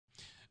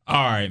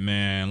All right,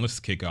 man. Let's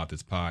kick off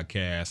this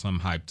podcast. I'm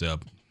hyped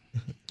up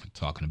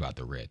talking about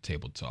the Red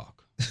Table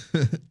Talk.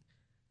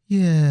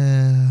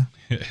 Yeah.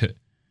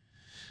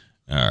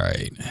 All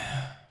right.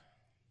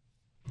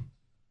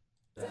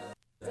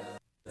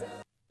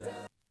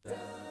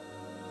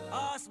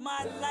 All's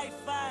my life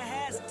I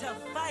has to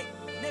fight,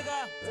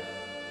 nigga.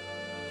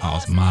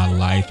 All's my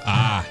life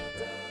I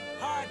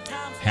Hard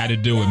times had to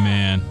do it,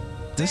 man.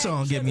 This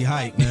song get me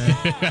hype, man.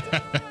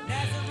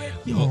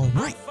 You all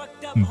right?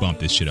 Bump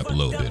this shit up a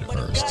little bit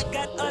first.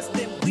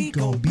 We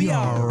gon' be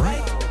all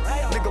right.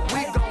 Nigga,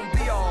 we gon'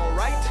 be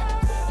alright.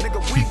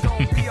 Nigga, we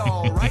gon' be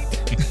alright.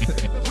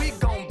 We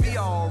gon' be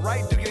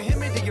alright. Do you hear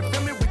me? Do you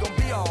feel me? We gon'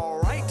 be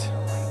alright.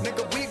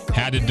 Nigga, we gon'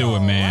 Had to do it,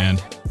 man.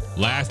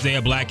 Last day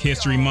of Black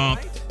History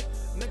Month.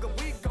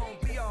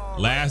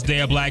 Last day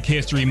of Black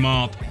History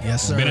Month.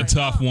 Yes, sir. Been a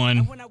tough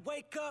one.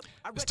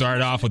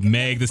 Started off with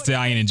Meg Thee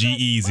Stallion and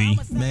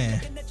G-Eazy. Man,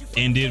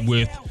 Ended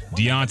with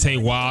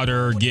Deontay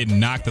Wilder getting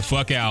knocked the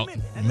fuck out.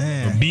 Or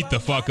man, beat the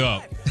fuck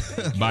up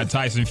by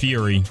Tyson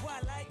Fury.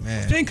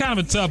 man. It's been kind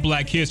of a tough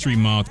Black History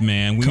Month,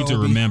 man. We need to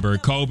Kobe. remember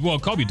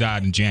Kobe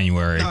died in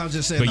January. No, I'm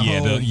just saying but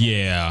the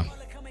yeah,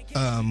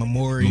 whole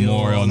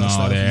memorial and all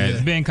stuff, that. yeah.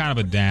 It's been kind of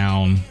a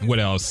down. What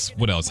else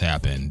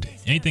happened?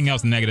 Anything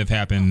else negative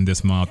happened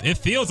this month? It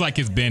feels like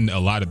it's been a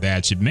lot of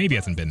bad shit. Maybe it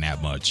hasn't been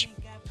that much.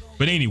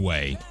 But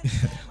anyway,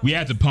 we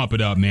had to pump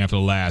it up, man, for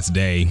the last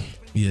day.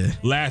 Yeah.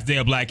 Last day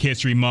of Black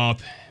History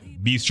Month.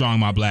 Be strong,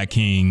 my Black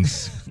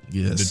Kings.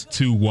 Yes. The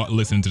two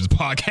listening to this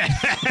podcast.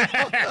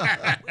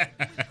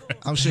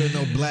 I'm sure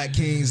no Black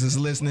Kings is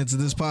listening to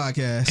this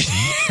podcast.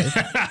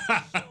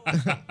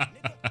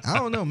 I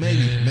don't know.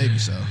 Maybe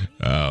so.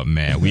 Oh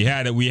man, we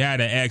had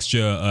an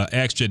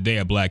extra day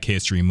of Black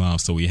History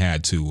Month, so we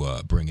had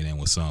to bring it in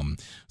with some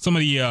of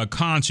the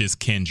conscious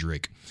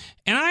Kendrick.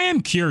 And I am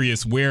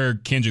curious where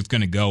Kendrick's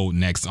gonna go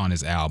next on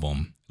his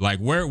album. Like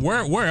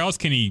where else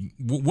can he?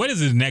 What is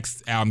his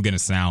next album gonna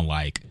sound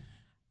like?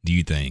 Do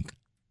you think?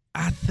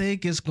 I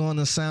think it's going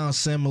to sound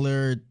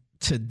similar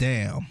to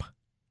Damn.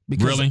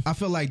 Because Really? I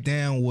feel like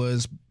Damn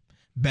was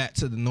back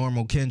to the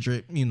normal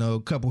Kendrick, a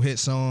couple hit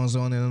songs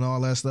on it and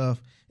all that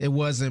stuff. It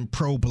wasn't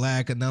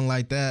pro-black or nothing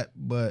like that,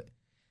 but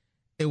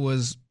it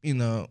was,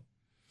 it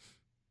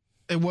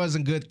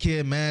wasn't Good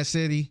Kid, Mad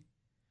City,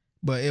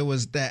 but it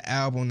was that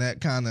album that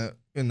kind of,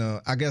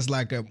 I guess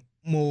like a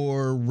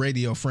more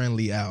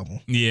radio-friendly album.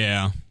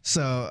 Yeah.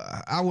 So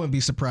I wouldn't be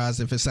surprised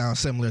if it sounds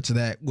similar to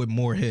that with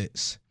more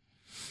hits.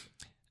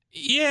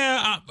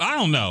 Yeah, I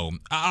don't know.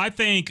 I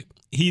think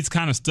he's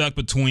kind of stuck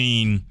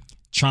between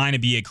trying to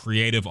be a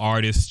creative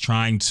artist,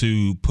 trying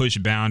to push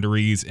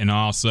boundaries, and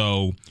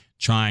also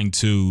trying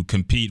to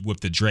compete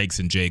with the Drakes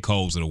and J.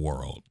 Coles of the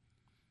world.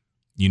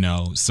 So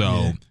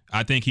Yeah.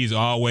 I think he's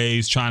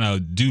always trying to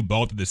do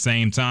both at the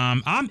same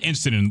time. I'm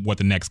interested in what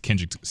the next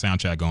Kendrick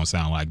soundtrack going to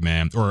sound like,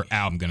 man, or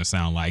album going to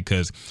sound like,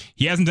 because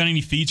he hasn't done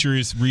any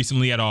features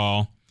recently at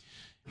all.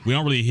 We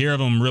don't really hear of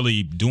him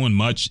really doing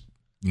much.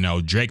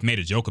 Drake made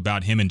a joke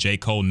about him and J.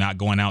 Cole not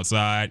going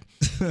outside,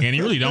 and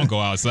he really don't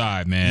go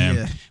outside, man.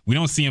 Yeah. We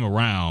don't see him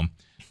around.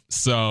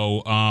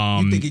 So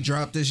You think he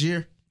dropped this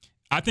year?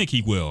 I think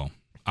he will.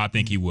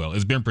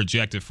 It's been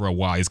projected for a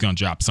while. He's going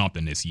to drop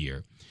something this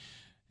year.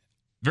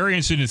 Very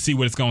interested to see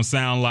what it's going to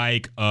sound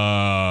like.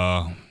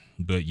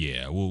 But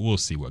yeah, we'll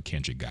see what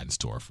Kendrick got in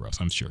store for us.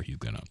 I'm sure he's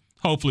going to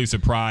hopefully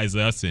surprise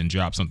us and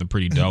drop something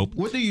pretty dope.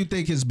 What do you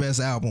think his best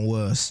album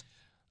was?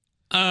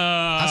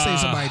 I see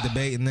somebody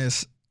debating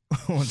this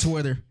on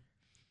Twitter.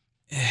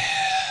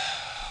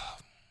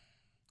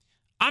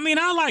 I mean,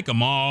 I like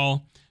them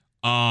all.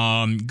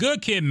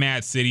 Good Kid,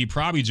 Mad City,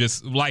 probably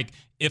just like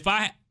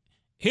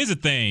here's the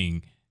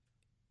thing.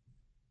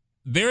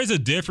 There is a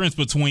difference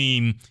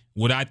between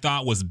what I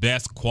thought was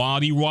best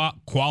quality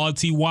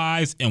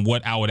wise and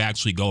what I would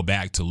actually go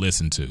back to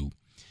listen to.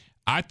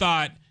 I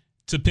thought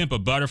To Pimp a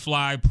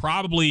Butterfly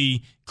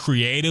probably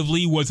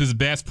creatively was his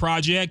best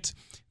project,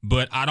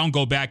 but I don't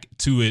go back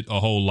to it a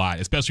whole lot,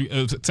 especially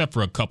except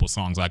for a couple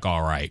songs like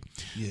All Right.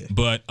 Yeah.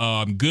 But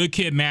Good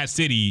Kid, Mad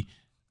City,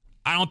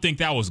 I don't think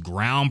that was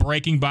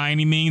groundbreaking by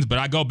any means, but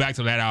I go back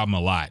to that album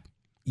a lot.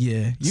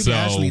 Yeah. You So- can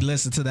actually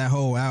listen to that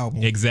whole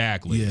album.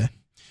 Exactly. Yeah.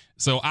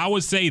 So I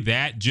would say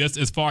that just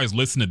as far as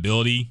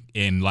listenability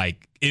and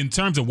like in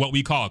terms of what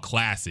we call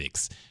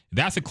classics,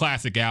 that's a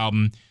classic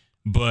album.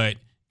 But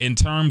in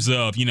terms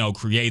of,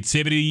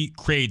 creatively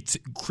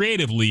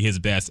his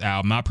best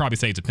album, I'd probably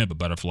say To Pimp a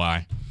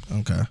Butterfly.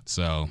 Okay.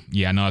 So,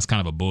 yeah, I know it's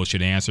kind of a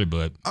bullshit answer,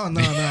 but Oh,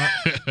 no.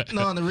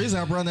 No, and the reason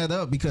I brought that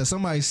up because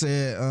somebody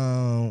said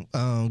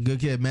Good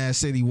Kid, Mad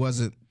City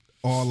wasn't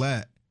all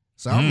that.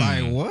 So I'm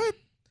like, what?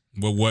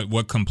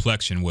 what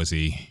complexion was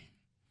he?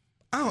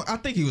 I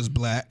think he was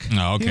black.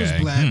 Oh, okay. He was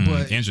black,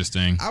 but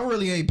interesting. I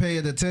really ain't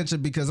paying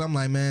attention because I'm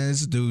like, man,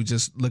 this dude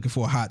just looking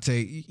for a hot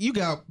take. You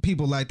got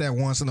people like that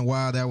once in a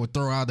while that would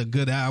throw out a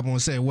good album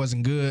and say it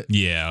wasn't good.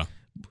 Yeah.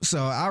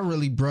 So I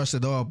really brushed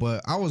it off,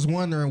 but I was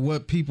wondering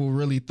what people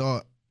really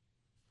thought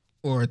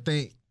or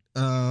think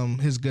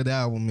his good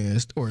album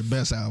is or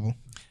best album.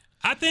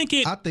 I think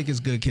I think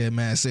it's Good Kid,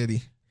 Mad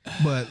City.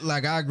 But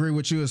like I agree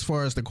with you as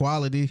far as the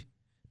quality,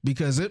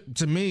 because it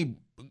to me,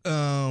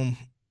 To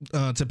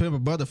Pimp a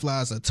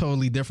Butterfly is a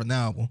totally different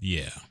album.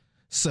 Yeah.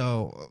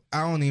 So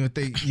I don't even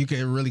think you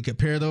can really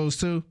compare those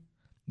two.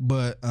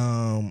 But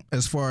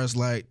as far as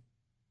like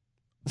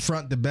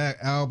front to back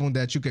album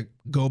that you could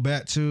go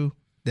back to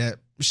that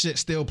shit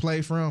still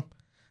play from,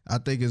 I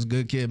think it's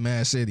Good Kid,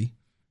 Mad City.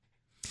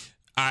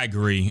 I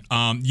agree.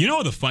 You know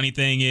what the funny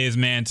thing is,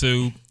 man,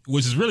 too,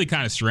 which is really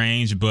kind of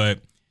strange, but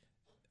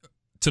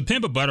To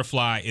Pimp a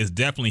Butterfly is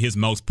definitely his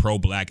most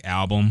pro-black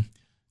album.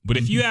 But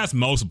if you ask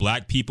most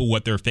black people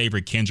what their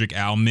favorite Kendrick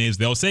album is,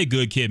 they'll say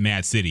Good Kid,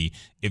 Mad City.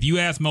 If you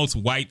ask most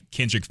white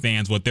Kendrick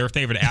fans what their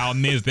favorite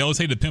album is, they'll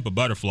say To Pimp a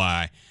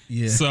Butterfly.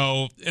 Yeah.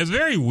 So it's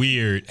very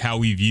weird how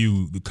we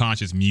view the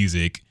conscious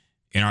music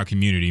in our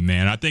community,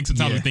 man. I think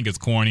sometimes we think it's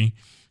corny.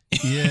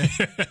 Yeah.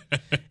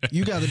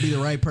 You got to be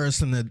the right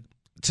person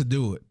to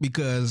do it,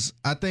 because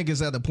I think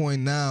it's at the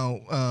point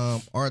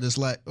now, artists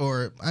like,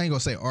 or I ain't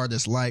gonna say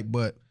artists like,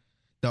 but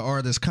the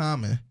artist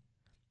Common,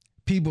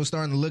 people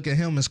starting to look at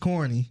him as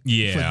corny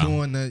for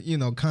doing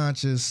the,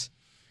 conscious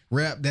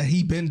rap that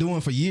he been doing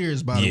for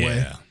years, by the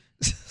way.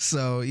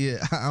 So,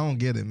 yeah, I don't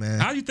get it, man.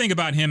 How do you think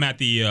about him at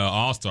the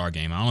All-Star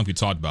game? I don't know if you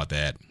talked about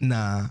that.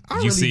 Nah.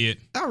 Did you see it?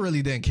 I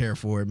really didn't care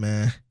for it,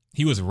 man.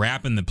 He was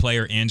rapping the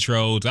player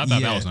intros. I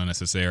thought that was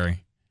unnecessary.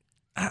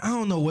 I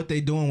don't know what they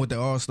doing with the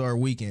All-Star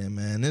weekend,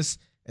 man. It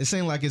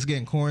seemed like it's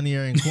getting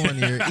cornier and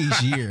cornier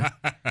each year.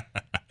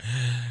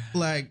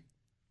 Like,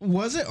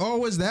 was it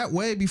always that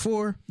way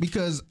before?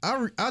 Because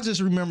I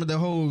just remember the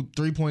whole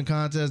 3-point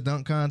contest,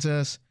 dunk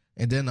contest,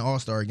 and then the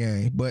All-Star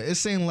game. But it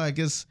seemed like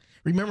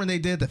remember they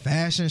did the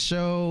fashion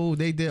show,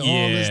 they did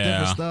all this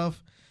different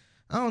stuff.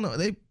 I don't know,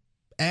 they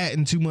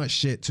adding too much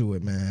shit to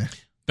it, man.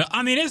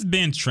 I mean, it's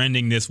been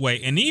trending this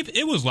way, and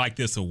it was like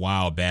this a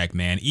while back,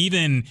 man.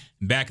 Even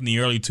back in the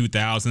early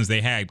 2000s,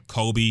 they had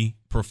Kobe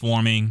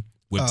performing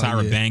with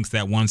Tyra Banks,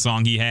 that one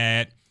song he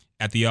had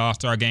at the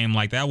All-Star game.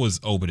 Like, that was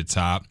over the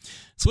top.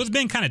 So it's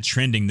been kind of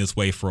trending this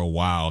way for a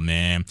while,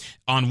 man.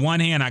 On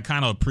one hand, I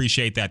kind of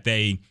appreciate that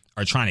they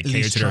are trying to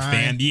cater to their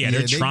fans. Yeah,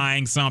 they're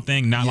trying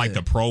something, not like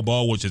the Pro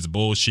Bowl, which is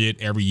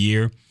bullshit every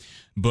year.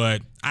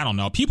 But I don't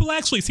know. People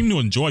actually seem to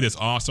enjoy this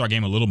All-Star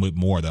game a little bit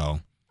more,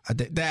 though.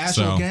 The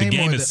actual game, the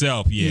game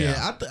itself,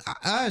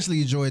 I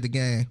actually enjoyed the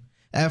game.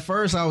 At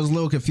first, I was a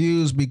little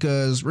confused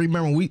because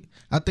remember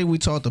I think we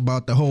talked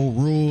about the whole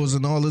rules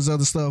and all this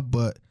other stuff,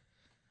 but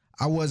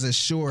I wasn't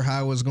sure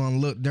how it was going to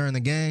look during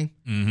the game,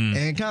 and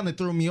it kind of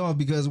threw me off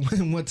because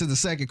when it went to the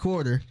second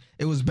quarter,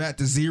 it was back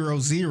to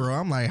 0-0.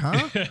 I'm like,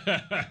 huh?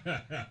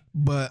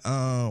 But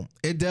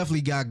it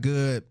definitely got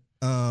good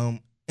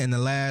in the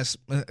last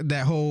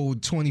that whole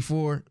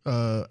 24.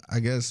 I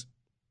guess.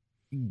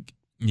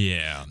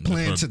 Yeah,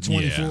 playing to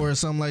 24 or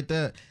something like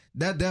that.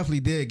 That definitely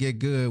did get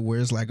good,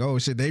 where it's like, oh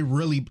shit, they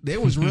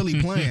was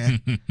really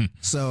playing.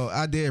 So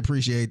I did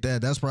appreciate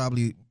that. That's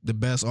probably the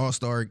best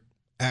All-Star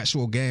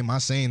actual game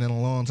I've seen in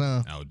a long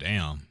time. Oh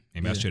damn,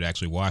 maybe I should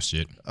actually watch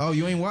it. Oh,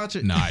 you ain't watch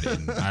it? No, I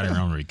didn't. I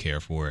don't really care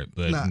for it.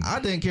 But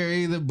I didn't care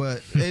either.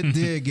 But it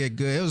did get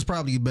good. It was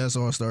probably the best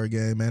All-Star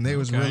game, man. They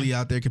was really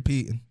out there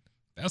competing.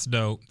 That's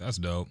dope.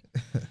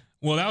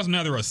 Well, that was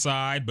another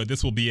aside, but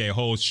this will be a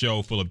whole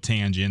show full of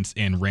tangents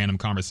and random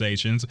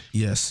conversations.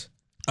 Yes.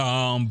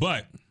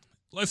 But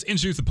let's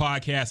introduce the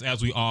podcast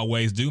as we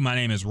always do. My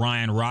name is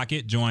Ryan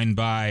Rocket, joined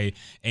by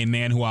a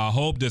man who I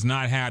hope does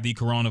not have the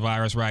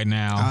coronavirus right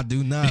now. I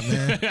do not,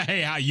 man.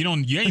 Hey,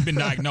 you ain't been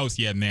diagnosed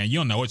yet, man. You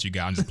don't know what you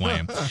got. I'm just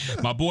playing.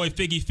 My boy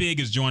Figgy Fig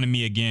is joining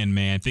me again,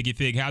 man. Figgy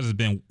Fig,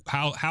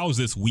 how's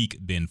this week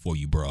been for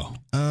you, bro?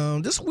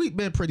 This week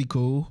been pretty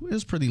cool. It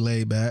was pretty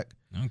laid back.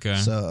 Okay.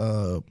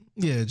 So,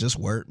 yeah, just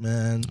work,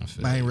 man.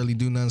 I ain't really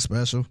do nothing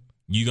special.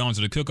 You going to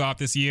the cook-off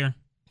this year?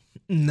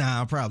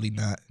 Nah, probably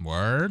not.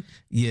 Word?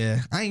 Yeah.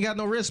 I ain't got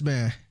no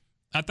wristband.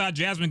 I thought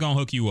Jasmine gonna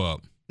hook you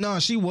up. No,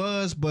 she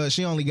was, but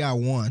she only got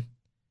one.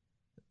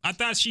 I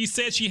thought she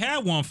said she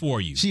had one for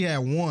you. She had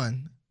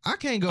one. I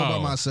can't go by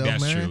myself,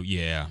 that's man. That's true.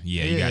 Yeah.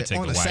 You gotta take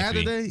on the a wifey.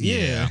 Saturday?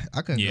 Yeah.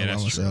 I couldn't go by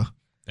myself. True.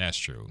 That's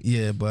true.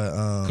 Yeah,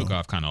 but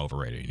cook-off kind of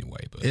overrated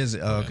anyway. But is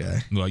it? Okay.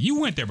 Well, you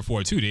went there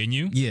before too, didn't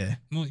you? Yeah.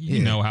 Well,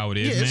 you know how it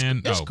is,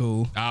 man. It's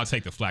cool. I'll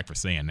take the flack for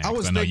saying that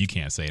because I know you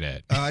can't say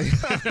that.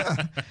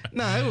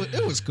 No,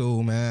 it was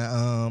cool,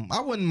 man. I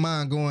wouldn't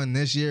mind going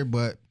this year,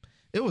 but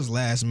it was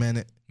last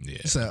minute. Yeah.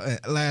 So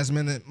last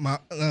minute, my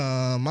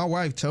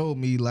wife told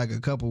me like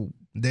a couple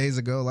days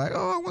ago, like,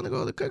 oh, I want to go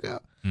to the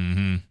cookout.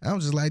 Mm-hmm. I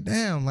was just like,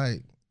 damn,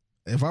 like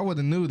if I would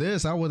have knew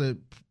this, I would have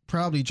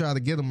probably tried to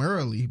get them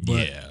early.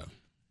 But, yeah.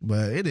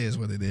 But it is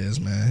what it is,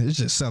 man. It's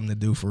just something to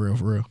do for real,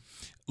 for real.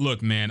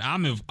 Look, man,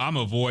 I'm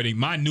avoiding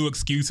my new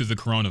excuse is the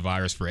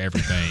coronavirus for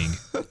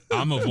everything.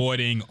 I'm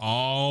avoiding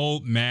all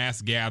mass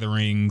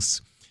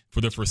gatherings for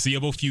the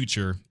foreseeable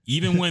future.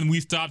 Even when we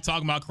stop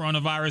talking about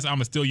coronavirus, I'm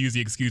gonna still use the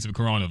excuse of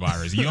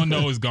coronavirus. You don't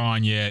know it's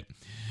gone yet,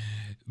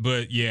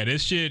 but yeah,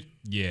 this shit.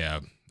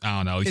 Yeah, I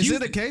don't know. Is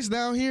it a case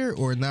down here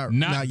or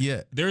not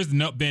yet? There's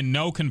been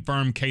no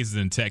confirmed cases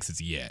in Texas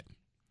yet,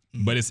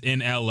 but it's in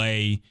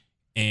LA.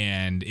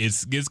 and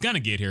it's gonna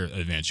get here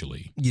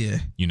eventually. Yeah.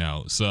 You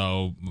know,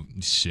 so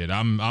shit,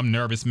 I'm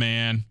nervous,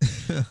 man.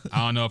 I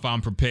don't know if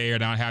I'm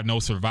prepared. I don't have no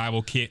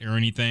survival kit or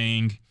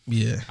anything.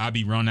 Yeah. I'll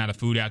be running out of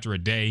food after a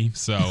day,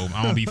 so I'm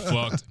gonna be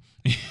fucked.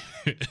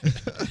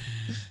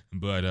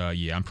 But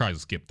yeah, I'm probably gonna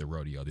skip the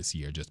rodeo this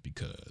year just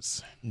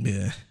because.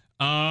 Yeah.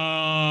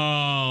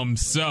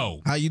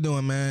 So How you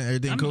doing, man?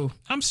 Everything cool?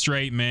 I'm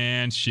straight,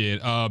 man.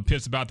 Shit.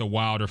 Pissed about the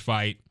Wilder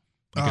fight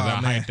because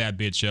I man. hyped that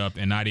bitch up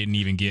and I didn't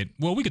even get.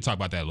 Well, we could talk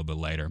about that a little bit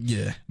later.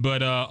 Yeah.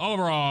 But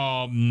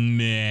overall,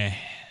 meh.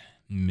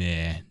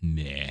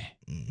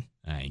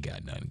 I ain't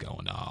got nothing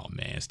going on,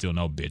 man. Still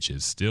no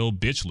bitches. Still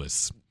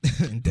bitchless.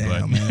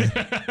 Damn, man.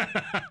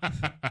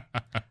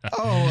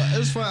 Oh,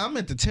 it's fun. I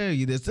meant to tell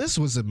you this. This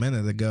was a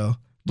minute ago,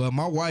 but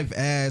my wife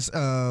asked,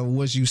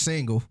 "Was you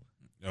single?"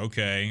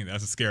 Okay,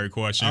 that's a scary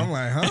question. I'm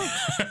like,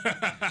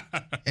 huh?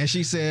 And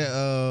she said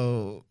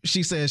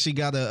she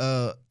got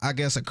I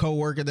guess a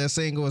coworker that's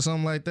single or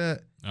something like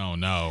that. Oh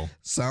no.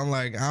 So I'm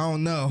like, I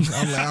don't know.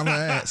 I'm like, I'm gonna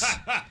ask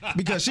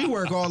because she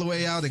work all the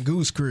way out in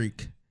Goose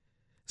Creek.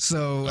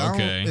 So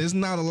Okay. there's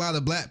not a lot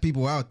of black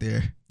people out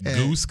there. And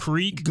Goose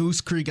Creek?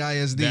 Goose Creek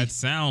ISD. That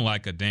sound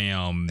like a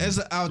damn It's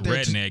out there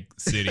redneck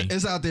city.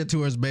 It's out there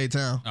towards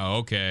Baytown. Oh,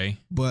 okay.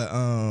 But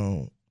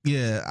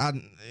yeah,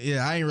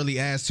 I ain't really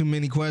asked too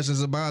many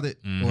questions about it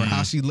or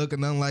how she look or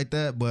nothing like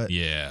that. But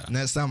Yeah.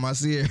 next time I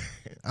see her,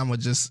 I'ma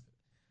just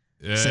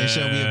say,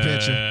 show me a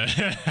picture.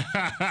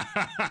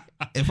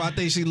 If I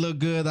think she look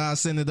good, I'll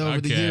send it over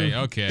to you.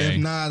 Okay. If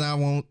not, I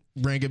won't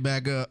bring it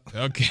back up.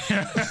 Okay.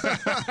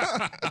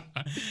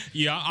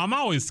 Yeah, I'm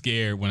always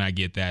scared when I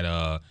get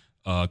that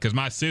because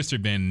my sister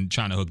been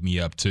trying to hook me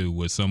up too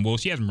with some. Well,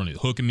 she hasn't really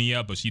hooking me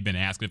up, but she's been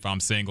asking if I'm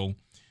single.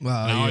 Well,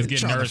 And I always get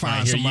trying to nervous when I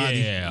find hear somebody.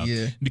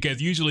 yeah,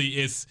 because usually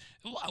it's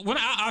when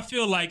I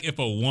feel like if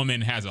a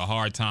woman has a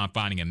hard time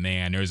finding a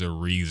man, there's a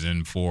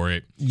reason for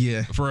it.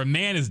 Yeah. For a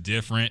man, it's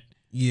different.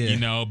 Yeah. You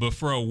know, but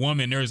for a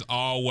woman, there's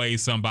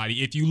always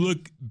somebody. If you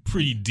look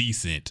pretty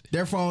decent,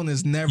 Their phone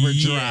is never dry.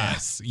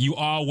 yes, you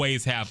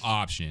always have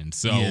options.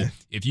 So Yeah.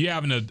 if you're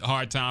having a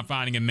hard time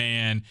finding a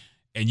man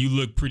and you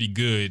look pretty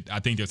good, I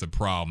think there's a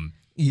problem.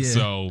 Yeah.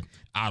 So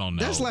I don't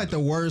know. That's like the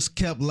worst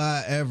kept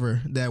lie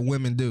ever that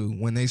women do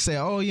when they say,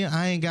 "Oh yeah,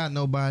 I ain't got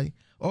nobody."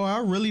 Oh, I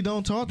really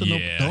don't talk to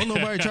Yeah. Don't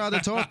nobody try to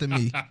talk to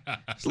me.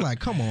 It's like,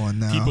 come on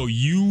now. people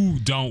you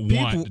don't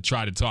want People- to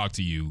try to talk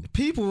to you.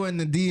 People in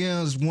the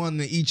DMs wanting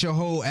to eat your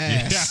whole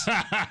ass,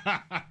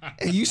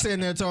 and you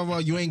sitting there talking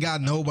about you ain't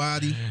got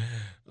nobody,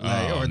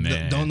 like, Oh, or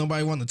man. don't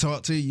nobody want to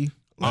talk to you.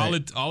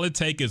 Like, All it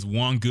take is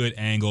one good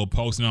angle,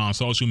 posting it on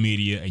social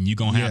media, and you're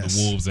gonna have Yes.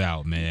 the wolves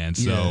out, man.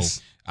 So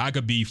Yes. I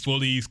could be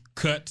fully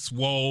cut,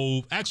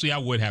 swole. Actually, I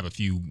would have a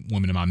few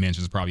women in my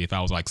mentions probably if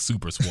I was like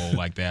super swole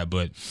like that.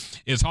 But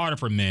it's harder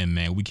for men,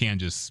 man. We can't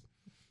just,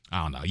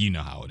 I don't know. You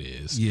know how it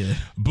is. yeah,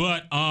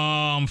 But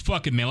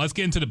fuck it, man. Let's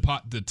get into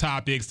the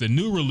topics, the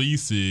new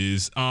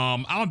releases.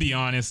 I'm gonna be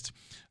honest.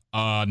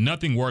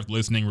 Nothing worth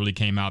listening really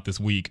came out this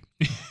week.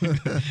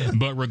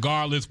 But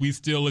regardless, we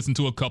still listen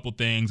to a couple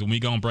things, and we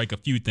gonna break a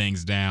few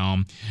things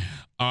down.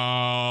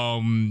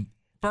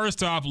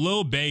 First off,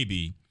 Lil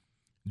Baby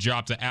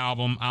dropped an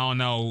album. I don't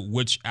know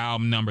which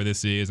album number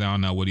this is. I don't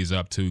know what he's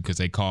up to because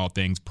they call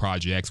things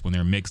projects when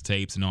they're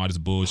mixtapes and all this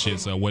bullshit.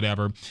 So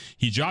whatever.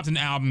 He dropped an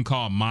album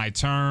called My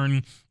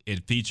Turn.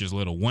 It features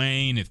Lil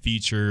Wayne. It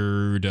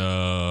featured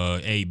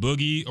A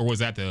Boogie, or was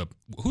that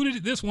who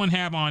did this one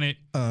have on it?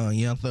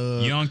 Young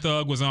Thug. Young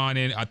Thug was on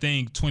it. I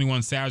think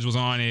 21 Savage was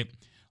on it.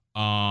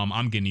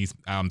 I'm getting these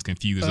albums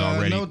confused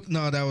already.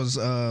 No, that was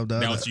that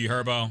was G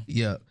Herbo.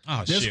 Yeah.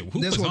 Oh shit, who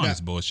was on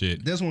this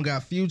bullshit? This one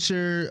got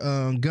Future,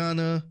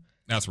 Gunna,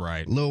 That's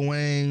right. Lil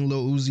Wayne,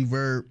 Lil Uzi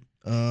Vert,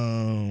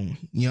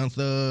 Young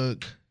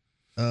Thug,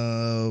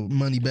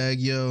 Moneybagg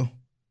Yo.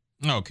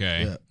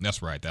 Okay, Yeah.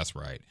 that's right.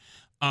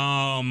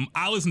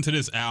 I listened to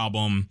this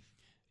album,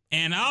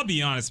 and I'll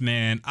be honest,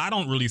 man. I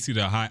don't really see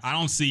I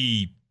don't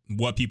see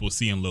what people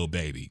see in Lil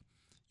Baby.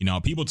 You know,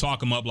 people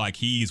talk him up like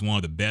he's one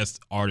of the best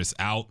artists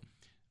out.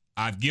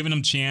 I've given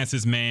him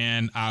chances,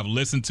 man. I've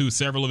listened to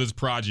several of his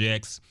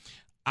projects.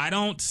 I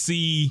don't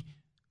see,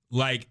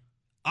 like,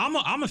 I'm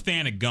a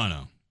fan of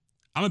Gunna.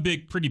 I'm a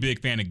pretty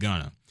big fan of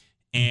Gunna.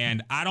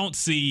 And I don't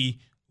see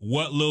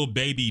what Lil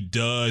Baby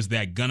does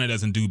that Gunna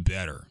doesn't do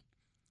better.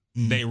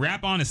 They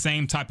rap on the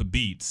same type of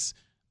beats,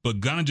 but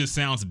Gunna just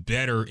sounds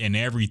better in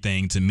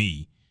everything to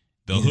me.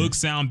 The hooks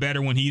sound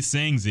better when he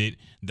sings it.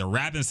 The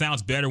rapping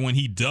sounds better when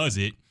he does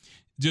it.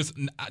 Just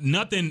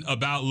nothing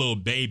about Lil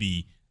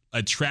Baby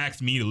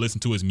attracts me to listen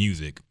to his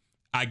music.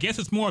 I guess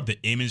it's more of the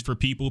image for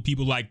people.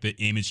 People like the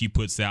image he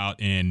puts out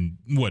and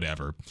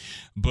whatever.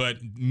 But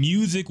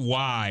music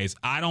wise,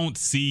 I don't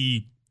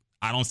see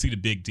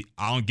the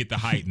I don't get the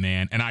hype,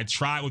 man. And I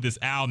tried with this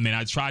album and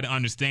I tried to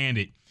understand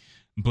it.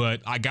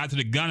 But I got to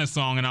the Gunna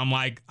song and I'm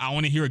like, I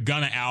want to hear a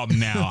Gunna album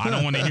now. I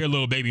don't want to hear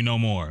Lil Baby no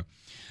more.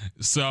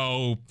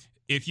 So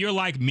if you're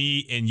like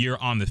me and you're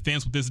on the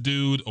fence with this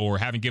dude or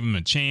haven't given him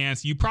a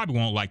chance, you probably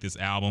won't like this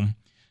album.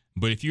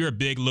 But if you're a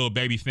big Lil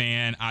Baby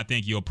fan, I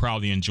think you'll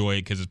probably enjoy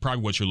it because it's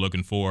probably what you're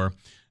looking for.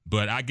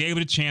 But I gave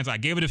it a chance. I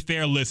gave it a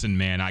fair listen,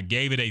 man. I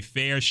gave it a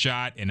fair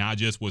shot, and I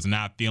just was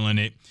not feeling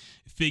it.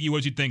 Figgy,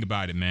 what you think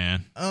about it,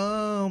 man?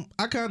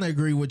 I kind of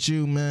agree with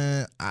you,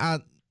 man. I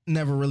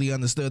never really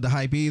understood the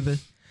hype either.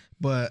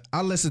 But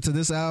I listened to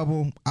this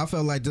album. I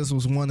felt like this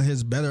was one of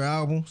his better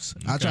albums.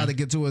 Okay. I tried to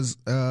get to his,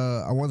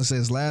 I want to say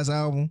his last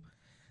album,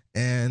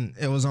 and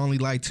it was only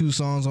like 2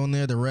 songs on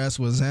there. The rest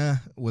was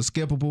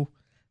skippable.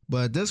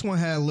 But this one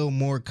had a little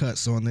more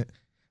cuts on it.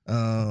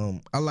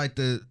 I like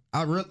to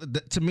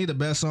me the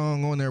best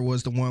song on there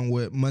was the one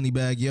with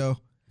Moneybagg Yo.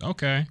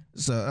 Okay.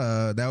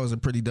 So that was a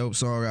pretty dope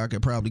song I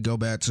could probably go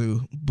back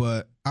to.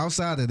 But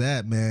outside of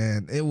that,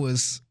 man, it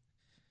was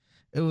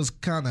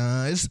kind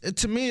of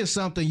to me it's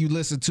something you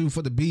listen to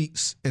for the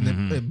beats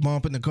and it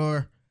bump in the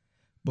car.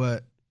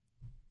 But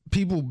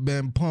people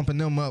been pumping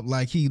them up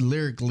like he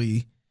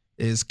lyrically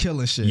is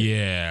killing shit.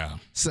 Yeah.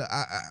 So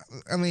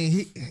I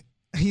mean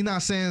he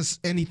not saying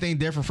anything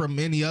different from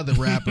any other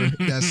rapper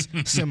that's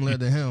similar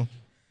to him.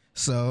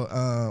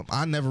 So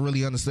I never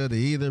really understood it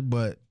either,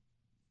 but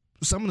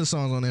some of the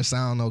songs on there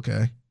sound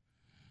okay.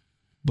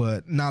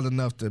 But not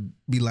enough to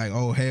be like,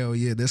 oh hell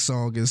yeah, this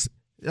album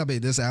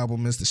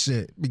is the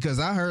shit. Because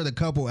I heard a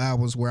couple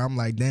albums where I'm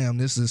like, damn,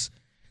 this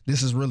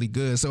is really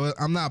good. So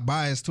I'm not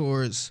biased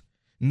towards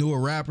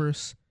newer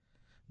rappers,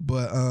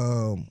 but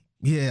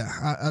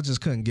yeah, I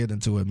just couldn't get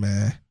into it,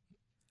 man.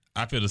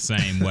 I feel the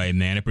same way,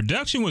 man. The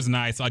production was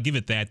nice. I'll give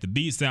it that. The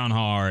beats sound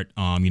hard.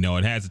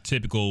 It has the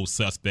typical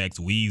suspects,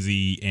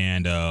 Wheezy,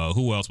 and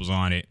who else was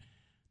on it?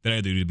 That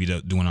other dude to be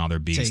doing all their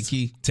beats.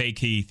 Tay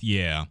Keith,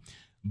 yeah.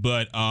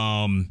 But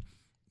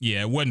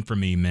yeah, it wasn't for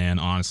me, man.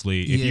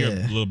 Honestly, if you're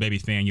a Lil Baby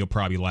fan, you'll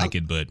probably like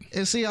it. But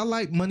and see, I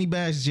like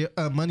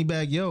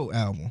Moneybagg Yo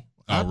album.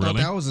 I really? thought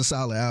that was a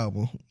solid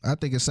album. I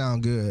think it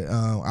sound good.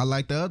 I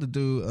like the other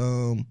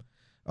dude.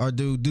 Our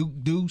dude Duke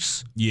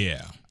Deuce.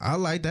 Yeah. I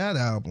like that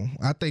album.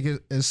 I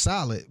think it's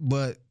solid,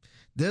 but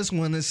this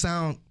one it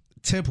sound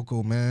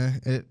typical, man.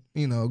 It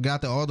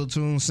got the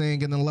auto-tune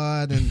singing a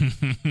lot, and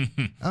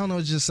I don't know,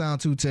 it just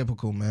sound too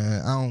typical,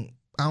 man.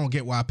 I don't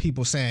get why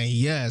people saying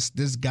yes,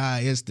 this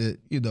guy is the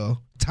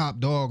top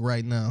dog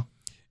right now.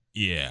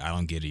 Yeah, I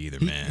don't get it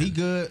either, man. He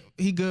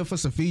good for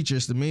some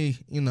features to me,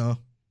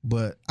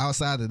 but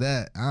outside of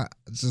that, I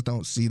just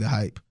don't see the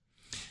hype.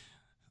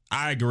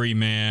 I agree,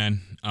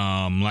 man.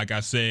 Like I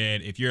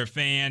said, if you're a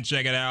fan,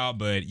 check it out,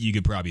 but you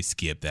could probably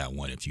skip that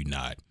one if you're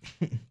not.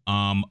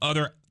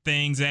 Other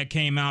things that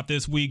came out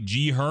this week,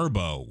 G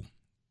Herbo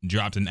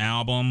dropped an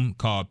album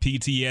called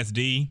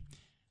PTSD.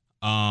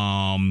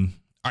 Are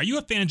you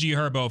a fan of G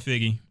Herbo,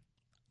 Figgy?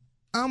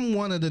 I'm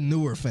one of the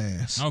newer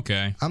fans.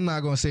 Okay. I'm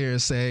not gonna sit here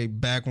and say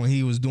back when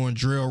he was doing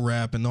drill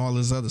rap and all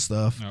this other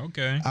stuff.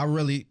 Okay. I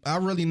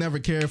really never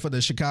cared for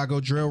the Chicago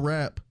drill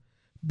rap.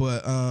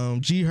 But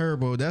G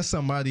Herbo, that's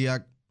somebody I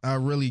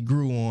really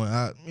grew on.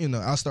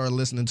 I started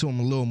listening to him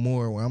a little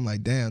more where I'm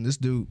like, damn, this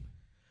dude,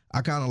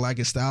 I kind of like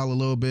his style a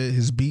little bit,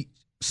 his beat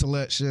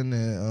selection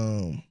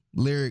and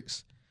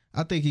lyrics.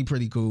 I think he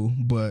pretty cool.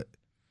 But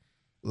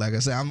like I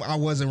said, I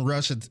wasn't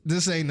rushing.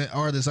 This ain't the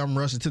artist I'm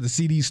rushing to the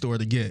CD store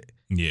to get.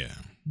 Yeah.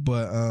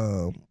 But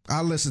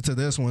I listened to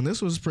this one.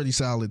 This was pretty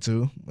solid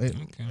too.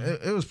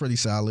 It was pretty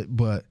solid,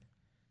 but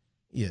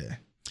yeah.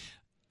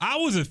 I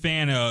was a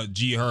fan of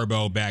G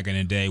Herbo back in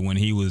the day when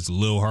he was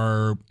Lil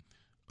Herb.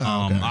 Okay.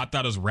 I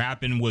thought his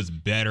rapping was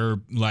better.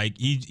 Like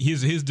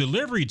his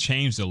delivery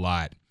changed a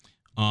lot.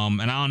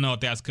 And I don't know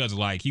if that's because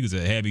like he was a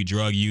heavy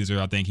drug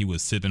user. I think he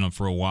was sipping them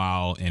for a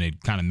while and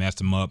it kind of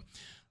messed him up.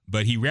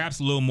 But he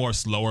raps a little more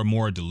slower,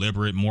 more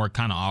deliberate, more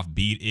kind of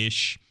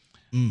offbeat-ish.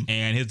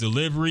 And his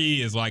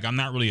delivery is like, I'm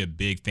not really a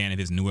big fan of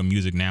his newer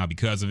music now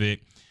because of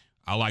it.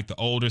 I like the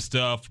older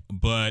stuff,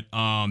 but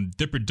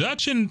the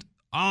production,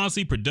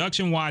 honestly,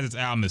 production-wise, this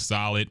album is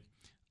solid.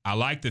 I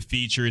like the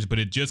features, but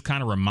it just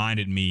kind of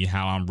reminded me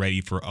how I'm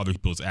ready for other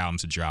people's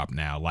albums to drop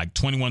now. Like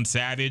 21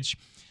 Savage.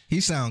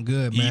 He sound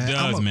good, man. He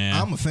does, man.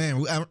 I'm a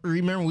fan. I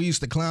remember we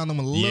used to clown him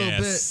a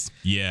little bit.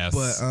 Yes.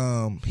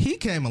 But he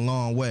came a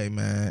long way,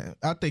 man.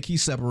 I think he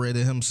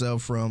separated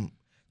himself from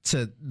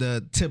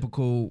the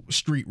typical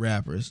street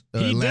rappers.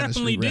 He Atlanta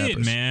definitely street did,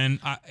 rappers. man.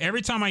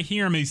 Every time I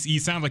hear him, he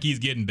sounds like he's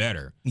getting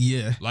better.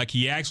 Yeah. Like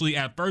he actually,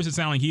 at first it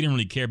sounded like he didn't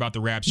really care about the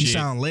rap He shit.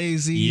 sound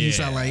lazy. Yeah. He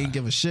sound like he didn't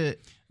give a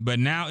shit. But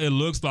now it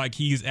looks like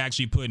he's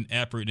actually putting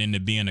effort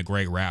into being a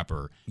great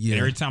rapper. Yeah. And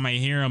every time I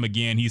hear him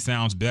again, he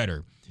sounds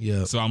better.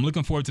 Yeah. So I'm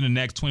looking forward to the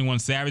next 21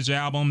 Savage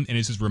album, and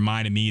it's just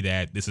reminding me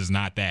that this is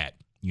not that.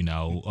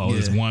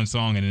 It's one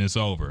song and then it's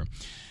over.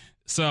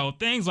 So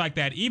things like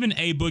that. Even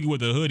A Boogie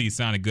with a Hoodie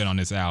sounded good on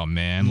this album,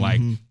 man. Mm-hmm.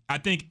 Like, I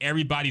think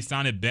everybody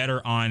sounded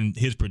better on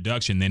his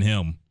production than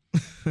him,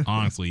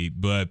 honestly.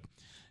 But,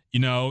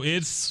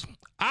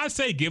 I'd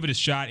say give it a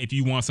shot if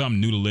you want something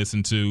new to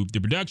listen to. The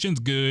production's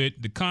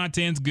good. The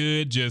content's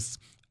good. Just,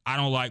 I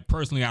don't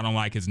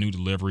like his new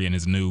delivery and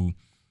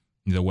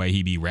the way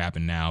he be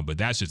rapping now. But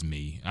that's just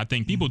me. I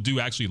think people do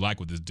actually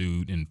like with this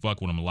dude and fuck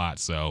with him a lot.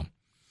 So,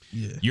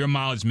 Yeah. your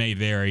mileage may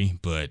vary,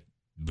 but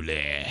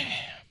bleh.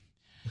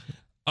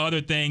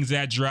 Other things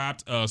that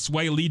dropped,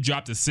 Sway Lee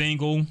dropped a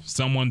single,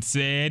 Someone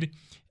Said.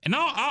 And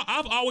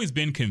I've always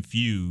been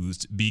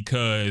confused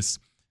because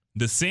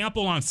the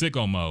sample on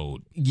Sicko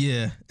Mode,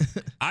 Yeah.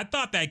 I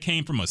thought that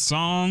came from a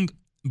song,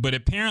 but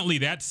apparently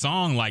that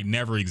song like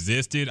never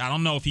existed. I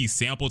don't know if he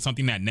sampled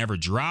something that never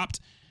dropped,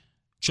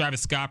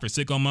 Travis Scott for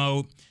Sicko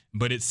Mode,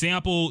 but it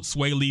sampled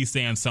Sway Lee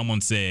saying Someone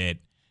Said.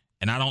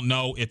 And I don't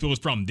know if it was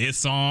from this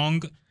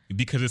song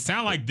because it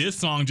sounded like this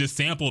song just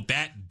sampled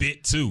that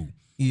bit too.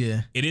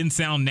 Yeah. It didn't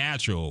sound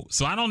natural.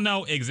 So I don't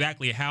know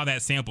exactly how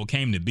that sample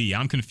came to be.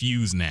 I'm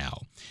confused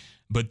now.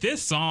 But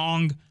this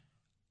song,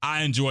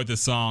 I enjoyed the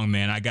song,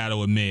 man. I got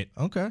to admit.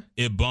 Okay.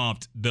 It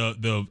bumped.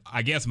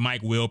 I guess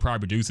Mike Will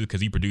probably produces because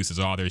he produces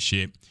all their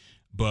shit.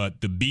 But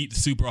the beat's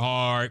super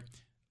hard.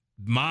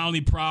 My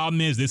only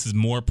problem is this is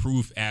more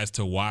proof as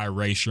to why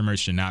Ray Shermer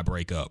should not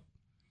break up.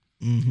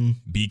 Mm-hmm.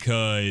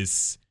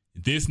 Because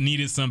this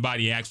needed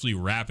somebody actually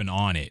rapping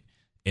on it.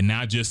 And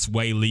not just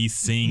Sway Lee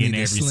singing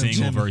every Slim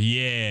single Jimmy. verse.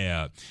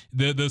 Yeah.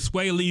 The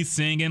Sway Lee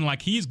singing,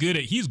 like he's great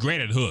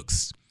at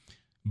hooks.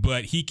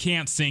 But he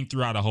can't sing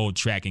throughout a whole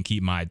track and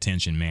keep my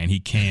attention, man. He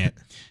can't.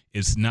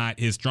 It's not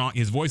his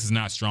voice is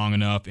not strong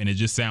enough and it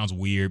just sounds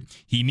weird.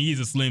 He needs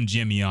a Slim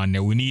Jimmy on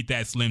there. We need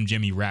that Slim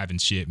Jimmy rapping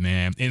shit,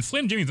 man. And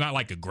Slim Jimmy's not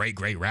like a great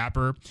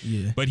rapper.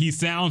 Yeah. But he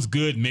sounds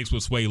good mixed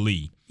with Sway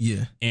Lee.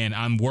 Yeah. And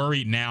I'm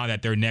worried now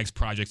that their next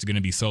projects are going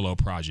to be solo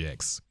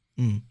projects.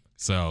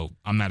 So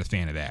I'm not a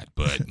fan of that,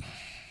 but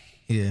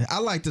Yeah, I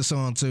like the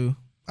song too.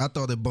 I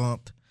thought it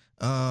bumped.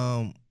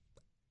 I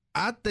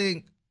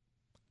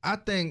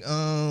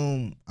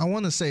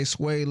want to say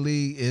Sway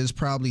Lee is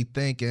probably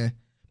thinking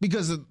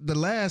because the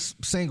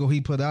last single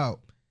he put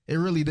out, it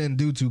really didn't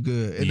do too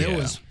good, and it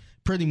was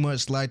pretty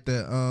much like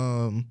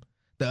the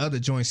other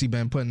joints he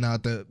been putting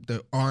out,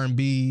 the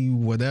R&B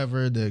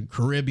whatever, the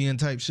Caribbean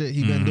type shit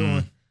he been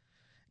doing.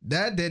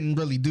 That didn't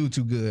really do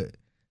too good.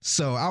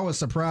 So I was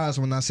surprised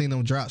when I seen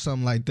him drop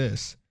something like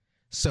this.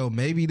 So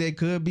maybe they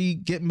could be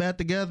getting back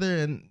together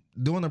and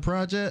doing a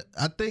project.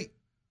 I think,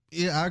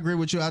 I agree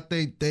with you. I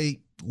think they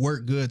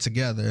work good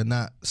together and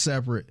not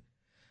separate.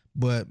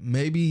 But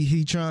maybe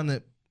he trying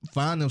to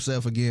find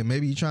himself again.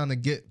 Maybe he trying to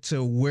get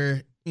to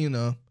where,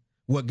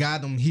 what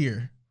got him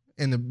here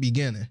in the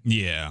beginning.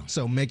 yeah.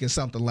 So making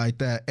something like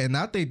that. And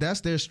I think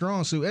that's their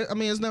strong suit. I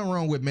mean, there's nothing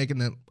wrong with making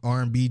the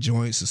R&B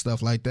joints and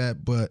stuff like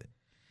that, but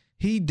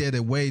he did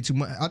it way too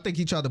much. I think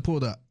he tried to pull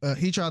the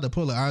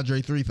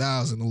Andre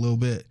 3000 a little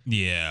bit.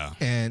 Yeah.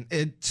 And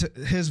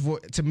his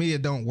voice, to me,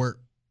 it don't work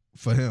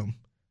for him.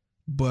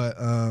 But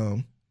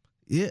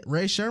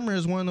Ray Shermer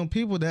is one of them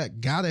people that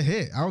got a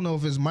hit. I don't know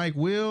if it's Mike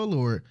Will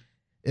or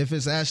if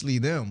it's actually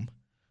them,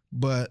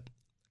 but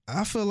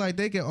I feel like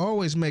they can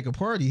always make a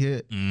party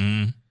hit.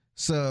 Mm-hmm.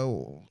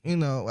 So,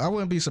 I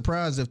wouldn't be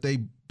surprised if they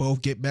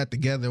both get back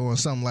together on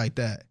something like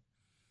that.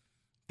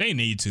 They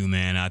need to,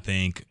 man, I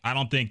think. I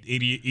don't think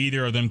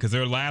either of them, because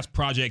their last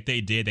project they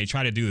did, they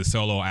tried to do the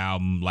solo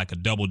album like a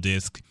double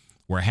disc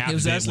where half It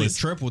was of it actually was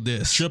triple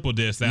disc. Triple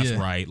disc, that's Yeah.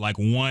 right. Like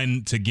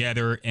one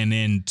together and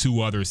then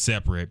two others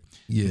separate.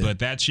 Yeah. But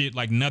that shit,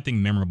 like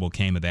nothing memorable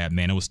came of that,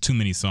 man. It was too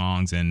many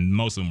songs and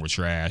most of them were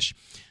trash.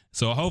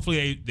 So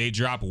hopefully they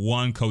drop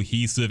one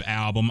cohesive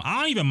album.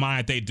 I don't even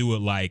mind if they do it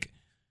like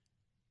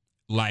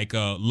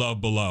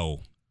Love Below.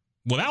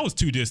 Well, that was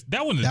two discs.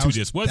 That wasn't a two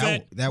disc. Was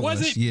that? That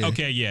was it? yeah.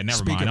 Okay, yeah, never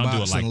Speaking mind. Don't do it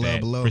Box like and Love that.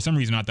 Below. For some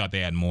reason, I thought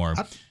they had more.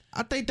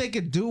 I think they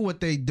could do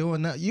what they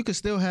doing now. You could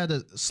still have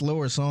the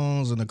slower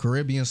songs and the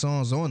Caribbean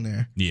songs on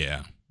there,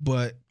 Yeah.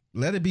 but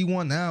let it be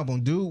one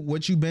album. Do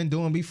what you've been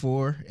doing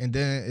before, and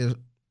then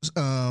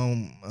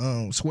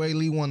if Sway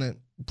Lee want to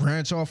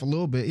branch off a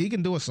little bit, he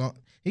can do a song.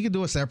 He can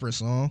do a separate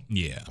song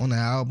Yeah. on the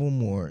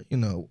album, or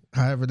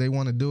however they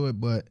want to do it.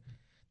 But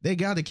they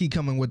got to keep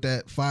coming with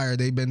that fire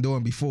they've been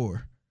doing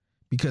before,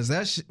 because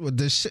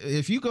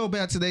if you go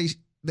back to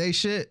they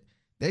shit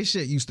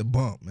used to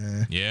bump,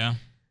 man. Yeah.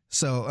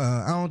 So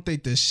I don't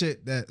think the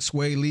shit that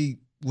Sway Lee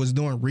was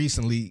doing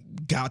recently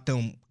got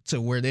them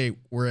to where they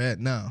were at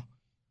now.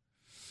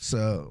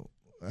 So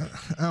I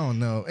don't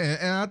know,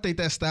 and I think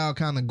that style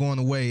kind of going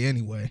away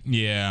anyway.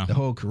 Yeah. The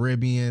whole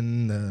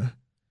Caribbean, the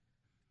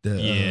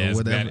Yeah,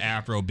 whatever.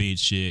 that Afrobeat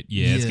shit.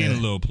 Yeah, it's Yeah. getting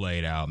a little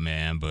played out,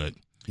 man. But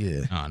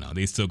Yeah, I don't know.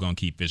 They still gonna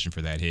keep fishing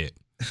for that hit.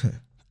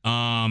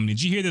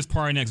 Did you hear this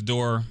Party Next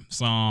Door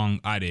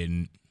song? I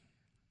didn't.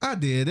 I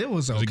did. It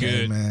was Was it okay,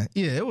 good? man.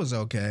 Yeah, it was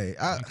okay.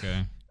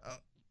 Okay.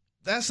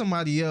 That's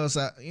somebody else.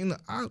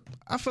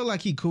 I feel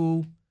like he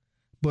cool,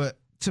 but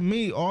to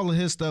me, all of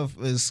his stuff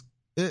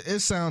it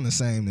sound the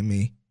same to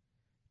me.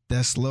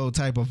 That slow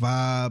type of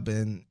vibe,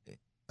 and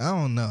I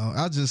don't know.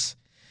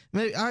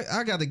 Maybe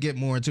I got to get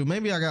more into it.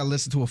 Maybe I got to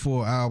listen to a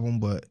full album,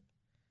 but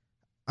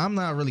I'm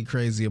not really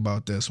crazy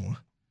about this one.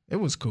 It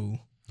was cool.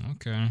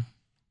 Okay.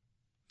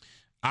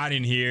 I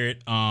didn't hear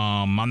it.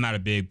 I'm not a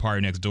big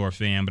Party Next Door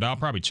fan, but I'll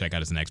probably check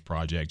out his next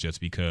project just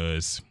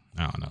because,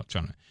 I don't know,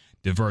 trying to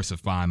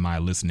diversify my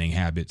listening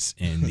habits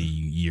in the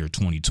year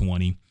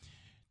 2020.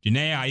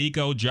 Janae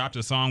Aiko dropped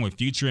a song with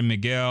Future and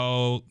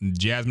Miguel.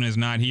 Jasmine is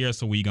not here,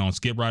 so we gonna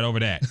skip right over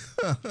that.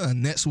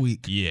 Next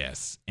week.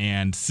 Yes.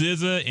 And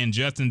SZA and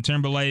Justin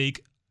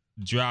Timberlake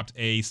dropped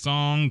a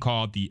song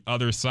called The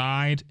Other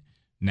Side.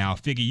 Now,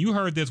 Figgy, you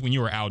heard this when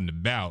you were out and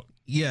about.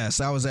 Yes,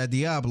 I was at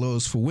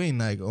Diablo's for wing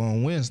night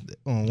on Wednesday.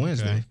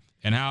 Okay.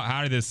 And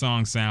how did this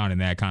song sound in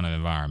that kind of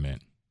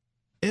environment?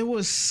 It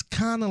was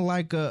kind of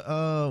like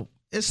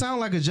it sounded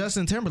like a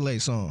Justin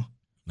Timberlake song.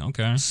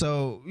 Okay.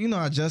 So, you know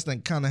how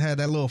Justin kind of had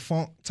that little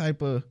funk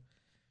type of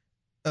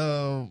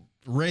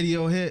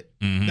radio hit?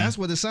 Mhm. That's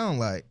what it sounded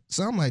like.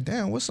 So I'm like,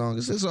 damn, what song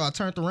is this? So I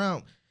turned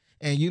around,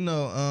 and you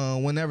know,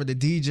 whenever the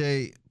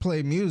DJ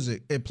played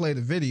music, it played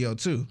the video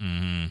too.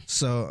 Mm-hmm.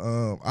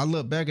 So I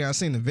looked back and I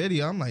seen the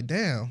video. I'm like,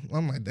 damn,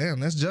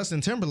 that's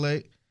Justin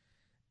Timberlake.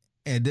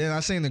 And then I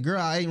seen the girl,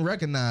 I ain't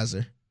recognize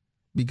her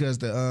because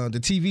the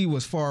TV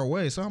was far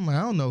away. So I'm like,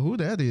 I don't know who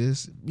that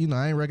is. You know,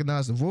 I ain't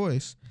recognize the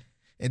voice.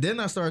 And then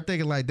I started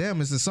thinking like, damn,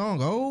 is the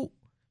song old?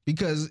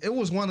 Because it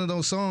was one of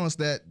those songs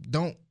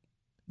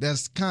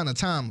that's kind of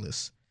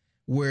timeless,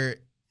 where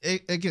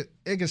it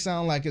could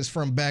sound like it's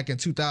from back in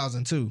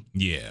 2002.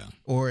 Yeah.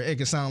 Or it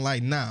could sound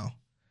like now.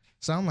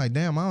 So I'm like,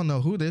 damn, I don't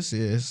know who this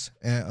is.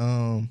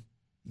 And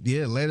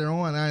yeah, later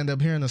on I ended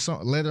up hearing the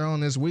song. Later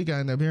on this week I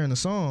ended up hearing the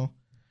song.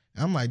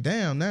 I'm like,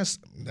 damn, that's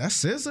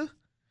SZA.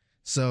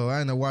 So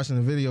I ended up watching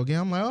the video again.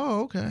 I'm like,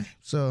 oh, okay.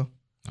 So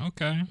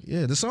Okay.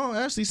 yeah, the song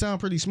actually sound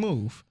pretty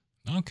smooth.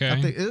 Okay.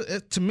 I think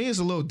it to me it's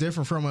a little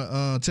different from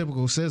a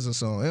typical SZA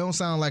song. It don't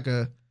sound like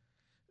a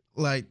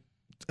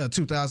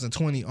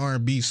 2020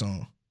 R&B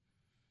song.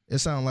 It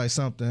sounds like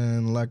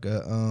something like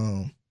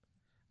a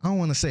I don't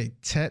want to say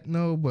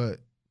techno, but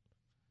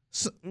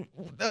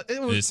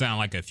it was. Did it sound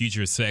like a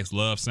Future Sex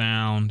Love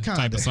Sound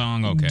Kinda. type of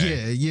song?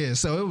 Okay. Yeah.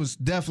 So it was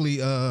definitely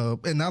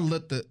and I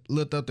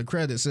looked up the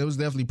credits. It was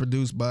definitely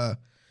produced by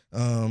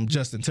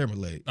Justin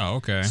Timberlake. Oh,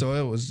 okay. So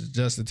it was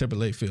Justin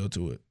Timberlake feel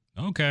to it.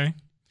 Okay.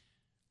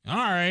 All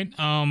right.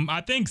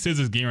 I think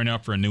SZA's gearing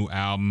up for a new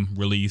album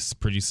release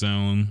pretty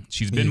soon.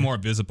 She's been more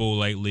visible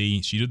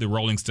lately. She did the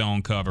Rolling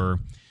Stone cover.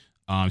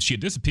 She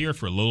had disappeared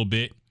for a little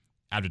bit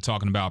after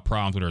talking about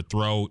problems with her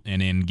throat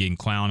and then getting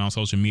clowned on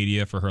social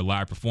media for her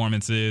live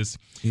performances.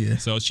 Yeah.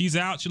 So she's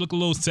out. She look a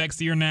little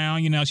sexier now.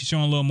 You know, she's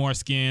showing a little more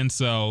skin.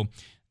 So,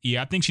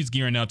 yeah, I think she's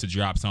gearing up to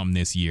drop something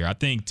this year. I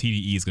think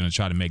TDE is going to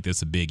try to make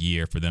this a big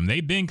year for them.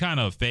 They've been kind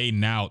of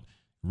fading out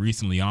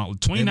recently.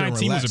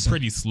 2019 was a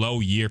pretty slow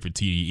year for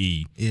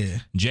TDE. Yeah.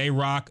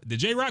 J-Rock. Did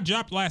J-Rock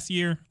drop last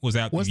year? Was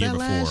that the year before?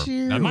 Last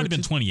year? That might have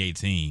been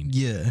 2018.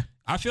 Yeah.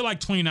 I feel like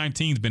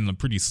 2019's been a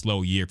pretty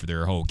slow year for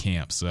their whole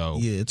camp. So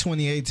Yeah,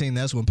 2018,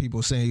 that's when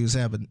people saying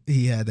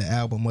he had the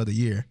album of the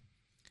year.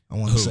 I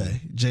want to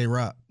say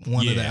J-Rock,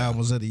 one of the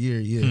albums of the year.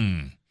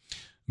 Yeah.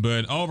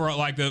 But overall,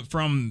 like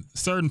from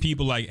certain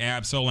people like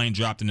Ab-Soul ain't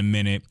dropped in a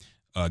minute.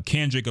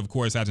 Kendrick, of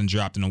course, hasn't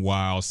dropped in a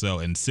while. So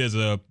and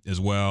SZA as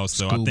well.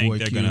 So I think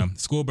they're gonna.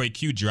 Schoolboy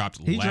Q dropped.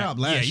 He dropped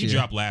last year. Yeah, he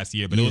dropped last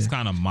year, but it was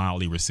kind of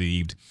mildly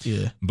received.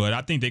 Yeah. But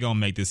I think they're gonna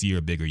make this year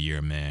a bigger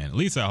year, man. At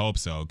least I hope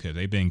so, because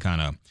they've been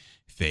kind of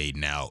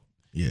fading out.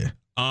 Yeah.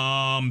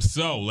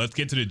 So let's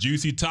get to the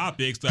juicy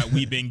topics that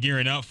we've been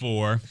gearing up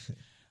for.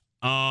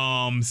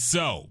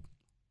 So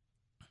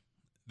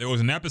there was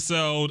an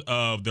episode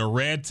of the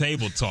Red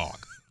Table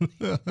Talk.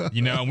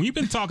 You know, we've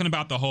been talking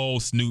about the whole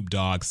Snoop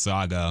Dogg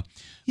saga.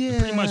 Yeah.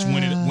 Pretty much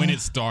when it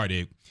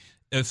started.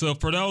 And so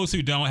for those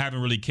who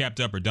haven't really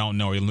kept up or don't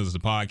know, or listen to the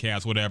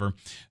podcast, whatever,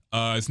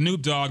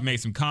 Snoop Dogg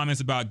made some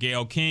comments about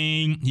Gayle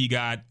King. He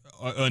got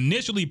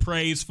initially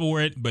praised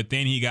for it, but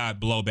then he got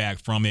blowback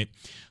from it,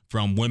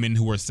 from women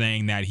who were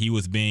saying that he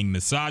was being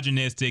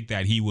misogynistic,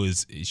 that he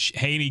was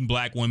hating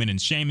black women and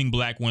shaming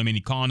black women.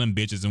 He calling them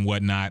bitches and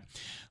whatnot.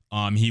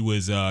 He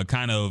was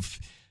kind of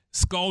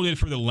scolded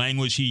for the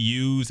language he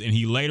used, and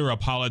he later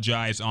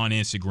apologized on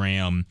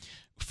Instagram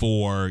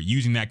for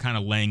using that kind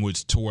of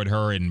language toward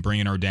her and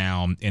bringing her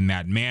down in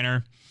that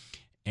manner.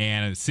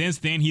 And since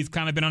then, he's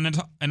kind of been on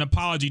an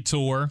apology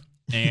tour,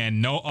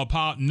 and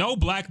no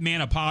black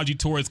man apology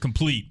tour is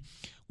complete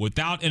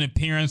without an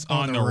appearance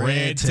on the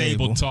Red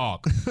Table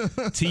Talk.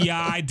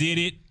 T.I. did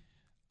it.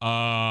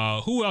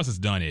 Who else has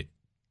done it?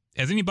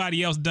 Has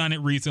anybody else done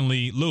it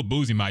recently? Lil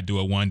Boosie might do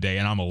it one day,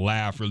 and I'm going to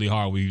laugh really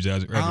hard when he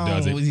ever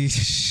does it.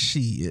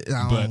 Shit,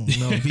 I don't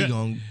know if he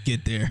going to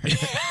get there.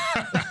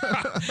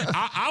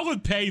 I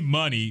would pay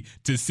money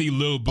to see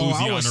Lil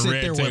Boosie on the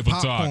Red Table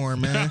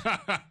popcorn, Talk. Man.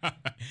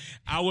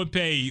 I would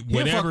pay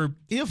whatever.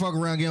 He'll fuck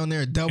around, get on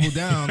there and double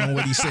down on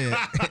what he said.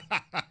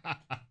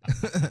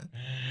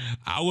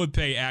 I would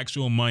pay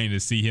actual money to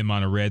see him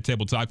on a Red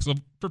Table Talk. So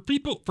for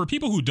people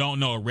who don't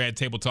know what Red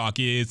Table Talk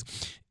is,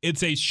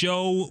 it's a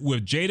show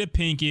with Jada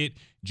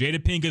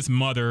Pinkett's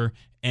mother,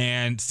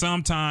 and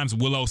sometimes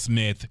Willow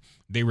Smith.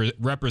 They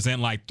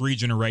represent like 3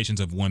 generations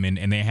of women,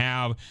 and they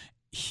have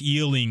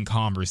healing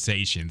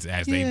conversations,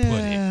 as they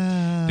put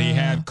it. They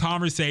have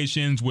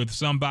conversations with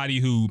somebody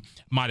who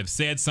might have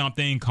said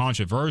something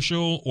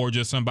controversial, or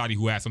just somebody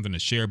who has something to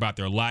share about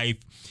their life.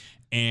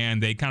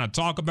 and they kind of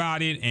talk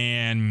about it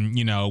and,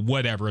 you know,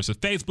 whatever. It's a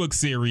Facebook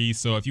series,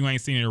 so if you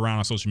ain't seen it around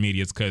on social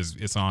media, it's because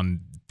it's on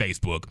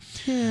Facebook.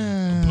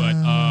 Yeah.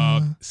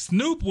 But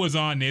Snoop was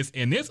on this,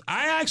 and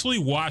I actually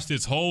watched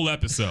this whole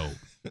episode.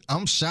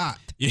 I'm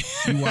shocked. You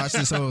watched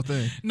this whole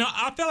thing. No,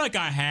 I felt like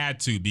I had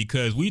to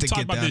because we've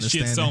talked about this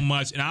shit so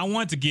much, and I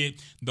want to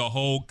get the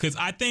whole, because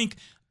I think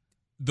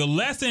the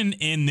lesson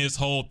in this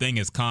whole thing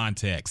is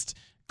context.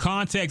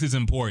 Context is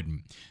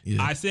important.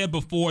 Yeah. I said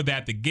before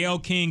that the Gayle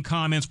King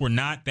comments were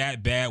not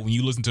that bad when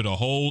you listen to the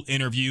whole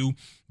interview,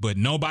 but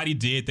nobody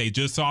did. They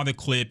just saw the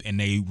clip and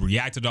they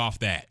reacted off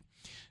that.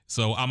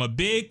 So I'm a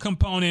big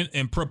component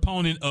and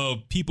proponent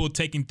of people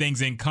taking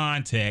things in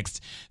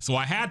context. So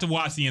I had to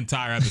watch the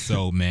entire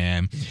episode,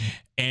 man.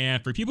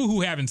 And for people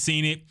who haven't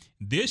seen it,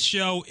 this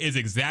show is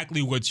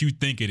exactly what you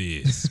think it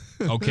is.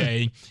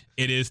 Okay?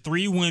 It is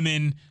 3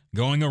 women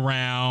going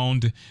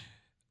around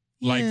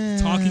like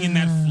talking in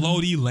that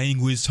floaty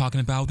language, talking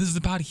about this is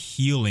about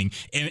healing.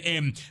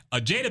 And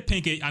Jada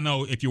Pinkett, I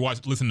know if you're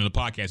listening to the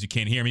podcast, you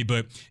can't hear me,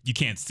 but you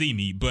can't see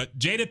me. But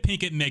Jada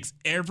Pinkett makes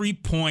every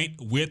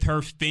point with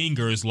her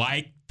fingers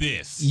like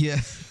this. Yeah.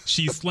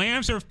 She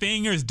slams her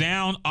fingers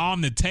down on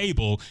the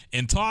table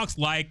and talks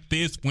like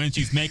this when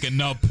she's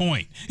making a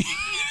point.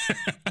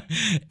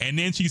 And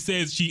then she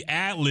says she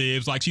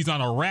ad-libs like she's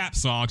on a rap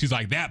song. She's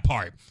like, that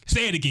part.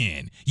 Say it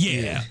again.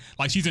 Yeah.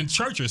 Like she's in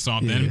church or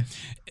something. Yeah.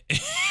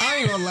 I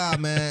ain't gonna lie,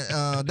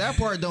 man. That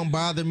part don't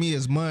bother me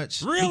as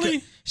much.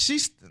 Really?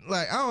 She's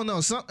like, I don't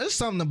know. There's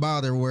something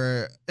about her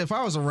where if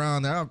I was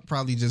around her, I'd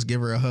probably just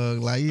give her a hug.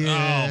 Like,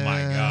 yeah. Oh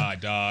my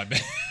God, dog.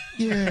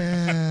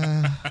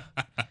 Yeah.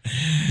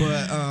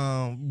 But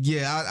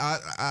yeah,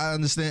 I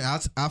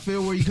understand. I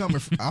feel where you coming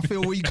from. I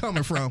feel where you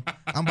coming from.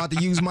 I'm about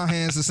to use my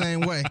hands the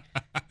same way.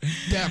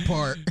 That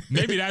part.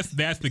 Maybe that's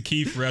the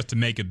key for us to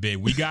make it big.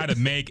 We got to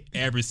make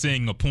every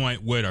single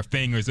point with our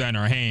fingers and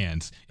our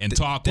hands and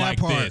talk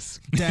like this.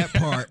 That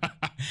part.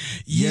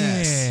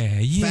 Yes.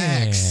 Yeah.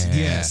 Facts.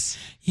 Yes.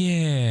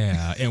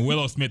 Yeah. And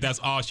Willow Smith, that's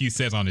all she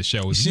says on the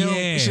show. She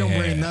don't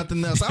bring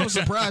nothing else. I was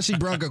surprised she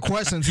brought a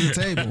question to the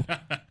table.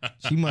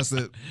 She must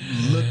have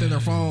looked in her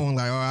phone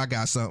like, oh, I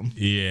got something.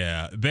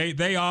 Yeah.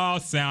 They all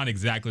sound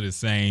exactly the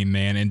same,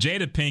 man. And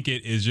Jada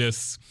Pinkett is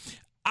just,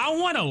 I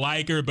want to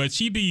like her, but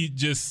she be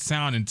just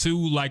sounding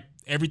too like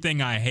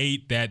everything I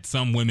hate that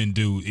some women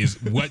do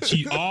is what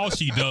all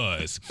she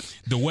does.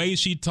 The way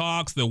she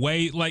talks, the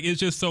way, like, it's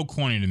just so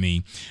corny to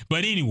me.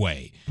 But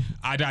anyway,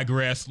 I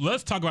digress.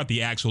 Let's talk about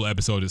the actual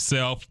episode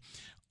itself.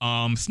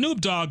 Snoop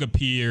Dogg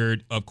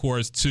appeared, of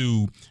course,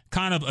 to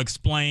kind of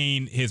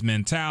explain his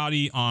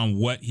mentality on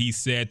what he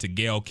said to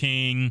Gayle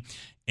King.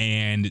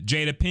 And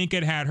Jada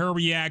Pinkett had her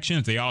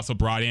reactions. They also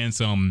brought in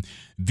some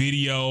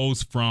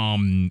videos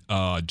from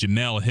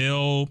Jemele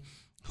Hill,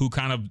 who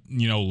kind of,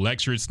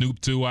 lectured Snoop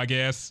too, I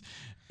guess.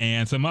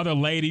 And some other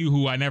lady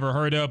who I never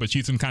heard of, but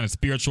she's some kind of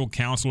spiritual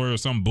counselor or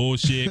some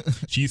bullshit.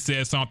 She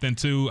said something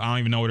too. I don't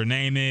even know what her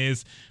name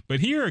is.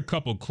 But here are a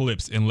couple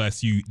clips,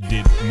 unless you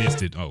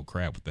missed it. Oh,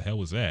 crap. What the hell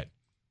was that?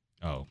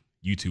 Oh,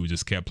 YouTube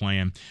just kept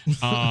playing.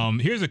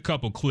 Here's a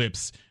couple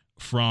clips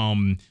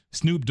from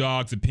Snoop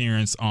Dogg's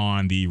appearance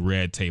on the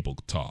Red Table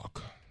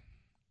Talk.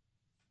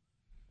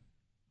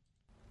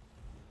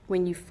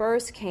 When you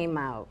first came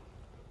out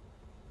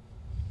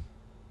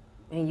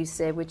and you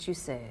said what you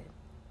said,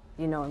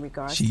 in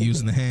regards to... She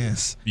using the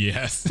hands.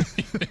 Yes.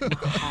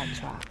 My heart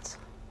dropped.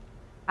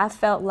 I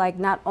felt like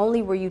not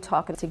only were you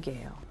talking to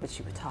Gayle, but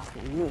you were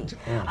talking to me.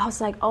 I was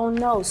like, oh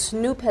no,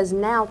 Snoop has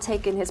now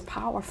taken his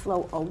power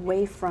flow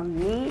away from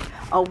me,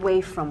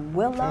 away from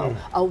Willow,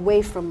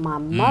 away from my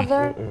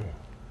mother,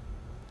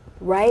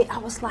 right? I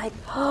was like,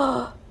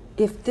 oh,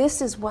 if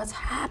this is what's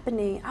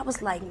happening, I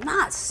was like,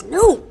 not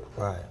Snoop.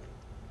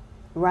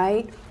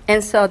 Right?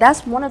 And so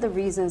that's one of the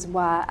reasons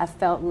why I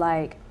felt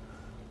like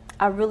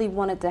I really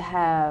wanted to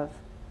have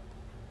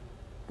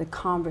the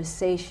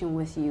conversation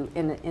with you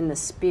in the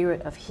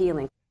spirit of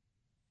healing.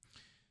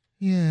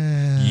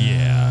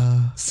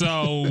 Yeah.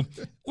 So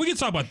we can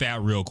talk about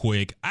that real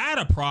quick. I had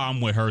a problem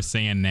with her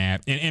saying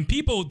that, and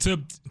people to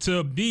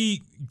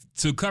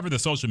cover the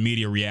social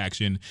media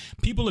reaction.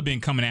 People have been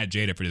coming at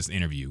Jada for this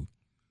interview.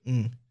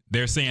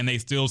 They're saying they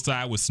still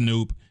side with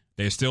Snoop.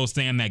 They're still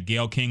saying that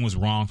Gayle King was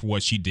wrong for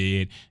what she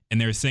did,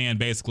 and they're saying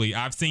basically,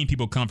 I've seen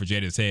people come for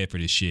Jada's head for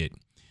this shit.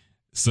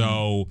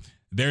 So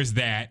there's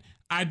that.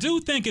 I do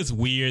think it's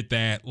weird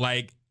that,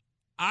 like,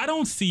 I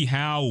don't see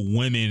how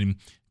women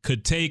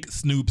could take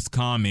Snoop's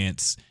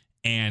comments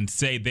and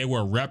say they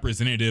were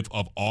representative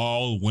of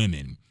all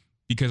women,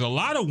 because a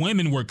lot of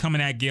women were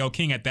coming at Gayle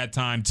King at that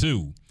time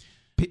too.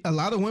 A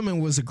lot of women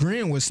was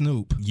agreeing with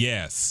Snoop.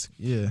 Yes.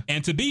 Yeah.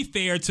 And to be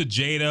fair to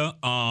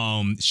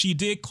Jada, she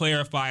did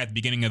clarify at the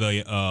beginning of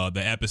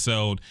the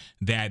episode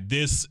that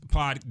this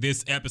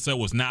episode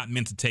was not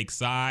meant to take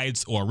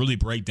sides or really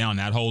break down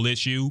that whole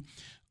issue.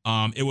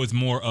 It was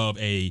more of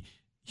a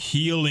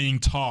healing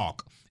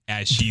talk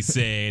as she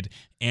said.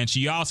 And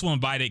she also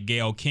invited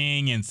Gayle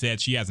King and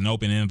said she has an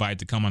open invite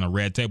to come on a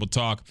Red Table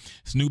Talk.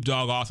 Snoop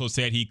Dogg also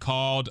said he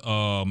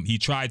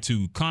tried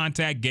to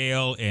contact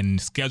Gayle and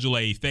schedule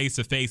a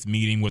face-to-face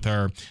meeting with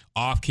her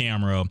off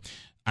camera.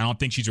 I don't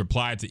think she's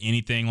replied to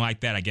anything like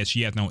that. I guess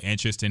she has no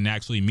interest in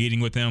actually meeting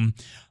with him.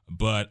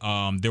 But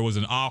there was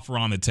an offer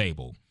on the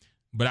table.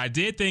 But I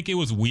did think it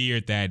was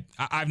weird that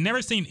I've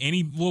never seen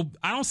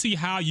I don't see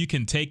how you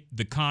can take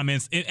the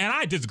comments, and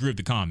I disagree with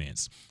the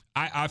comments.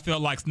 I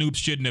felt like Snoop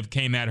shouldn't have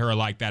came at her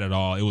like that at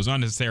all. It was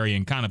unnecessary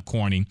and kind of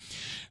corny.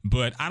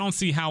 But I don't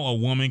see how a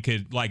woman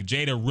could, like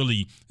Jada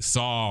really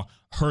saw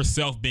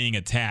herself being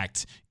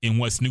attacked in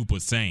what Snoop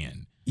was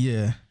saying.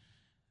 Yeah.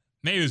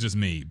 Maybe it was just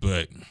me,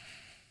 but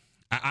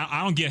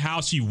I don't get how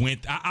she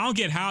went. I don't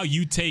get how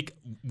you take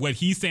what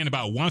he's saying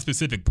about one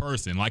specific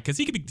person, like, because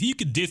he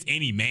could diss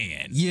any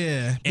man.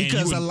 Yeah,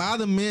 because a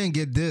lot of men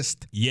get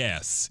dissed.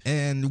 Yes,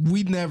 and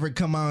we never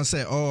come out and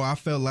say, "Oh, I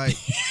felt like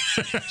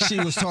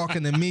she was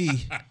talking to me.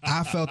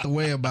 I felt the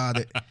way about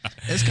it."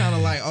 It's kind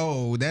of like,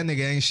 "Oh, that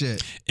nigga ain't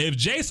shit." If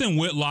Jason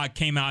Whitlock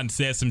came out and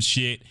said some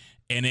shit,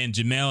 and then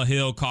Jemele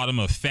Hill called him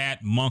a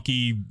fat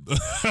monkey.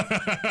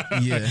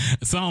 Yeah.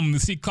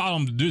 She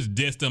called him, just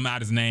dissed him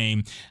out his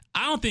name.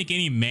 I don't think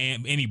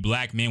any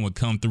black man would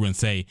come through and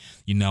say,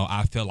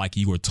 I felt like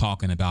you were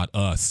talking about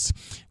us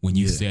when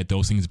you said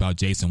those things about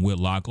Jason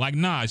Whitlock. Like,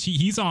 nah,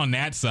 he's on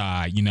that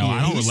side. I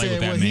don't relate with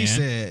that man. He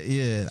said,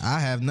 yeah, I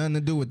have nothing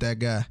to do with that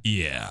guy.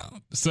 Yeah.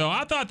 So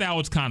I thought that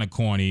was kind of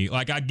corny.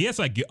 Like, I guess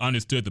I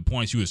understood the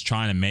point she was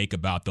trying to make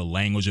about the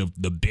language of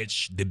the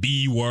bitch, the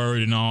B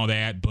word and all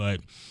that, but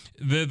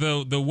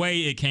the way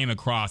it came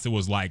across, it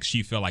was like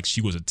she felt like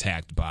she was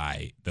attacked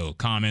by the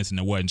comments and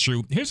it wasn't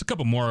true. Here's a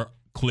couple more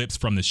clips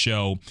from the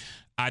show.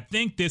 I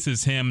think this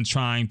is him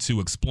trying to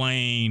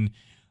explain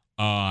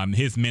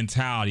his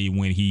mentality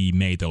when he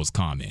made those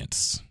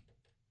comments.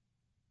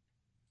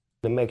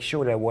 To make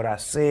sure that what I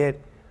said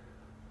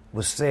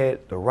was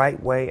said the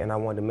right way, and I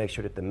wanted to make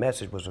sure that the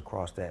message was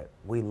across that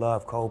we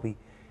love Kobe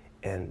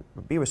and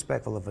be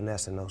respectful of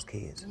Vanessa and those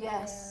kids.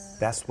 Yes.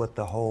 That's what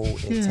the whole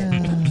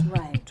intent was.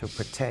 Right. To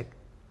protect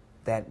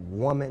that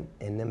woman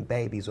and them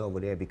babies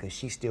over there because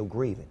she's still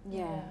grieving.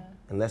 Yeah.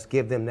 And let's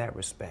give them that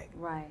respect.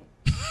 Right.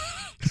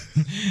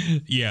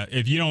 Yeah,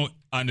 if you don't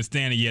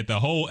understand it yet, the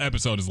whole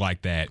episode is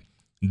like that.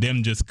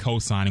 Them just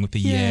co-signing with the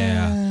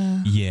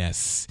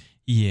yes,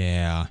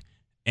 yeah.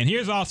 And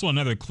here's also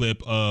another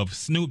clip of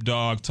Snoop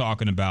Dogg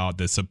talking about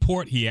the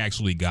support he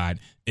actually got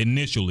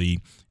initially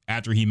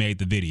after he made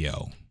the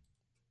video.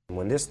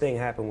 When this thing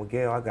happened with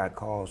Gayle, I got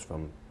calls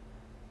from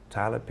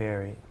Tyler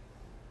Perry,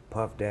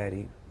 Puff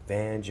Daddy,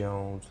 Van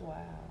Jones,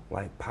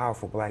 like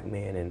powerful black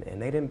men,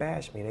 and they didn't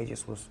bash me. They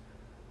just was,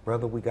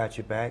 brother, we got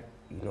your back,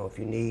 if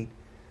you need,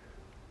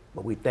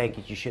 but we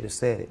think you should have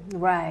said it.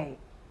 Right.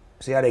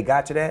 See how they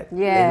got to that? Yeah.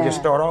 They didn't just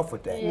start off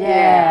with that.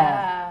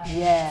 Yeah.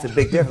 Yeah. It's a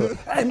big difference.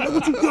 Hey, man,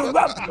 what you doing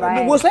about?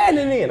 Right. What's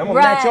happening then? I'm gonna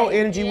match your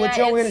energy with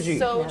your energy.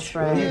 So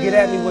when you get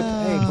at me with,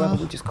 hey,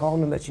 brother, we just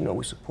calling to let you know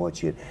we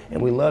support you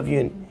and we love you,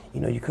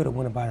 and you could have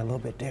went about it a little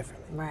bit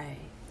differently. Right.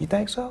 You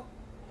think so?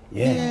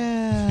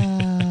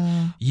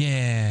 Yeah.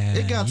 Yeah.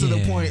 It got to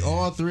the point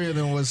all three of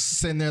them was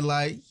sitting there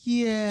like,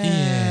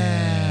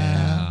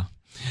 yeah.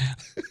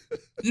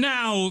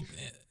 Now,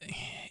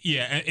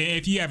 yeah,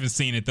 if you haven't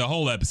seen it, the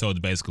whole episode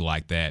is basically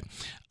like that.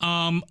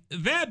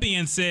 That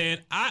being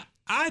said,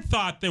 I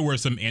thought there were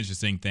some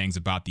interesting things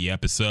about the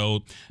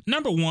episode.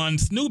 Number one,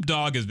 Snoop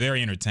Dogg is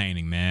very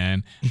entertaining,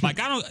 man. Like,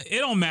 it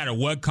don't matter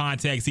what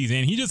context he's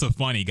in. He's just a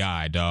funny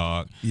guy,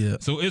 dog. Yeah.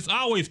 So it's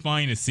always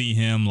funny to see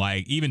him,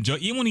 like, even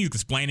when he's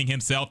explaining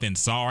himself and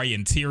sorry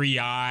and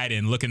teary-eyed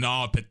and looking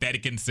all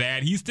pathetic and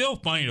sad, he's still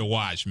funny to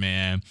watch,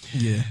 man.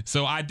 Yeah.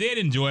 So I did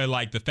enjoy,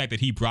 like, the fact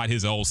that he brought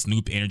his old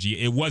Snoop energy.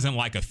 It wasn't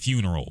like a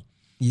funeral.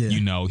 Yeah.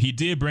 He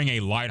did bring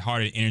a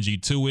lighthearted energy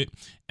to it,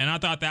 and I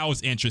thought that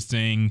was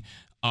interesting.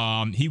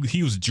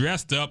 He was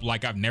dressed up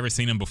like I've never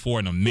seen him before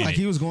in a minute. Like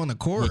he was going to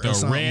court with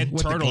or a red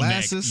with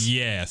turtleneck.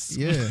 Yes.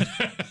 Yeah.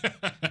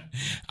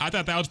 I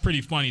thought that was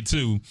pretty funny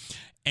too.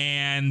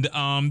 And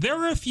there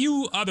were a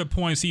few other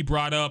points he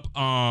brought up.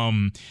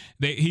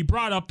 He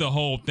brought up the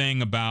whole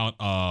thing about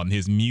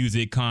his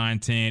music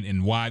content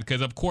and why,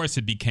 because of course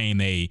it became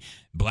a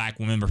black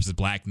woman versus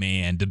black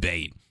man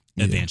debate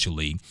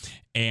eventually.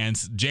 And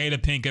Jada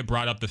Pinkett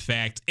brought up the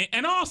fact,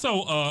 and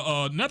also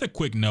another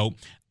quick note,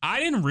 I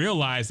didn't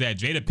realize that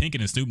Jada Pinkett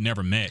and Snoop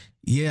never met.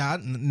 Yeah, I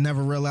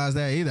never realized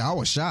that either. I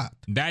was shocked.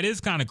 That is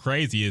kind of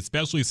crazy,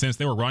 especially since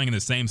they were running in the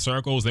same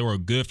circles. They were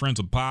good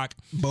friends with Pac.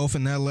 Both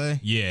in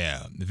L.A.?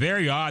 Yeah.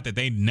 Very odd that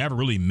they never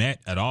really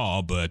met at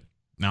all, but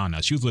I don't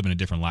know. She was living a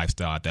different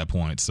lifestyle at that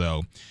point,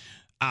 so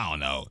I don't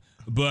know.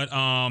 But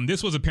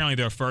this was apparently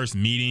their first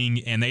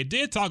meeting, and they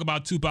did talk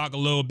about Tupac a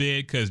little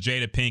bit because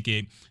Jada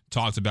Pinkett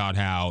talks about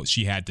how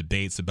she had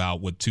debates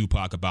with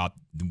Tupac about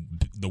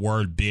the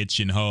word bitch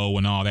and hoe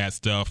and all that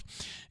stuff.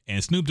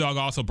 And Snoop Dogg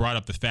also brought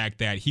up the fact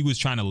that he was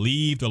trying to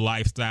leave the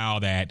lifestyle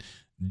that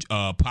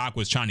Pac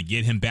was trying to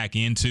get him back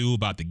into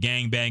about the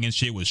gangbanging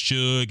shit with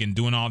Suge and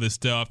doing all this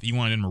stuff. He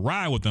wanted him to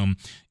ride with him,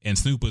 and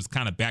Snoop was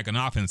kind of backing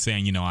off and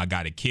saying, you know, I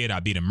got a kid, I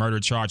beat a murder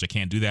charge, I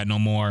can't do that no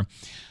more.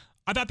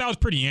 I thought that was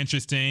pretty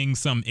interesting.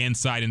 Some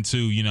insight into,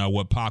 you know,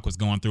 what Pac was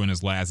going through in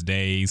his last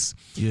days.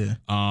 Yeah.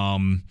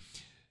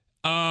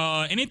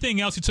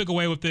 Anything else you took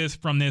away with this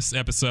from this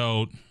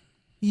episode?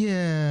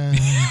 Yeah.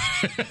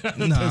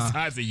 Nah.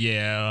 Besides a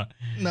yeah.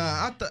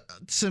 Nah,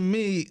 to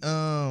me,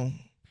 I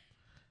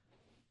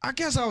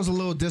guess I was a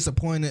little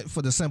disappointed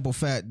for the simple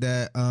fact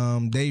that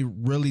they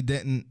really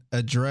didn't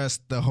address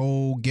the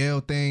whole Gayle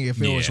thing,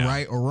 if it was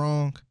right or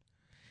wrong.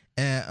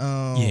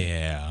 And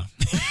yeah.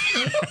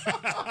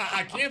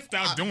 I can't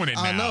stop doing it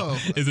now. I know.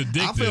 It's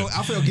addictive.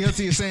 I feel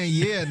guilty of saying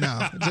yeah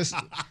now. Just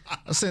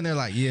I'm sitting there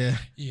like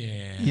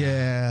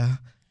yeah.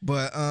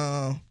 But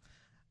I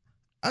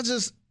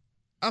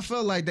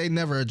felt like they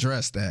never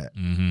addressed that.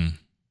 Mm-hmm.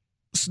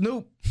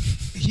 Snoop,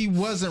 he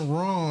wasn't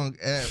wrong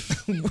at.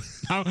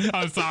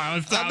 I'm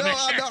sorry. I know.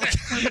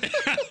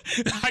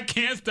 I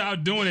can't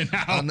stop doing it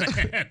now.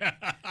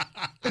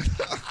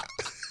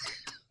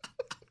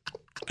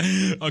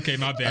 Okay,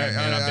 my bad,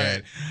 man. My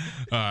bad.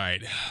 All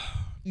right.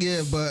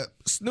 Yeah, but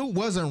Snoop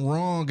wasn't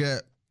wrong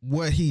at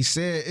what he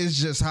said.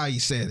 It's just how he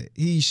said it.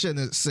 He shouldn't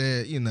have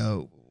said, you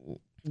know,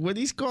 what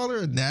he's called her,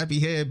 a nappy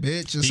head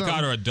bitch or something. He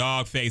called her a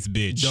dog face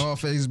bitch. Dog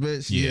face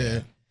bitch,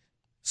 yeah.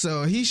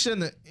 So he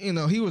shouldn't have, you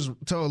know, he was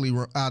totally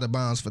out of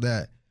bounds for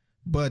that.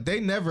 But they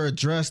never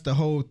addressed the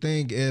whole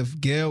thing if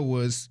Gayle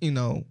was, you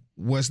know,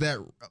 was that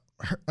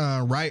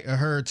right of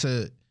her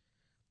to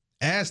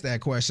ask that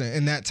question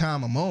in that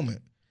time of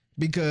moment.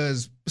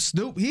 Because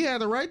Snoop, he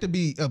had a right to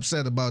be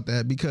upset about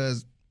that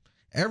because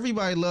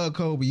everybody loved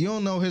Kobe. You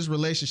don't know his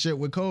relationship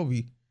with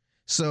Kobe.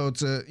 So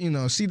to, you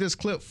know, see this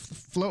clip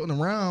floating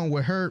around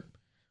with her,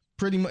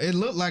 pretty much, it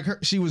looked like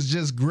she was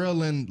just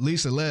grilling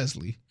Lisa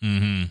Leslie.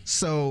 Mm-hmm.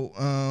 So,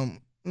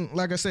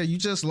 like I said, you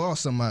just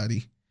lost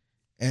somebody.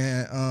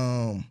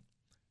 And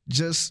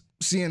just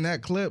seeing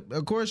that clip,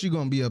 of course you're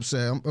going to be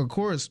upset. Of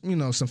course, you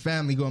know, some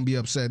family going to be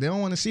upset. They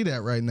don't want to see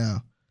that right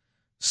now.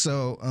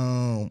 So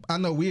I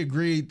know we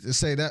agreed to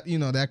say that, you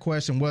know, that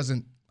question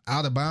wasn't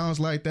out of bounds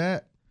like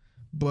that,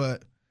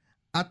 but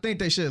I think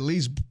they should at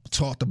least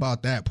talked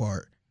about that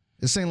part.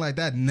 It seemed like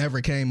that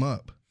never came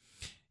up.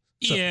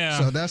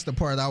 So that's the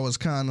part I was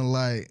kind of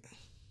like,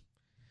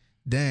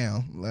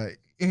 damn, like,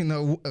 you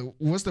know,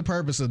 what's the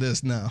purpose of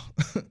this now?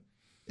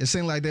 It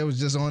seemed like they was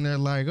just on there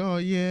like, oh,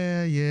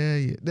 yeah.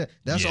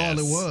 That's all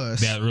it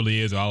was. That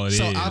really is all it is.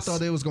 So I thought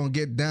they was going to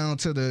get down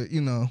to the,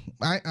 you know,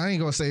 I ain't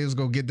going to say it was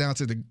going to get down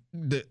to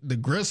the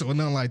gristle or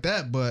nothing like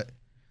that, but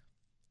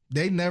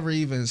they never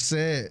even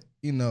said,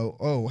 you know,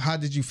 oh, how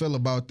did you feel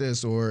about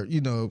this? Or,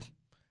 you know,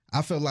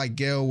 I felt like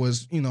Gayle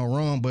was, you know,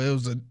 wrong, but it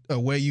was a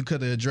way you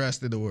could have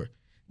addressed it. Or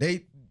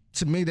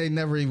to me, they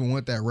never even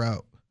went that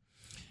route.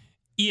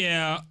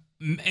 Yeah.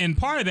 And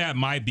part of that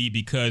might be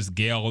because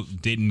Gayle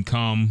didn't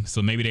come,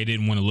 so maybe they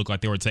didn't want to look like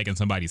they were taking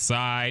somebody's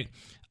side.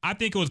 I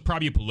think it was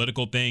probably a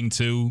political thing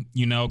too,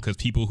 you know, because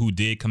people who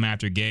did come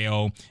after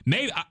Gayle,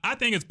 maybe I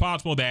think it's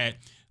possible that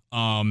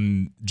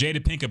Jada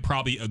Pinkett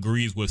probably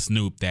agrees with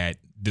Snoop that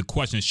the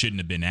question shouldn't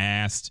have been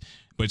asked,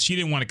 but she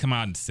didn't want to come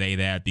out and say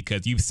that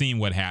because you've seen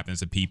what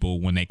happens to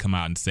people when they come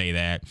out and say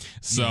that.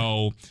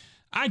 So. Yeah.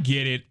 I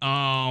get it.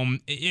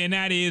 And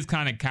that is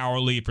kind of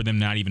cowardly for them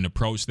not even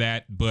approach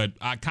that, but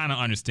I kind of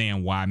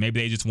understand why.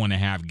 Maybe they just want to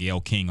have Gayle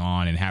King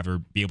on and have her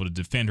be able to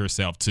defend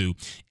herself too.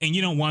 And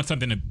you don't want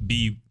something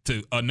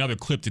to another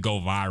clip to go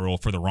viral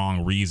for the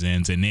wrong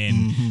reasons. And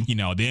then, you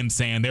know, them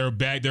saying they're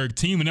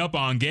teaming up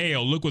on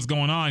Gayle. Look what's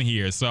going on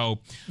here. So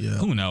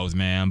who knows,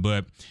 man?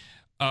 But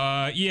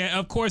yeah,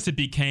 of course it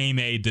became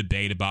a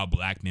debate about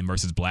black men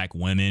versus black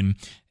women.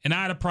 And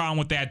I had a problem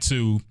with that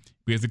too.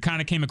 Because it kind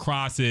of came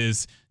across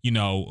as, you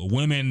know,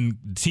 women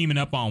teaming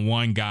up on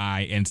one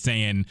guy and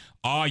saying,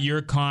 all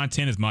your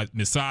content is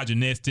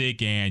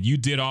misogynistic and you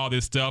did all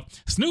this stuff.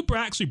 Snoop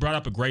actually brought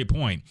up a great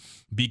point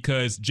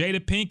because Jada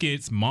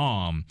Pinkett's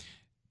mom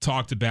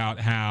talked about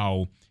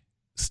how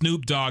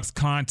Snoop Dogg's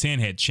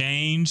content had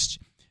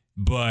changed,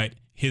 but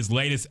his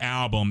latest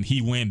album, he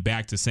went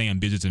back to saying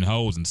bitches and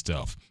hoes and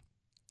stuff.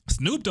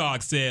 Snoop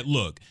Dogg said,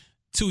 look,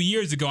 2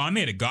 years ago, I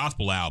made a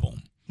gospel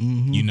album.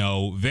 You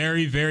know,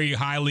 very, very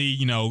highly,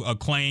 you know,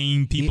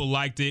 acclaimed. People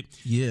liked it.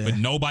 Yeah. But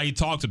nobody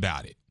talked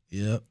about it.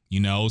 Yep.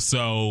 You know,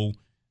 so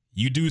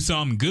you do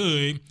something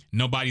good,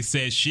 nobody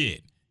says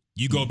shit.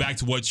 You go back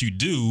to what you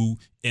do,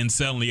 and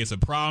suddenly it's a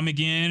problem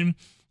again.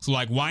 So,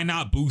 like, why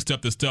not boost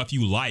up the stuff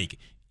you like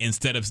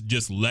instead of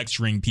just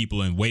lecturing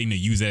people and waiting to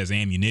use that as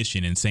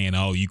ammunition and saying,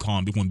 oh, you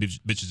call them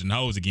bitches and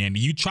hoes again?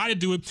 You try to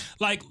do it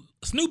like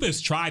Snoop has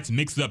tried to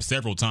mix it up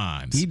several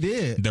times. He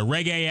did. The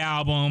reggae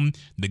album,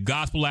 the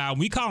gospel album.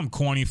 We call him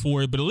corny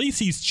for it, but at least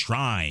he's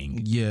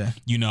trying. Yeah.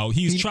 You know,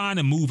 he's trying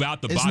to move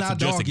out the box of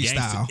just a gangster.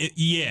 Style.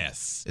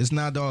 Yes. It's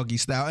not doggy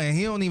style. And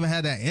he don't even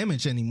have that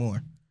image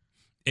anymore.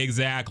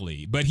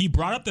 Exactly. But he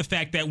brought up the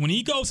fact that when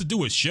he goes to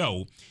do a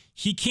show,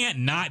 he can't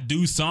not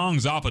do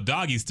songs off of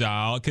Doggy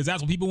Style because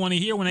that's what people want to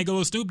hear when they go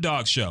to a Snoop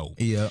Dogg show.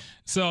 Yeah.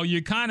 So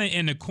you're kind of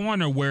in the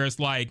corner where it's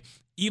like,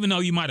 even though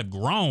you might have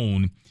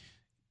grown,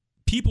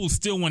 people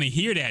still want to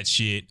hear that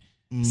shit.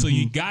 Mm-hmm. So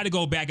you got to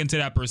go back into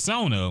that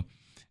persona.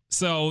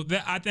 So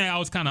I think I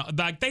was kind of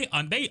like,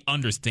 they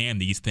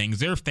understand these things.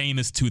 They're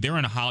famous too. They're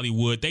in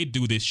Hollywood. They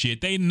do this shit.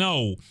 They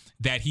know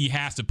that he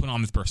has to put on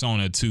this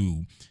persona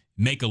to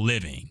make a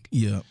living.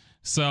 Yeah.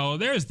 So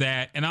there's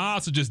that. And I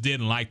also just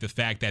didn't like the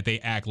fact that they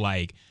act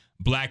like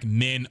black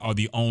men are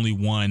the only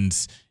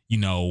ones, you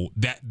know,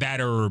 that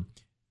are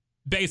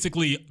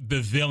basically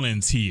the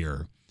villains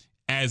here.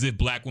 As if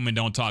black women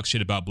don't talk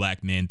shit about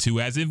black men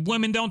too. As if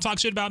women don't talk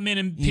shit about men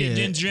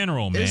in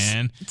general,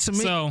 man. To me,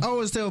 so, I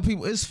always tell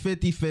people it's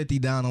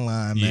 50-50 down the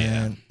line,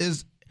 man. Yeah.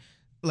 It's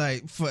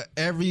like for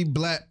every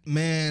black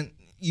man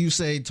you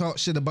say talk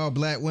shit about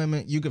black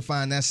women, you can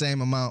find that same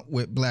amount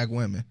with black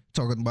women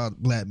talking about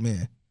black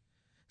men.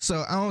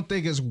 So I don't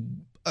think it's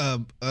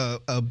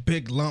a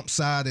big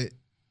lump-sided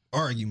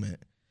argument.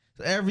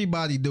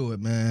 Everybody do it,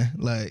 man.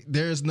 Like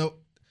there's no.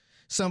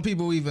 Some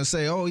people even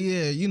say, "Oh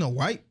yeah, you know,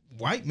 white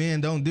men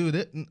don't do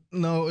that."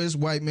 No, it's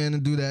white men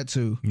that do that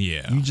too.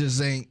 Yeah. You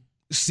just ain't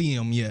see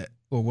them yet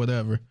or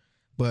whatever.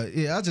 But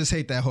yeah, I just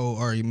hate that whole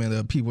argument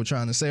of people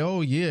trying to say,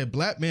 "Oh yeah,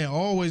 black men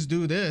always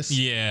do this."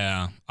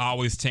 Yeah,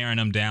 always tearing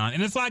them down.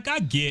 And it's like, I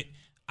get,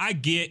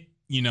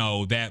 you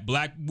know, that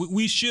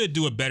we should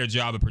do a better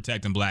job of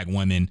protecting black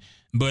women,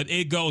 but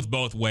it goes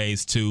both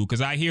ways too.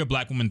 Because I hear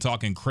black women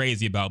talking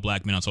crazy about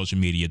black men on social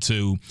media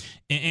too.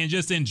 And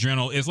just in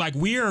general, it's like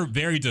we are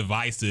very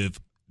divisive,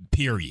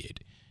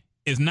 period.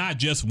 It's not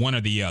just one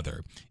or the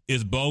other.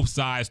 It's both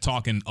sides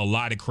talking a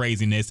lot of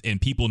craziness and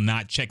people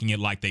not checking it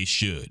like they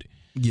should.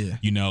 Yeah.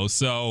 You know,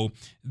 so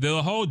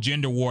the whole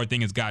gender war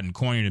thing has gotten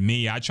corny to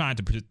me. I try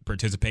to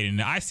participate in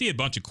it. I see a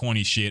bunch of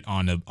corny shit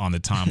on the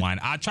timeline.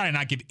 I try to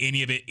not give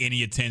any of it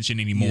any attention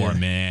anymore,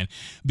 man,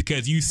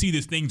 because you see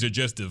these things are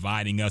just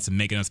dividing us and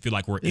making us feel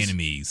like we're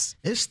enemies.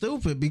 It's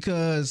stupid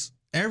because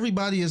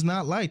everybody is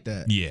not like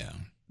that. Yeah.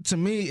 To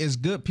me, it's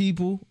good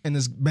people and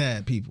it's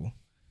bad people.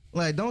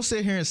 Like, don't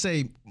sit here and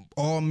say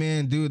all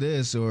men do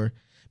this or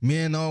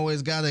men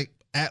always gotta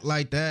act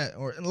like that,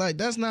 or like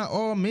that's not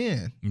all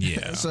men.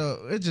 Yeah.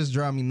 So it just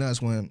drives me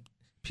nuts when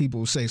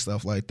people say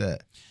stuff like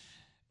that.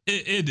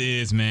 It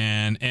is,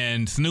 man.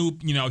 And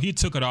Snoop, you know, he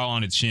took it all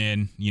on the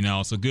chin, you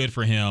know, so good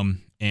for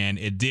him. And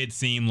it did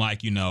seem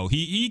like, you know,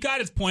 he got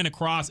his point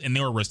across and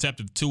they were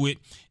receptive to it.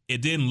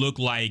 It didn't look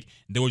like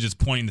they were just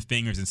pointing the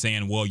fingers and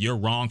saying, well, you're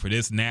wrong for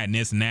this and that and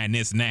this and that and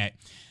this and that.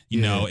 You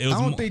know, it was.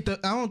 I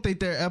don't think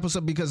their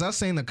episode, because I've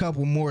seen a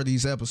couple more of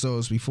these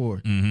episodes before.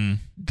 Mm-hmm.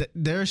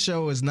 Their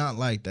show is not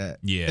like that.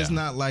 Yeah, it's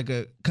not like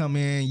a come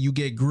in, you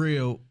get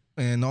grilled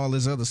and all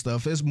this other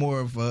stuff. It's more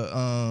of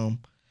a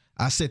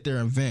I sit there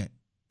and vent,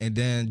 and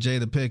then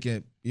Jada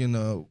Pinkett, you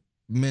know,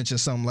 mention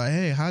something like,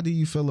 "Hey, how do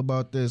you feel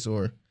about this?"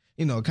 Or,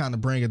 you know, kind of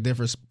bring a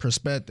different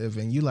perspective,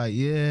 and you like,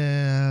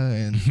 yeah,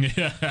 and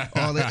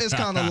all that. It's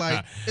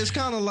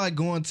kind of like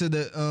going to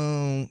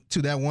the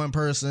to that one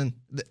person.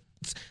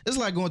 It's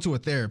like going to a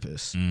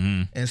therapist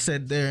and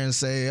sit there and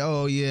say,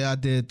 "Oh yeah, I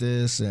did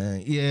this,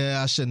 and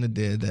yeah, I shouldn't have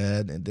did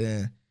that," and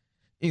then,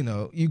 you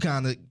know, you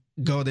kind of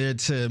go there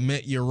to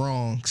admit your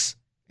wrongs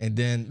and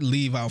then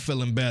leave out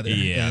feeling better.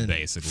 Yeah,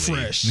 basically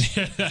fresh.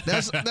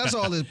 That's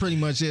all it pretty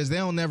much is. They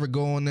don't never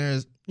go in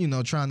there, you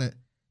know, trying to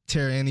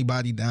tear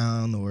anybody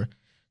down or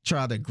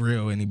try to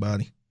grill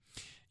anybody.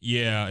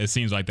 Yeah, it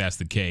seems like that's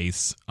the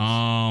case.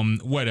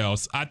 What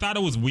else? I thought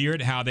it was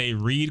weird how they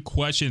read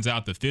questions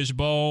out the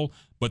fishbowl,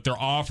 but they're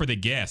all for the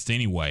guest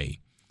anyway.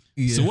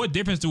 Yeah. So what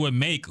difference do it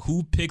make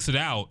who picks it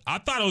out? I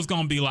thought it was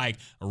going to be like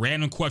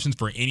random questions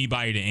for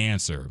anybody to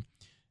answer.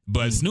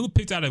 But Snoop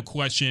picked out a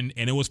question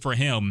and it was for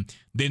him.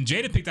 Then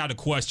Jada picked out a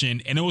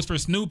question and it was for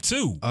Snoop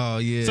too. Oh,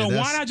 yeah. So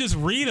why not just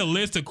read a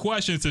list of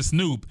questions to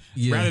Snoop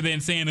rather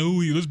than saying,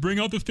 "Ooh, let's bring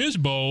out the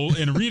fishbowl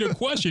and read a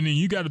question and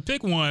you got to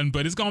pick one,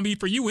 but it's going to be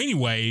for you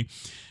anyway."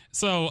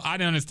 So I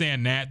didn't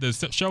understand that. The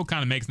show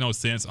kind of makes no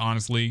sense,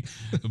 honestly,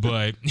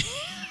 but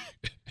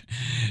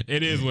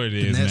it is what it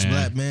is, man. That's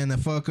black man that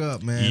fuck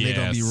up, man. Yes. They're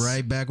going to be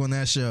right back on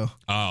that show.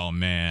 Oh,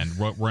 man.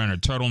 Wearing a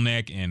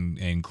turtleneck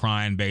and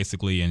crying,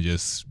 basically, and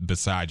just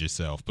beside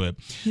yourself. But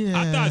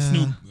I thought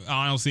Snoop,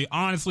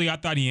 honestly, I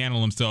thought he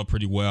handled himself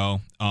pretty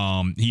well.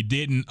 He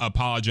didn't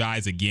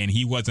apologize again.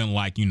 He wasn't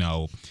like, you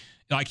know,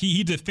 like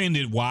he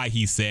defended why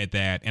he said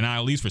that, and I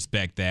at least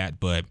respect that.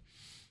 But,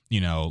 you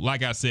know,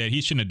 like I said,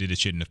 he shouldn't have did this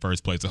shit in the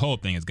first place. The whole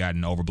thing has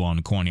gotten overblown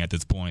and corny at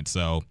this point,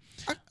 so...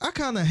 I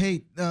kind of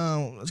hate,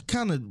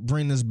 kind of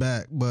bring this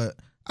back, but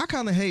I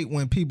kind of hate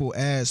when people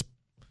ask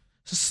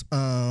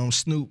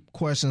Snoop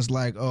questions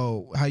like,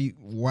 "Oh,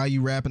 why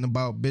you rapping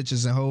about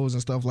bitches and hoes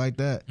and stuff like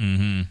that?"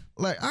 Mm-hmm.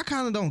 Like, I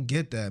kind of don't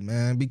get that,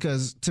 man,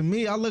 because to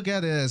me, I look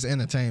at it as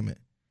entertainment.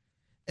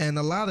 And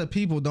a lot of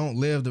people don't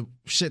live the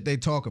shit they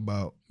talk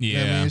about. Yeah.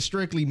 I mean, it's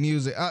strictly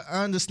music.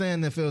 I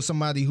understand if it was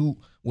somebody who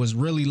was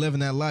really living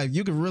that life,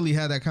 you could really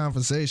have that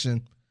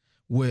conversation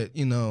with,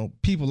 you know,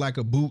 people like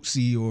a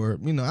Bootsy or,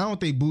 you know, I don't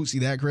think Bootsy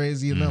that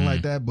crazy or nothing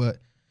like that, but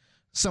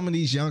some of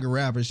these younger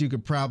rappers, you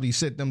could probably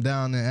sit them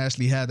down and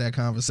actually have that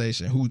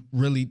conversation who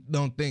really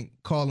don't think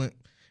calling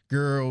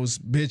girls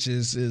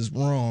bitches is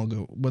wrong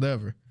or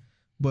whatever.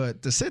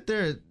 But to sit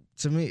there,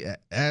 to me,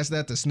 ask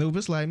that to Snoop,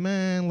 it's like,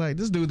 man, like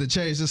this dude that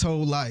changed his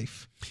whole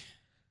life.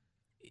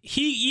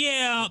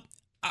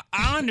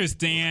 I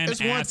understand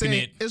asking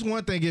it. It's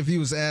one thing if he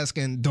was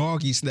asking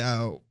Doggy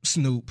Style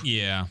Snoop,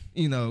 Yeah.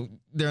 you know,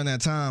 during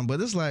that time. But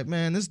it's like,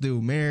 man, this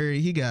dude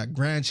married, he got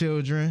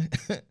grandchildren.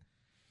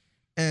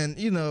 And,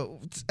 you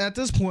know, at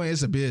this point,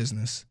 it's a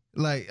business.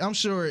 Like, I'm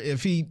sure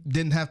if he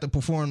didn't have to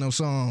perform those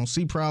songs,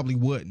 he probably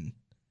wouldn't.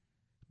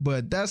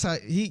 But that's how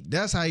he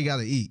got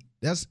to eat.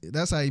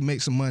 That's how he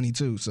makes some money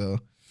too. So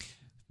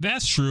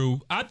That's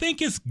true. I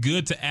think it's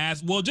good to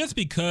ask, well, just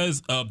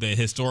because of the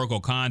historical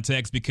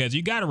context, because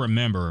you got to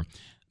remember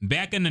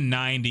back in the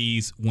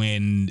 90s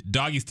when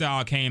Doggy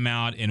Style came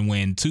out and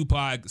when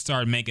Tupac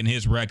started making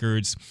his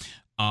records,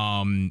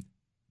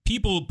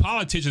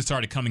 politicians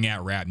started coming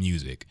at rap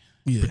music,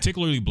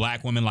 particularly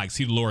black women like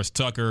C. Dolores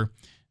Tucker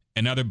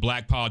and other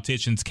black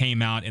politicians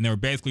came out and they were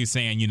basically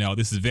saying, you know,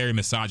 this is very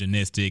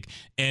misogynistic.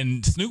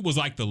 And Snoop was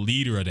like the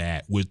leader of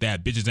that with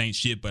that bitches ain't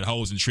shit but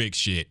hoes and tricks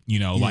shit. You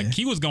know, like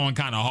he was going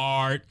kind of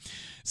hard.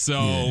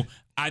 So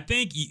I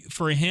think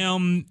for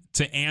him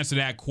to answer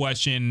that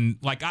question,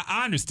 like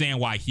I understand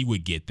why he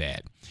would get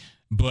that.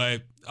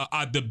 But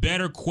the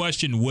better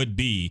question would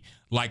be,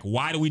 like,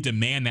 why do we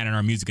demand that in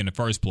our music in the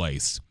first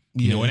place?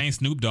 You know, it ain't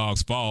Snoop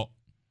Dogg's fault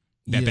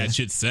that that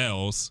shit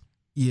sells.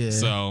 Yeah.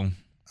 So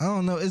I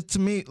don't know. It's, to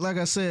me, like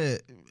I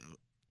said,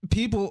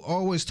 people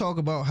always talk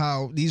about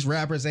how these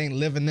rappers ain't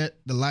living the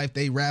life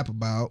they rap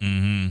about.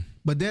 Mm-hmm.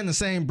 But then in the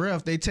same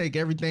breath, they take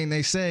everything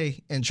they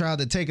say and try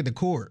to take it to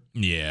court.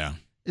 Yeah.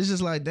 It's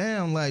just like,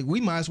 damn, like, we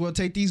might as well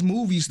take these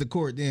movies to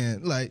court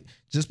then. Like,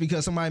 just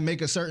because somebody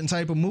make a certain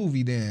type of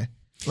movie then.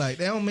 Like,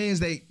 that don't mean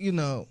they, you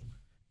know,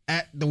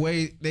 act the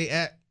way they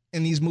act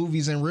in these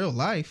movies in real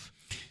life.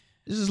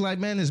 It's just like,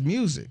 man, it's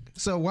music.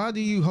 So why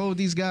do you hold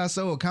these guys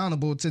so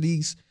accountable to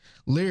these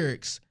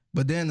lyrics,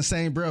 but then the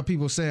same breath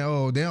people saying,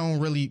 oh, they don't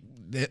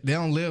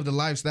live the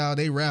lifestyle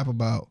they rap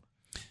about?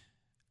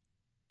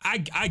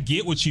 I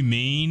get what you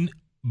mean,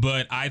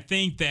 but I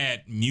think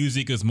that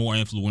music is more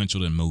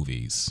influential than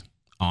movies,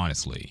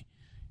 honestly.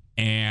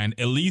 And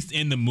at least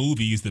in the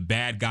movies, the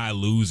bad guy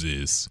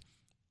loses.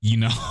 You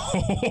know,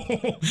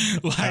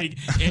 like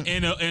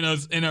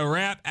in a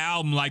rap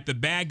album, like the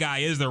bad guy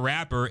is the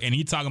rapper and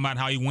he talking about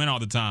how he win all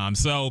the time.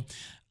 So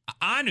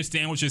I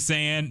understand what you're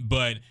saying,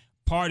 but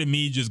part of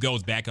me just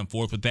goes back and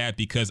forth with that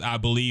because I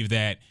believe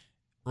that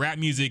rap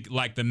music,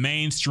 like the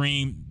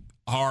mainstream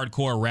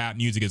hardcore rap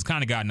music, has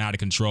kind of gotten out of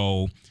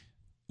control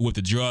with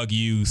the drug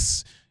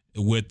use,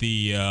 with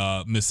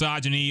the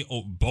misogyny,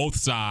 both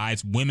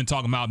sides, women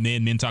talking about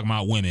men, men talking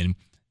about women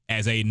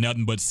as a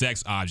nothing but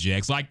sex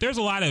objects. Like there's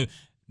a lot of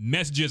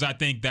messages I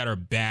think that are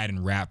bad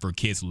in rap for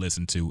kids to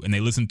listen to, and they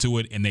listen to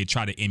it and they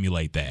try to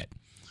emulate that.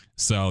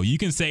 So you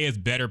can say it's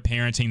better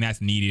parenting that's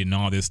needed and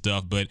all this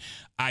stuff, but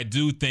I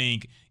do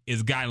think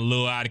it's gotten a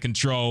little out of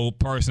control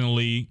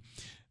personally,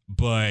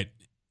 but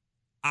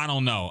I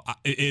don't know.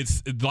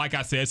 It's like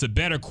I said, it's a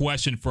better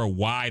question for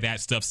why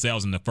that stuff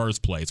sells in the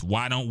first place.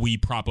 Why don't we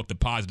prop up the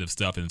positive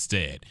stuff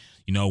instead?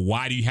 You know,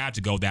 why do you have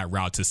to go that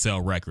route to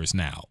sell records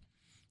now?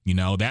 You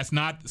know, that's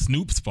not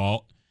Snoop's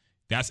fault.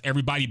 That's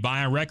everybody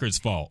buying records'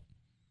 fault.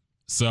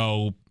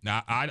 So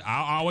I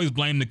always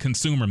blame the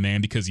consumer,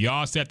 man, because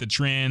y'all set the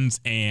trends,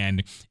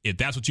 and if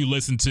that's what you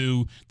listen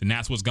to, then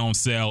that's what's going to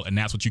sell, and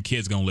that's what you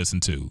kids going to listen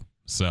to.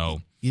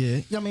 So yeah,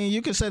 I mean,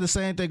 you could say the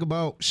same thing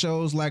about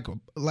shows like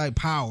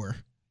Power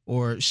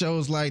or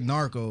shows like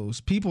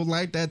Narcos. People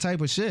like that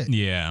type of shit.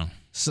 Yeah.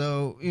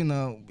 So, you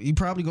know, you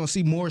probably going to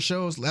see more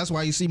shows. That's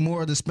why you see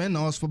more of the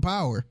spin-offs for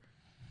Power.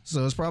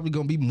 So it's probably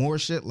going to be more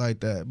shit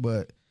like that,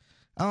 but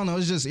I don't know.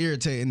 It's just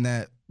irritating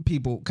that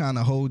people kind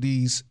of hold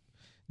these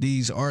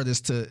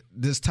artists to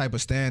this type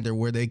of standard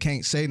where they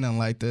can't say nothing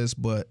like this,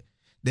 but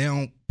they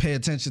don't pay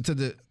attention to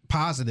the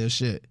positive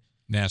shit.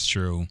 That's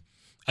true.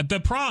 The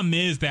problem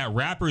is that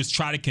rappers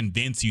try to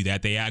convince you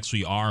that they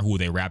actually are who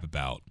they rap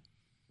about.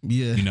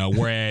 Yeah. You know,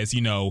 whereas,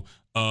 you know,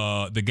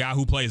 the guy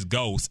who plays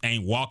Ghost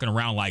ain't walking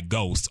around like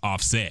Ghost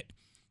Offset.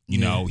 You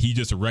know, he's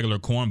just a regular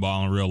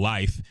cornball in real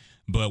life.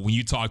 But when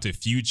you talk to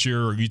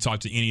Future or you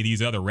talk to any of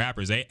these other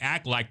rappers, they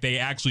act like they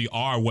actually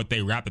are what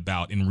they rap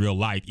about in real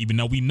life, even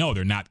though we know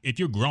they're not. If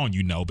you're grown,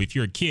 you know. But if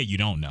you're a kid, you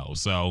don't know.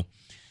 So,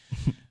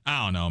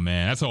 I don't know,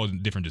 man. That's a whole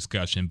different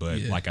discussion.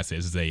 But like I said,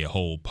 this is a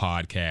whole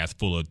podcast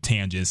full of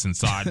tangents and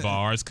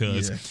sidebars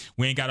because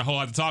we ain't got a whole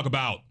lot to talk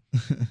about.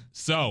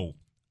 So,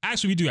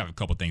 actually, we do have a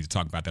couple things to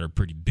talk about that are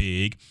pretty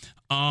big.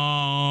 We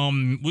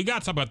got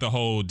to talk about the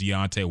whole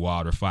Deontay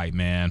Wilder fight,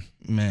 man.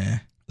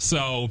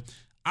 So,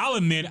 I'll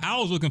admit, I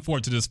was looking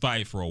forward to this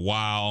fight for a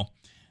while.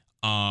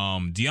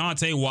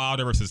 Deontay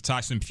Wilder versus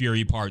Tyson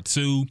Fury Part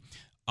 2.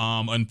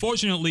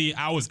 Unfortunately,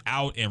 I was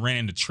out and ran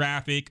into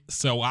traffic,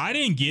 so I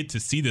didn't get to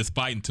see this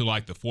fight until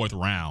like the fourth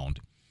round.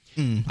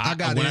 I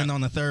got in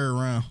on the third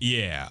round.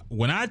 Yeah.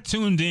 When I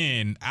tuned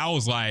in, I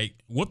was like,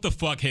 what the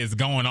fuck is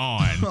going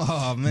on?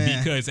 Oh,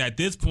 man. Because at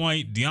this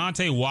point,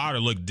 Deontay Wilder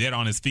looked dead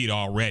on his feet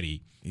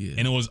already. Yeah.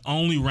 And it was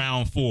only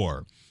round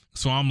 4.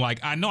 So I'm like,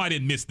 I know I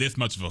didn't miss this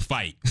much of a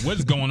fight.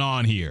 What's going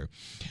on here?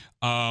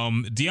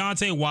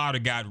 Deontay Wilder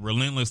got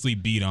relentlessly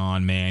beat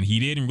on, man. He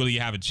didn't really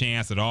have a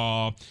chance at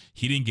all.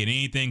 He didn't get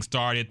anything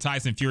started.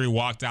 Tyson Fury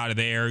walked out of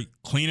there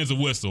clean as a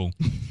whistle.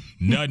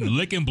 Nothing,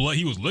 licking blood.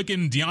 He was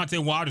licking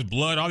Deontay Wilder's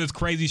blood, all this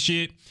crazy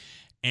shit.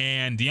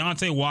 And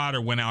Deontay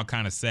Wilder went out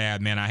kind of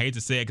sad, man. I hate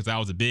to say it because I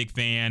was a big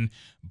fan,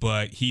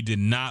 but he did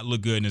not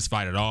look good in this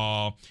fight at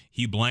all.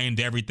 He blamed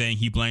everything.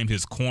 He blamed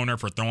his corner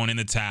for throwing in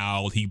the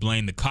towel. He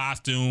blamed the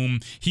costume.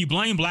 He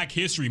blamed Black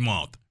History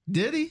Month.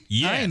 Did he?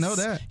 Yes. I didn't know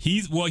that.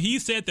 He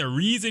said the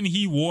reason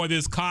he wore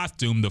this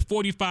costume, the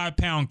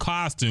 45-pound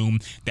costume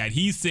that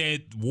he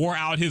said wore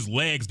out his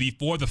legs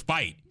before the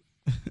fight.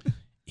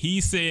 He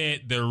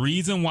said the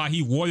reason why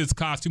he wore this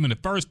costume in the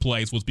first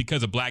place was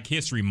because of Black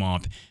History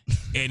Month,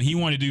 and he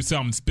wanted to do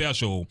something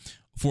special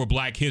for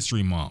Black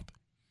History Month.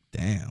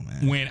 Damn,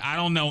 man. When I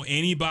don't know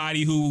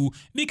anybody who,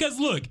 because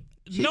look,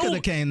 He could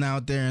have came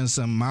out there in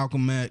some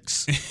Malcolm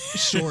X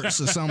shorts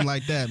or something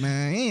like that,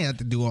 man. He ain't have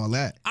to do all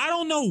that. I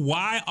don't know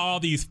why all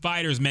these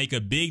fighters make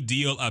a big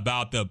deal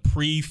about the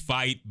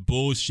pre-fight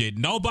bullshit.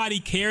 Nobody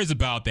cares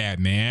about that,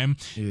 man.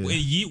 Yeah.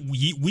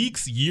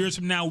 Weeks, years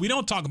from now, we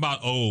don't talk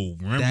about,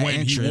 remember That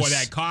when he wore interest.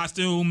 that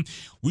costume?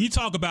 We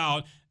talk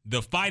about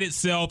the fight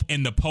itself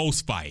and the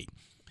post-fight.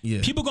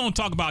 Yeah. People gonna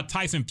talk about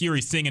Tyson Fury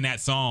singing that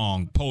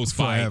song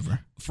post-fight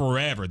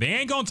forever. They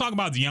ain't gonna talk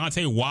about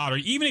Deontay Wilder,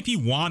 even if he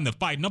won the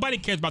fight. Nobody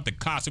cares about the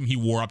costume he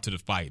wore up to the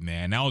fight,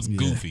 man. That was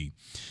goofy.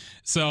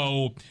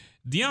 So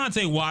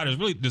Deontay Wilder is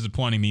really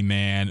disappointing me,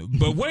 man.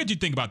 But what did you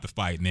think about the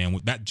fight, man?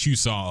 That you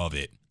saw of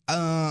it?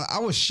 I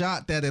was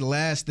shocked that it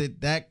lasted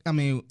that. I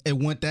mean, it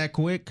went that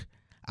quick.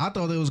 I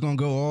thought it was gonna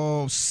go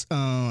all.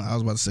 I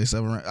was about to say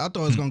 7 rounds. I thought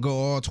it was gonna go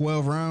all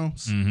 12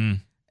 rounds. Mm-hmm.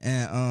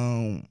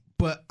 And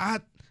but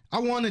I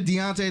wanted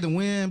Deontay to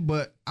win,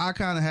 but I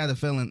kind of had a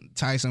feeling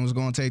Tyson was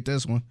going to take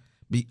this one,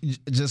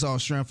 just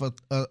off strength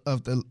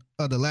of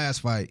the last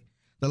fight.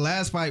 The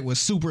last fight was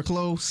super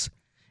close,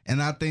 and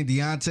I think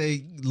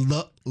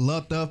Deontay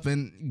lucked up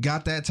and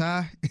got that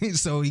tie,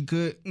 so he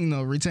could,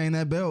 retain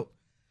that belt.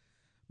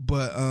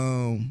 But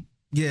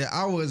yeah,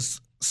 I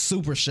was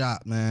super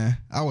shocked, man.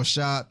 I was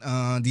shocked.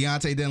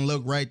 Deontay didn't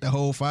look right the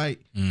whole fight.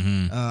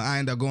 Mm-hmm. I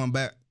ended up going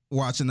back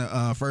watching the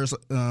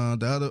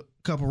the other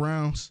couple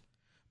rounds.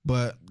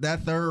 But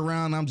that third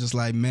round, I'm just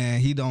like,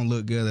 man, he don't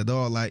look good at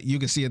all. Like, you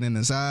can see it in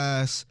his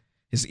eyes.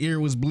 His ear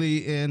was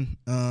bleeding.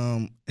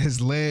 His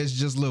legs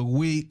just look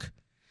weak.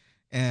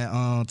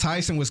 And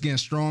Tyson was getting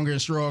stronger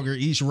and stronger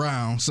each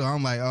round. So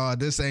I'm like, oh,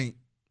 this ain't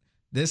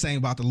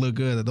about to look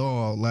good at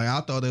all. Like,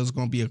 I thought it was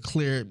going to be a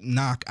clear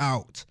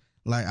knockout.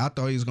 Like, I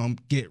thought he was going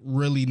to get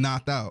really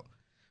knocked out.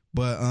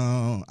 But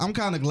I'm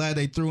kind of glad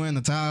they threw in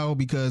the towel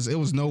because it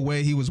was no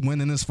way he was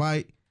winning this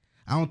fight.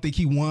 I don't think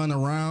he won a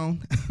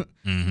round.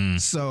 Mm-hmm.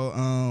 So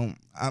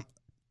I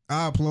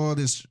applaud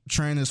his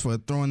trainers for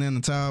throwing in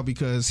the towel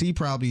because he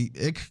probably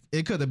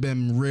it could have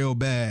been real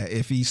bad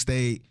if he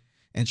stayed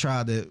and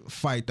tried to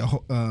fight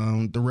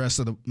the rest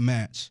of the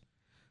match.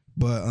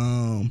 But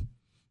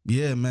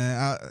yeah,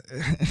 man,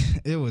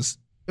 it was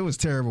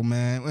terrible,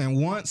 man.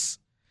 And once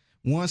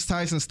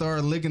Tyson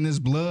started licking his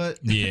blood,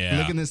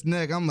 licking his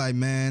neck, I'm like,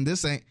 man,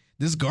 this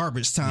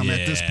garbage time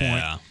at this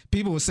point.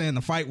 People were saying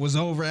the fight was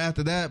over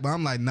after that, but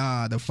I'm like,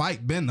 nah, the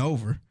fight been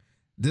over.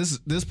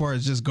 This part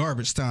is just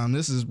garbage time.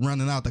 This is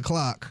running out the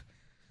clock.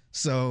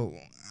 So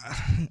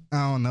I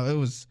don't know. It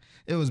was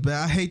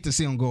bad. I hate to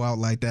see him go out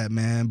like that,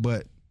 man.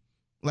 But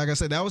like I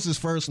said, that was his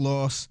first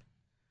loss.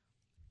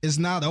 It's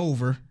not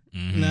over.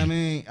 Mm-hmm. You know what I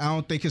mean? I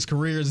don't think his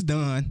career is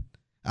done.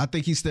 I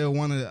think he's still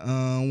one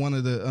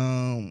of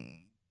the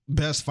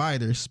best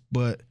fighters,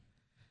 but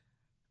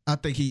I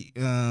think he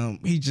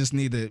just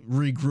need to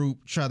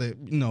regroup, try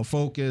to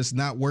focus,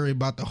 not worry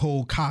about the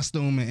whole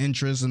costume and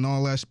interest and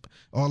all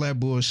that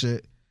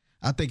bullshit.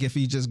 I think if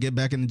he just get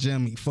back in the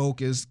gym, he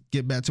focus,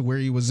 get back to where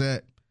he was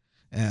at,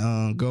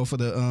 and go for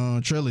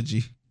the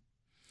trilogy.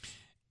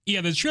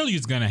 Yeah, the trilogy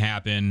is going to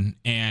happen,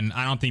 and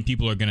I don't think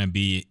people are going to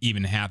be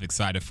even half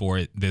excited for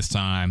it this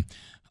time.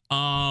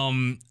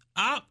 The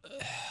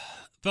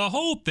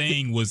whole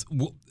thing was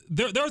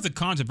there was a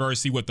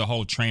controversy with the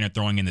whole trainer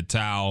throwing in the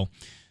towel.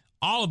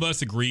 All of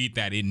us agreed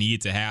that it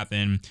needed to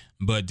happen,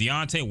 but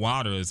Deontay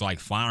Wilder is like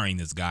firing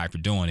this guy for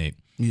doing it.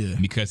 Yeah.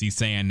 Because he's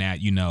saying that,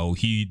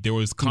 there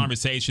was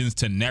conversations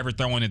to never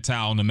throw in the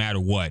towel no matter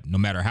what, no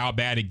matter how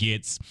bad it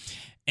gets.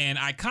 And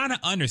I kind of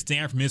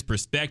understand from his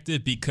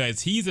perspective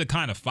because he's a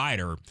kind of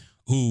fighter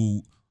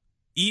who,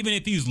 even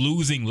if he's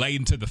losing late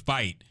into the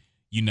fight,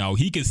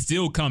 he could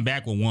still come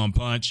back with one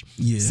punch.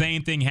 Yeah.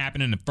 Same thing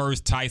happened in the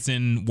first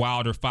Tyson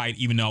Wilder fight,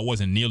 even though it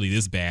wasn't nearly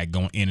this bad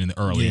going in the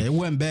early. Yeah, it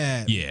wasn't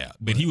bad. Yeah,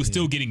 but he was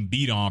still getting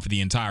beat on for the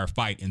entire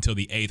fight until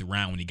the 8th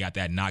round when he got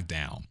that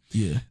knockdown.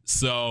 Yeah.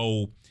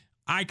 So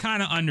I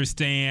kind of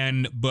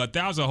understand, but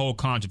that was a whole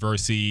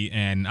controversy,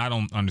 and I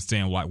don't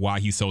understand why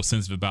he's so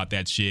sensitive about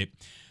that shit.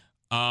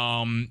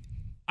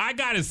 I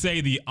gotta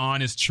say the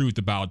honest truth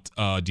about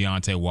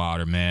Deontay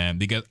Wilder, man,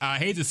 because I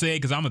hate to say it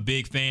because I'm a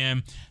big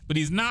fan, but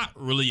he's not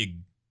really a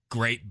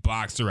great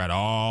boxer at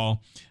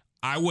all.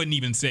 I wouldn't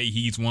even say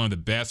he's one of the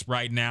best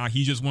right now.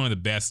 He's just one of the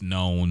best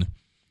known.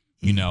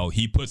 You know,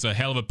 he puts a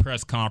hell of a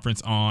press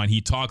conference on. He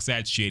talks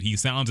that shit. He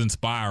sounds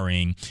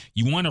inspiring.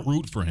 You want to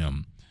root for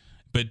him.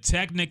 But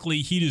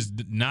technically, he does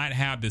not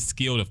have the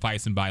skill to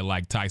fight somebody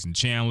like Tyson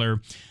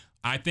Chandler.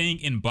 I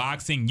think in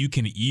boxing, you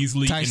can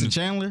easily... Tyson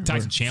Chandler.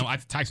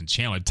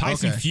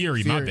 Tyson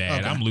Fury, my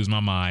bad. Okay. I'm losing my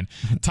mind.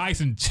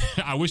 Tyson,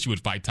 I wish you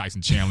would fight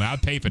Tyson Chandler.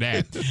 I'd pay for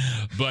that.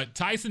 But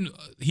Tyson,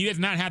 he does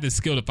not have the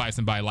skill to fight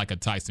somebody like a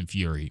Tyson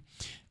Fury.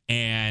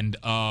 And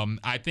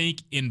I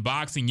think in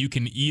boxing, you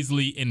can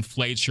easily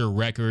inflate your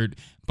record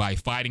by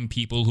fighting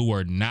people who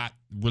are not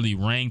really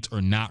ranked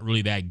or not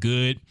really that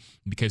good,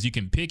 because you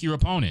can pick your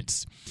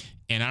opponents.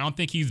 And I don't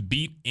think he's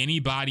beat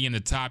anybody in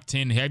the top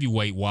 10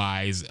 heavyweight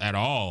wise at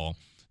all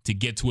to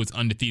get to his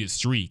undefeated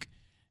streak.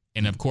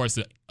 And of course,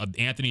 the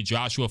Anthony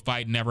Joshua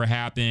fight never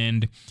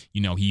happened.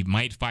 You know, he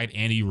might fight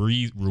Andy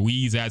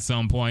Ruiz at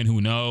some point.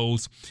 Who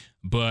knows?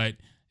 But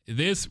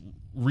this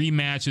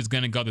rematch is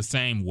going to go the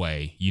same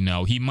way. You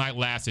know, he might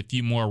last a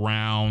few more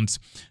rounds,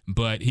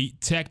 but he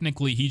just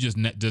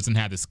doesn't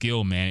have the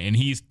skill, man. And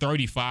he's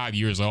 35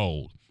 years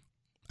old.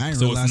 I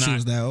didn't realize he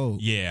was that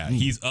old. Yeah,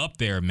 he's up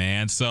there,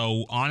 man.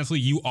 So honestly,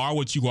 you are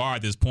what you are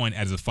at this point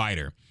as a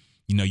fighter.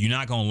 You know, you're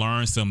not going to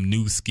learn some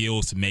new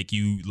skills to make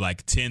you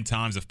like 10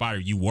 times the fighter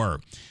you were.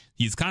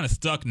 He's kind of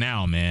stuck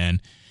now,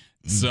 man.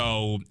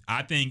 So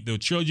I think the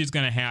trilogy is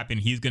going to happen.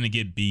 He's going to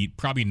get beat,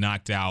 probably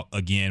knocked out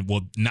again.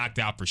 Well, knocked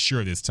out for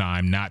sure this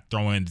time, not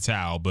throwing in the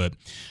towel. But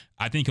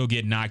I think he'll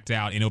get knocked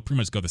out, and it'll pretty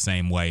much go the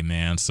same way,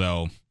 man.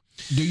 So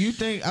do you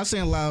think, I've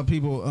seen a lot of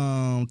people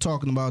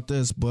talking about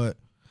this, but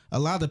a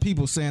lot of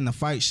people saying the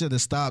fight should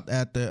have stopped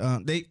at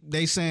the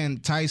they saying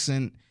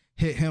Tyson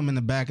hit him in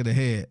the back of the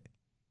head.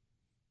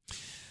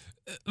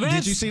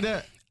 Did you see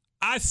that?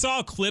 I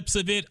saw clips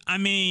of it. I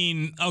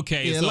mean,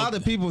 okay. Yeah, so a lot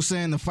of people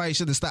saying the fight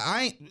should have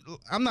stopped.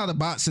 I'm not a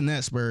boxing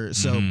expert,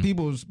 so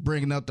people's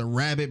bringing up the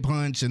rabbit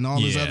punch and all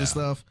this other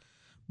stuff.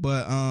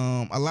 But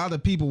a lot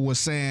of people were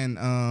saying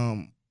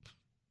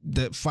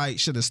the fight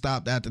should have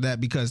stopped after that,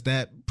 because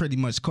that pretty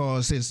much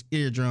caused his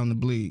eardrum to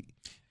bleed,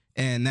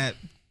 and that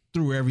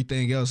threw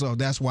everything else off.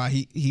 That's why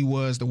he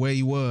was the way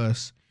he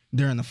was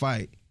during the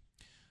fight.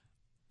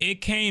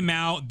 It came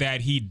out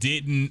that he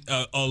didn't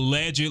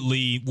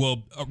reportedly,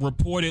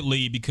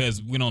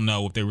 because we don't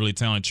know if they're really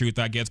telling the truth,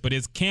 I guess, but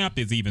his camp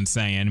is even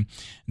saying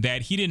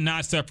that he did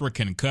not suffer a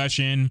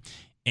concussion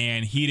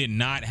and he did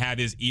not have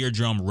his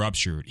eardrum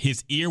ruptured.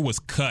 His ear was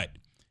cut,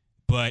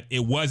 but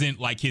it wasn't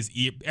like his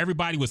ear.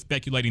 Everybody was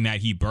speculating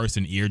that he burst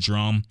an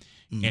eardrum,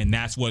 and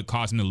that's what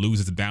caused him to lose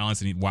his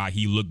balance and why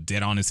he looked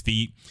dead on his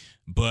feet.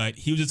 But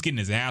he was just getting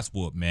his ass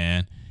whooped,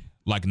 man.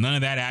 Like, none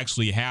of that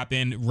actually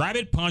happened.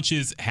 Rabbit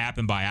punches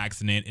happen by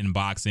accident in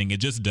boxing. It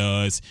just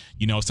does.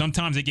 You know,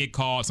 sometimes they get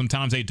called,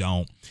 sometimes they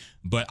don't.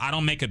 But I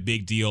don't make a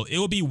big deal. It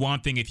would be one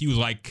thing if he was,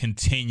 like,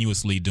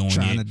 continuously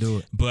trying to do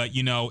it. But,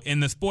 you know,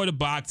 in the sport of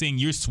boxing,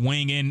 you're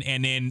swinging,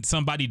 and then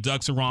somebody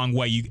ducks the wrong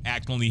way. You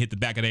accidentally hit the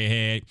back of their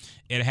head.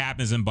 It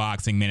happens in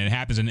boxing, man. It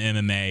happens in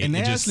MMA. And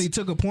they actually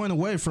took a point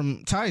away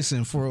from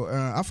Tyson for,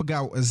 I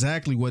forgot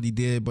exactly what he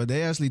did, but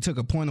they actually took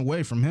a point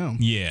away from him.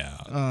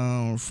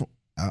 Yeah.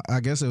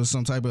 I guess it was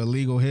some type of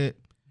illegal hit.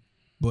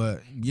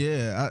 But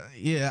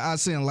I've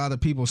seen a lot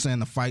of people saying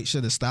the fight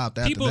should have stopped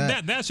after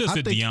that. That's just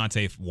the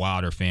Deontay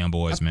Wilder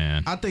fanboys,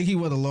 man. I think he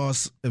would have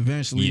lost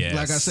eventually. Yes.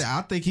 Like I said,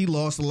 I think he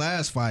lost the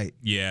last fight.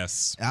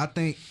 Yes. I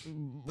think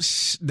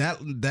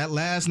that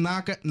last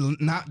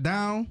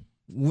knockdown,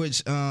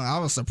 which I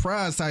was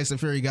surprised Tyson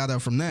Fury got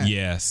up from that.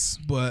 Yes.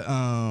 But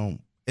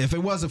if it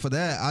wasn't for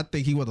that, I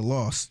think he would have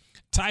lost.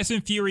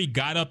 Tyson Fury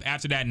got up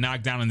after that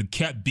knockdown and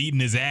kept beating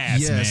his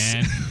ass,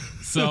 man.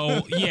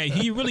 So, yeah,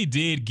 he really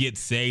did get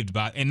saved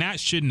and that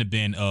shouldn't have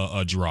been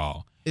a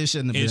draw. It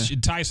shouldn't have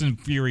been. Tyson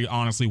Fury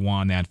honestly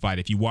won that fight.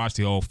 If you watch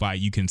the whole fight,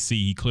 you can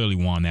see he clearly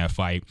won that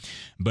fight.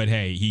 But,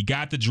 hey, he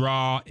got the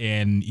draw,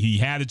 and he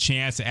had a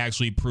chance to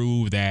actually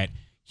prove that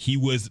he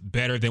was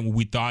better than what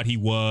we thought he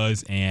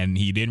was, and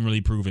he didn't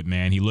really prove it,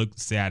 man. He looked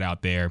sad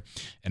out there,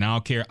 and I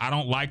don't care. I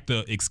don't like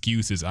the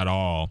excuses at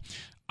all.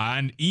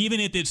 And even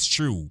if it's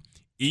true,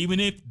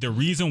 even if the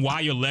reason why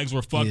your legs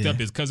were fucked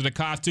up is because of the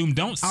costume,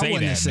 don't say that, man. I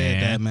wouldn't have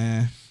said that,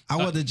 man.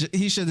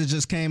 He should have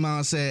just came out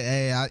and said,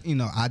 "Hey, I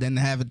didn't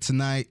have it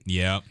tonight."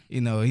 Yeah.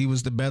 He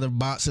was the better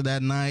boxer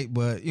that night,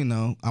 but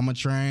I'm a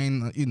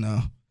train.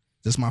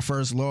 This is my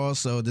first loss,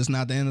 so this is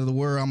not the end of the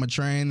world. I'm a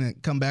train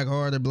and come back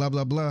harder. Blah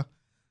blah blah.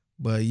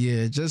 But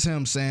yeah, just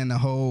him saying the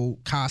whole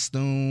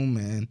costume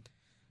and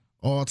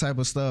all type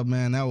of stuff,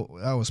 man. That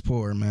was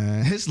poor,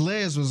 man. His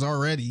legs was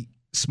already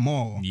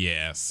small.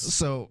 Yes.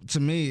 So to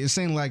me, it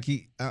seemed like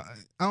he. I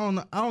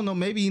don't know.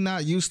 Maybe he's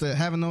not used to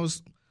having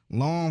those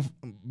long,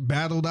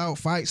 battled out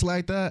fights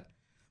like that.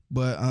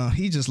 but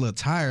he just looked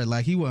tired,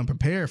 like he wasn't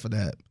prepared for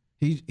that.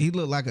 He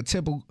looked like a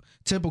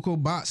typical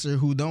boxer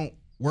who don't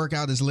work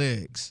out his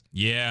legs.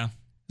 Yeah.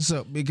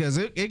 So because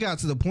it got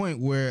to the point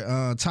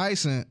where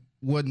Tyson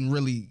wasn't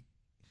really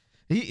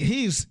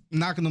he's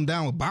knocking him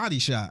down with body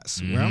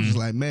shots. Where I'm just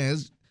like, man,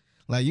 it's,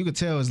 like you could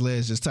tell his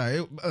legs just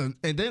tired. And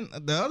then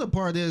the other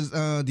part is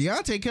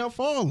Deontay kept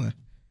falling.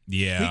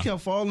 Yeah. He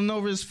kept falling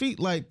over his feet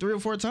like 3 or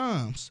 4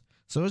 times.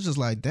 So it's just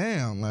like,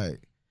 damn,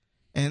 like,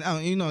 and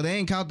you know, they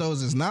ain't count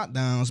those as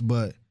knockdowns,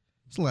 but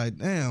it's like,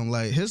 damn,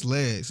 like his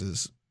legs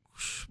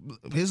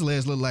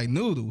look like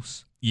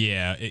noodles.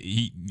 Yeah,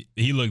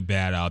 he looked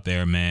bad out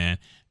there, man.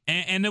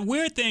 And the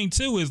weird thing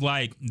too is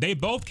like they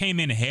both came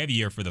in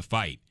heavier for the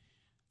fight.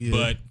 Yeah.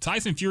 But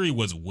Tyson Fury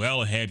was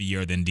well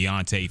heavier than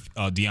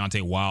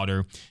Deontay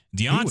Wilder.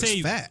 He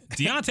was fat.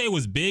 Deontay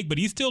was big, but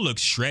he still looked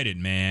shredded,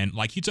 man.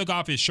 Like he took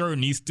off his shirt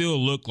and he still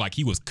looked like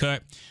he was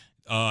cut.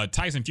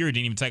 Tyson Fury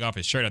didn't even take off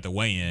his shirt at the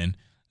weigh-in,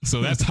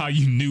 so that's how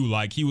you knew.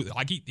 Like he was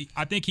like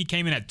I think he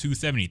came in at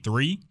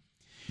 273.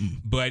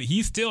 But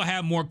he still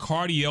had more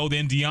cardio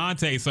than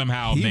Deontay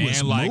somehow, man.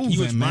 He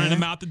was running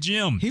him out the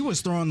gym. He was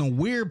throwing the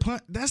weird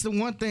punch. That's the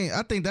one thing.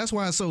 I think that's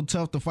why it's so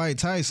tough to fight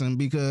Tyson,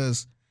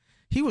 because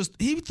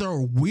he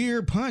throw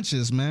weird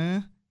punches,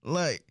 man.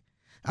 Like,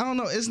 I don't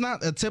know. It's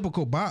not a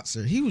typical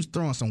boxer. He was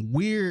throwing some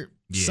weird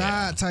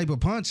side type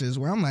of punches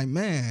where I'm like,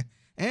 man,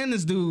 and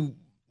this dude,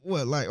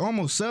 like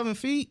almost 7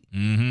 feet?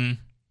 Mm-hmm.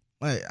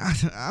 Like,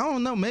 I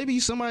don't know. Maybe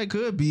somebody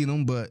could beat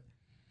him, but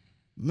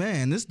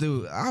man, this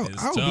dude, I would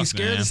be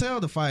scared as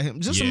hell to fight him.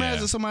 Just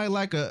imagine somebody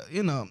like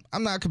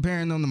I'm not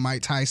comparing them to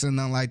Mike Tyson,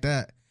 nothing like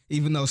that,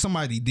 even though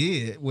somebody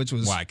did, which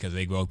was... Why? Because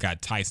they both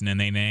got Tyson in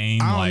their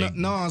name? I don't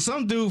know. No,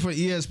 some dude for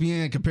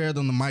ESPN compared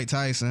them to Mike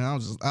Tyson.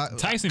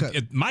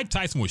 Mike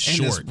Tyson was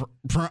short.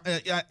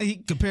 He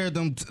compared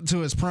them to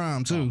his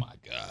prime, too. Oh, my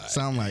God.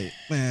 So I'm like,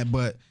 man,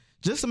 but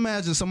just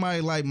imagine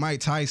somebody like Mike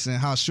Tyson,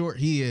 how short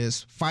he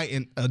is,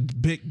 fighting a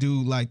big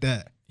dude like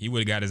that. He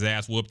would have got his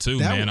ass whooped too,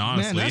 man,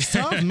 honestly. Man, that's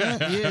tough, man.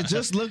 Yeah,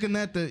 just looking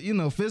at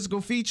the,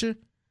 physical feature,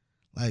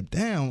 like,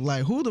 damn,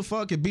 like, who the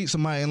fuck could beat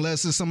somebody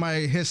unless it's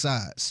somebody his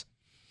size?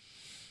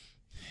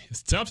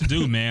 It's tough to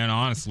do, man,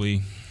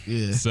 honestly.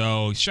 Yeah.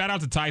 So, shout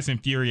out to Tyson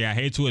Fury. I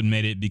hate to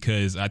admit it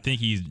because I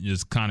think he's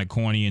just kind of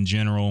corny in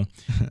general,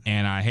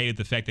 and I hated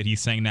the fact that he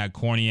sang that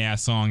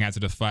corny-ass song after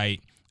the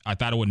fight. I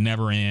thought it would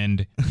never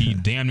end. He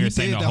damn near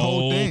sang the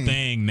whole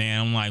thing,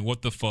 man. I'm like,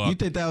 what the fuck? You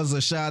think that was a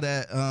shot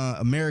at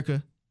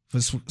America for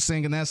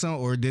singing that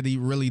song, or did he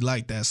really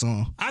like that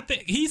song? I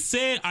think he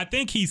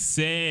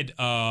said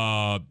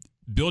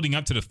building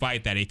up to the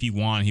fight that if he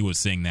won, he would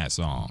sing that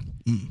song.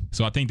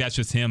 So I think that's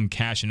just him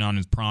cashing on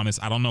his promise.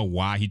 I don't know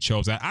why he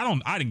chose that.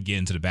 I didn't get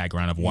into the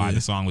background of why the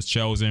song was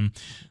chosen,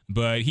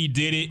 but he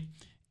did it.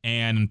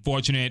 And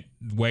unfortunate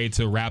way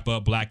to wrap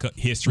up Black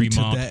History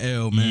Month. Took that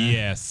L, man.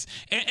 Yes.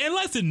 And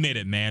let's admit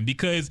it, man,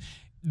 because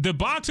the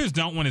boxers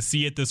don't want to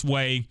see it this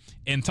way.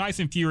 And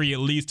Tyson Fury, at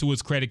least to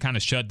his credit, kind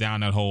of shut down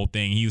that whole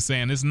thing. He was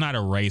saying, this is not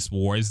a race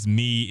war. It's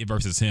me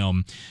versus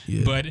him.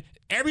 Yeah. But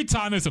every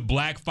time it's a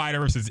black fighter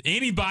versus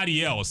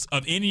anybody else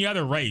of any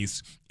other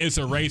race, it's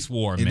a race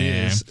war, man. It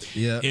is.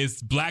 Yeah.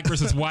 It's black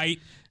versus white.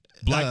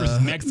 Black versus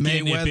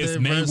Mexican, if it's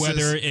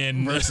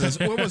Mayweather versus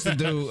what was the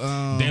dude?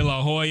 De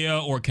La Hoya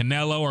or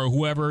Canelo or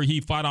whoever he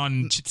fought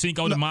on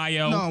Cinco de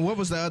Mayo. No, what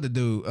was the other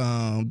dude?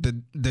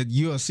 The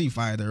UFC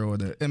fighter or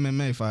the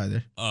MMA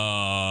fighter?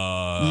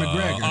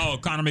 McGregor. Oh,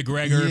 Conor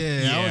McGregor.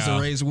 Yeah, that was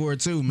a race war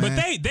too, man.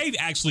 But they've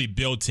actually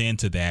built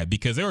into that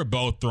because they were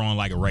both throwing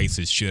like a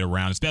racist shit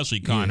around,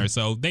 especially Conor.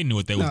 So they knew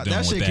what they was doing with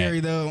that. That shit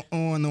carried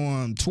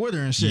on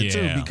Twitter and shit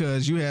too,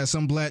 because you had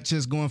some black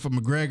chicks going for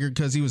McGregor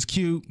because he was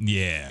cute.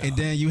 Yeah, and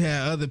then you had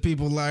other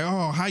people like,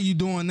 oh, how you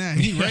doing that?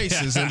 He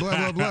racist and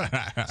blah, blah,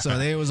 blah. So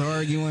they was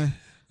arguing.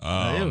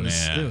 Oh,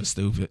 man. It was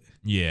stupid.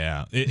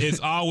 Yeah. It's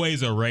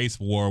always a race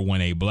war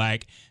when a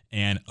black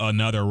and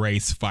another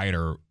race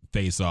fighter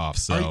face off.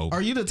 So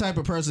are you the type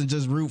of person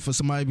just root for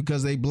somebody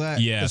because they black?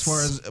 Yes. As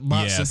far as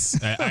boxing?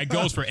 Yes. It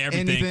goes for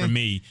everything for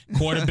me.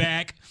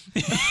 Quarterback.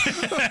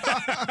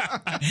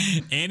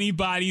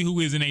 Anybody who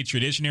isn't a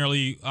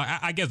traditionally,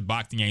 I guess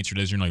boxing ain't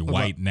traditionally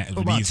white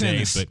these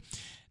days, but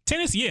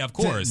tennis, yeah, of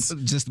course.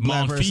 Just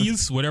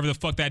Monfils, whatever the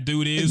fuck that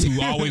dude is,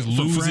 who always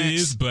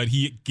loses, but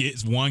he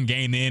gets one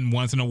game in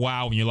once in a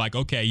while when you're like,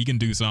 okay, he can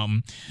do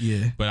something.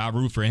 Yeah. But I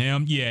root for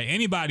him. Yeah,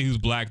 anybody who's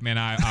black, man,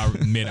 I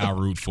admit I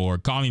root for.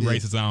 Call me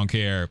racist, I don't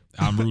care.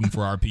 I'm rooting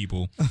for our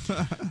people.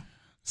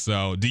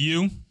 So, do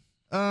you?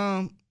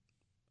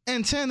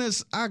 In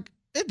tennis,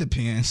 it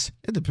depends.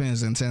 It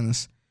depends in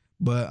tennis.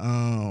 But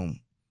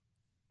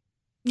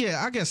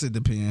yeah, I guess it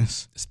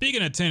depends.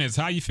 Speaking of tennis,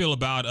 how you feel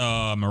about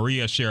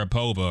Maria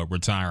Sharapova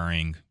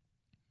retiring?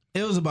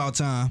 It was about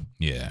time.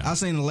 Yeah. I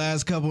seen the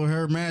last couple of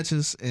her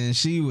matches, and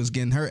she was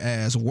getting her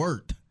ass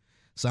worked.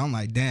 So I'm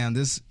like, damn,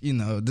 this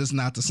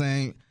not the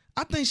same.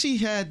 I think she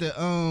had the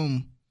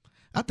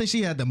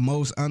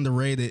most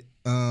underrated,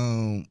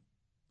 I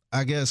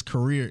guess,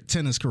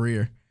 tennis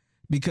career,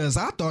 because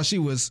I thought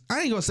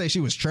I ain't gonna say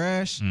she was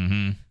trash,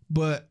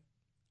 but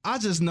I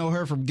just know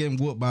her from getting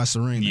whooped by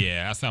Serena.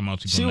 Yeah, that's how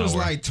most people She know was her.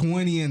 like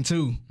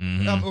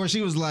 20-2, or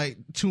she was like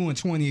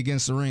 2-20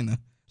 against Serena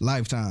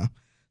lifetime.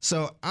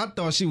 So I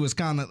thought she was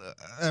kind of.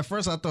 At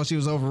first, I thought she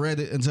was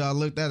overrated until I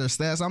looked at her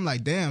stats. I'm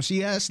like, damn,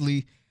 she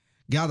actually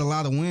got a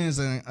lot of wins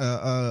and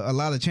a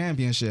lot of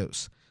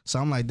championships. So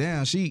I'm like,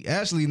 damn, she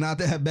actually not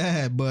that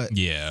bad. But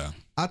Yeah.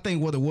 I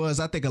think what it was,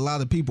 I think a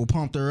lot of people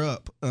pumped her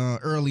up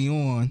early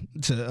on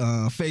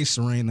to face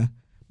Serena,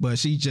 but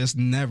she just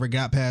never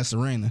got past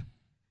Serena.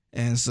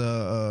 And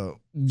so,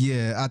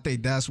 yeah, I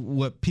think that's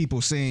what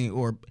people seen,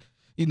 or,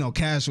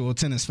 casual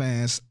tennis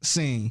fans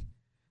seen.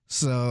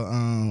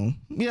 So,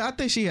 yeah, I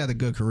think she had a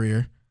good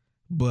career,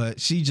 but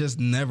she just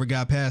never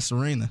got past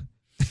Serena.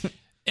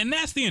 And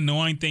that's the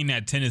annoying thing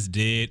that tennis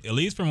did, at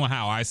least from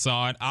how I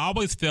saw it. I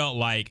always felt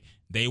like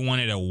they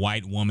wanted a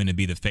white woman to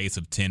be the face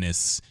of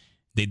tennis.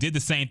 They did the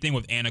same thing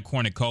with Anna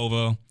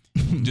Kournikova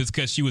just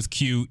because she was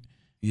cute.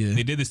 Yeah.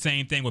 They did the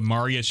same thing with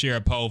Maria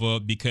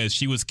Sharapova because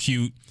she was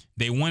cute.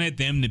 They wanted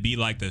them to be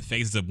like the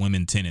faces of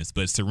women tennis,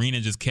 but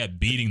Serena just kept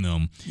beating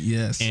them.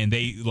 Yes. And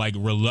they like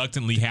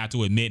reluctantly had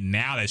to admit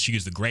now that she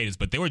is the greatest,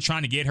 but they were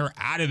trying to get her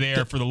out of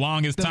there for the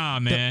longest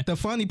time, man. The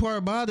funny part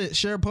about it,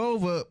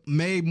 Sharapova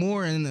made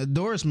more in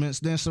endorsements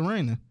than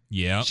Serena.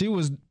 Yeah. She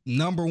was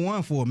number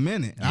one for a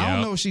minute. I don't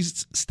Yep. know if she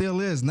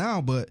still is now,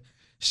 but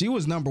she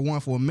was number one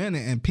for a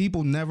minute, and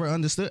people never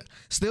understood.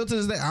 Still to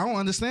this day, I don't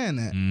understand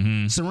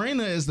that.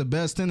 Serena is the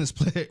best tennis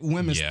player,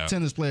 women's Yeah.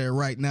 tennis player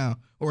right now,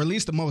 or at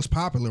least the most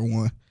popular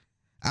one.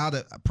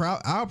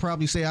 I'll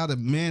probably say out of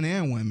men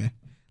and women.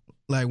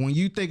 Like when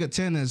you think of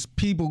tennis,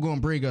 people gonna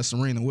bring up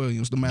Serena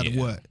Williams no matter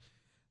Yeah. what.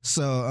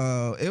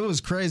 So it was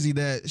crazy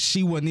that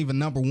she wasn't even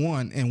number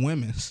one in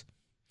women's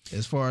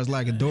as far as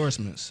like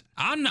endorsements.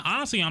 I'm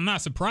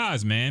not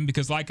surprised, man,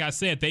 because like I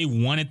said, they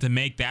wanted to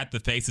make that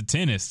the face of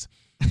tennis.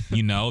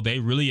 They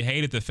really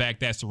hated the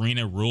fact that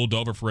Serena ruled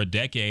over for a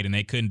decade and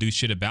they couldn't do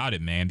shit about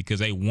it, man, because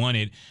they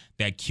wanted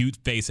that cute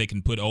face they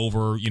can put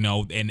over,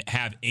 and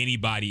have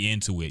anybody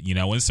into it,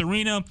 And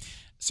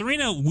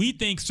Serena, we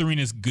think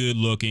Serena's good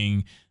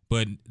looking,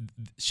 but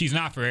she's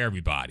not for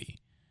everybody.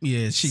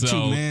 Yeah, she's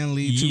too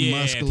manly, too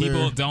muscular.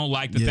 People don't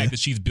like the fact that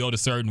she's built a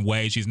certain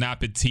way. She's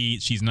not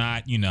petite. She's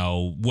not,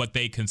 what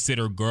they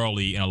consider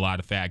girly in a lot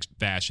of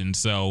fashion.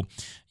 So,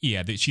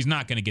 yeah, she's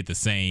not going to get the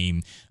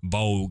same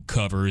Vogue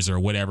covers or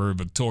whatever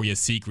Victoria's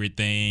Secret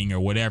thing or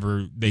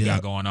whatever they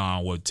got going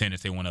on with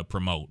tennis they want to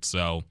promote.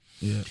 So,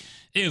 Yeah.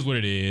 it is what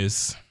it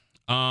is.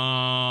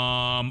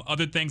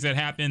 Other things that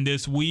happened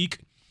this week.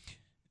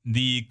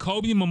 The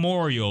Kobe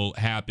Memorial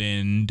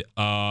happened.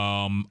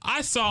 I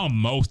saw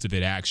most of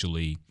it,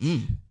 actually.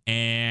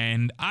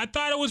 And I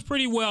thought it was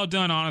pretty well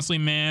done, honestly,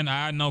 man.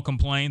 I had no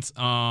complaints.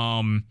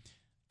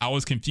 I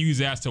was confused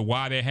as to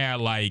why they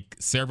had, like,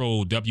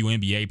 several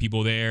WNBA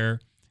people there.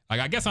 Like,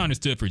 I guess I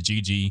understood for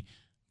Gigi,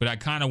 but I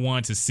kind of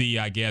wanted to see,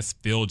 I guess,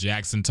 Phil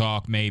Jackson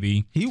talk,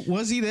 maybe.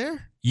 Was he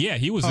there? Yeah,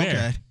 he was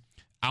there. Okay.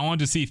 I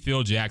wanted to see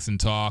Phil Jackson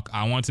talk.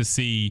 I want to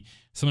see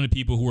some of the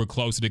people who were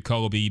closer to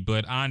Kobe,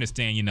 but I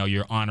understand,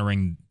 you're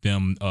honoring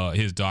them,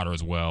 his daughter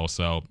as well.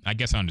 So I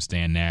guess I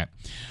understand that.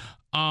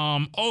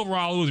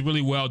 Overall, it was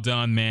really well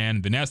done,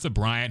 man. Vanessa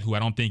Bryant, who I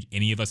don't think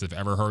any of us have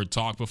ever heard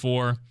talk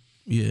before.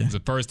 Yeah. It was the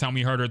first time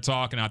we heard her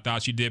talk, and I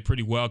thought she did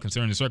pretty well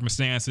considering the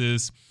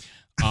circumstances.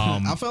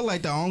 I felt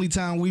like the only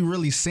time we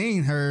really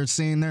seen her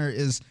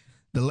is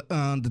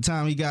the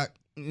time he got,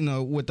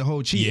 with the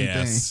whole cheating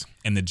Yes,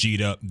 and the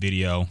G'd Up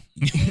video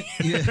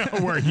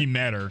where he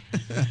met her.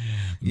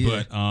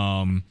 Yeah.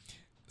 But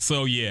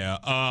so yeah,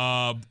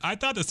 I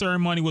thought the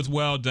ceremony was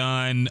well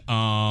done.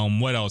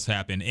 What else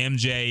happened?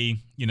 MJ,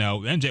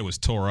 MJ was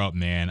tore up,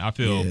 man. I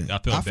feel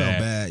bad. felt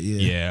bad.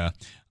 Yeah.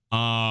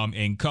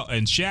 And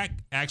Shaq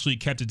actually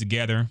kept it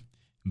together,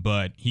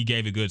 but he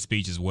gave a good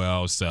speech as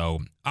well. So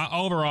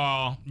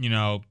overall,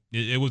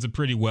 it was a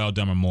pretty well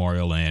done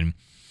memorial, and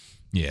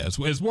yeah,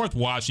 it's worth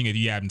watching if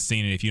you haven't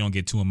seen it. If you don't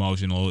get too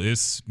emotional,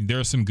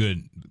 there's some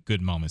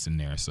good moments in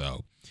there.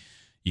 So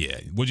yeah,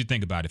 what'd you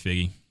think about it,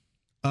 Figgy?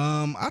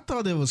 I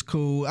thought it was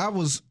cool. I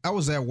was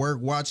at work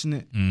watching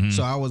it,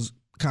 so I was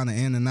kind of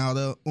in and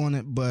out on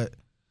it. But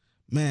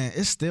man,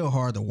 it's still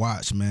hard to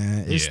watch,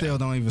 man. It still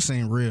don't even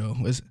seem real.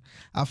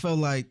 I felt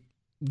like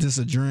this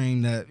a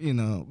dream that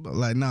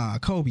like nah,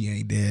 Kobe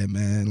ain't dead,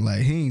 man.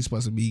 Like he ain't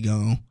supposed to be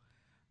gone.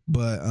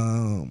 But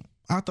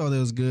I thought it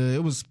was good.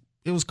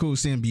 It was cool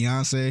seeing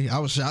Beyonce. I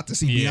was shocked to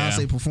see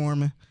Beyonce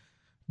performing.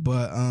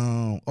 But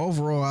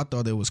overall, I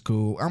thought it was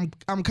cool.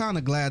 I'm kind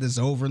of glad it's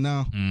over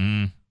now.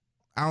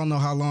 I don't know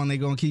how long they're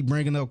going to keep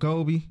bringing up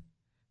Kobe.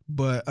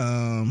 But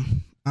I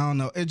don't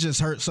know. It just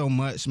hurt so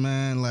much,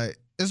 man. Like,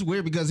 it's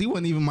weird because he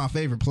wasn't even my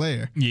favorite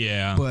player.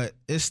 Yeah. But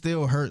it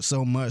still hurts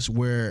so much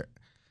where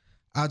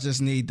I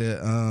just need to,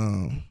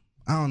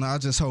 I don't know. I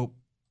just hope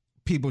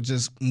people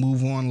just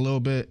move on a little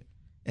bit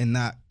and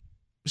not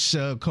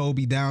shove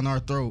Kobe down our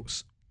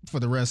throats for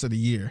the rest of the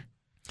year.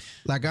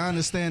 Like, I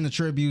understand the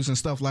tributes and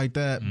stuff like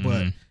that,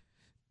 but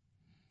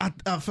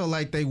I felt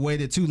like they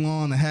waited too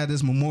long to have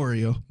this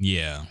memorial.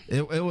 Yeah.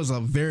 It was a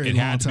very It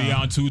long had to time. be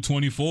on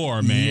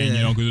 224, man, Yeah. you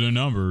know, because of the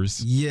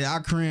numbers. Yeah, I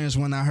cringed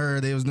when I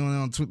heard they was doing it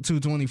on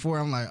 224.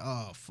 I'm like,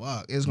 oh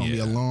fuck, it's gonna be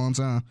a Yeah. long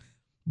time.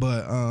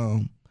 But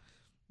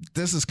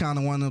this is kind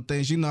of one of them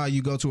things. You know how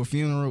you go to a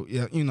funeral,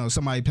 you know,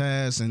 somebody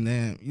passed, and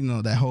then you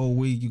know that whole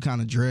week you kind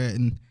of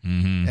dreading,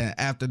 and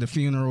after the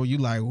funeral you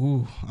like,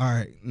 ooh, all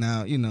right,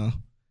 now you know,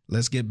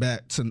 let's get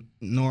back to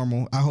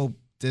normal. I hope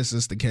this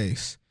is the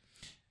case.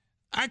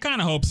 I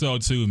kind of hope so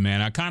too,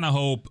 man. I kind of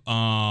hope,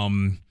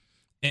 and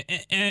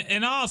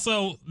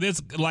also this,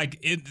 like,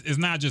 it's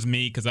not just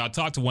me, because I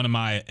talked to one of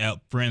my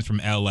friends from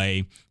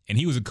LA, and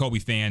he was a Kobe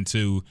fan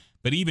too.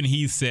 But even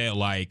he said,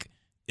 like,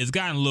 it's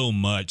gotten a little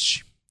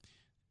much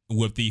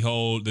with the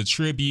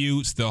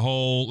tributes, the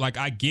whole, like,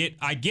 I get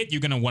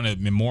you're gonna want to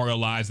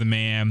memorialize the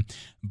man,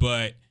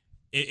 but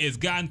it's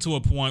gotten to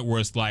a point where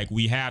it's like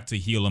we have to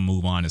heal and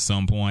move on at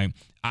some point.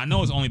 I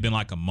know it's only been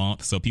like a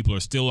month, so people are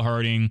still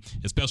hurting,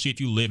 especially if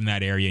you live in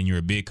that area and you're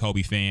a big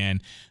Kobe fan.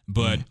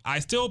 But I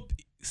still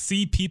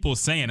see people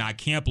saying, I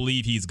can't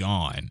believe he's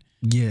gone.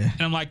 Yeah.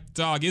 And I'm like,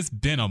 dog, it's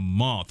been a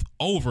month,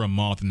 over a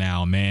month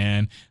now,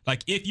 man.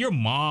 Like, if your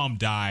mom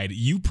died,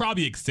 you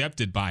probably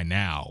accept it by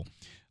now.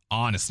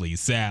 Honestly,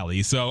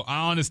 sadly. So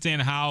I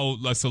understand how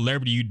a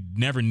celebrity you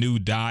never knew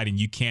died and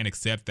you can't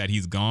accept that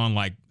he's gone.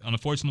 Like,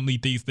 unfortunately,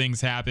 these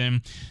things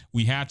happen.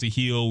 We have to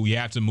heal. We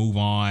have to move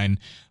on.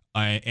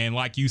 And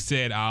like you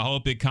said, I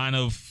hope it kind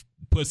of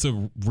puts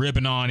a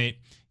ribbon on it.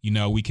 You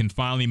know, we can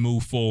finally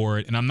move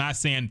forward. And I'm not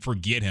saying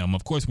forget him.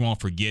 Of course, we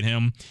won't forget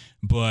him.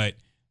 But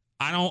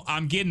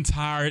I'm getting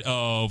tired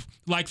of,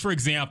 like, for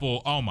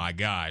example, oh my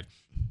God.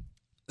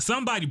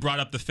 Somebody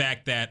brought up the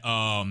fact that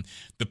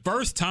the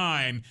first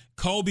time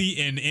Kobe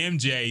and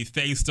MJ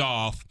faced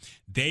off,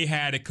 they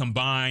had a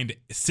combined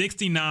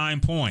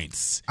 69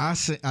 points. I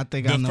think I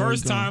The know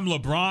first where you're time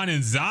LeBron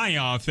and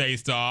Zion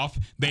faced off,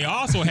 they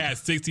also had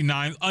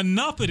 69.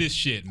 Enough of this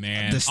shit,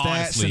 man. The stats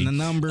honestly. and the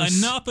numbers.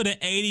 Enough of the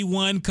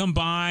 81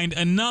 combined.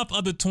 Enough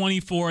of the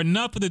 24.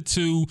 Enough of the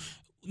 2.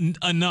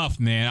 Enough,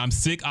 man. I'm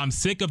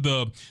sick of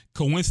the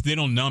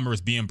coincidental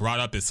numbers being brought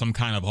up as some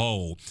kind of,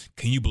 oh,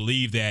 can you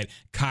believe that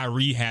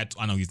Kyrie had,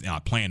 I know he's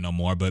not playing no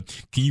more, but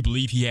can you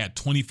believe he had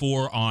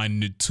 24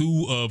 on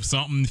 2 of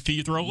something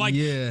free throw? Like,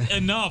 Yeah.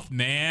 Enough,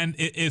 man.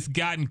 It's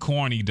gotten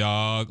corny,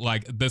 dog.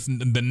 Like,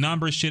 the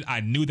number shit,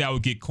 I knew that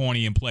would get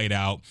corny and played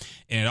out,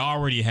 and it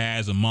already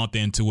has a month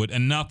into it.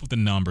 Enough with the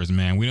numbers,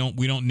 man. We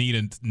don't need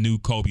a new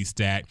Kobe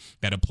stat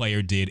that a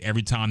player did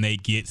every time they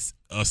get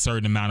a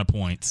certain amount of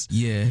points.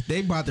 Yeah,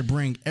 they about to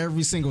bring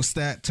every single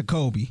stat to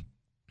Kobe.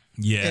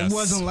 Yes. It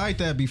wasn't like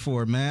that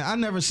before, man. I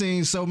never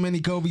seen so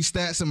many Kobe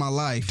stats in my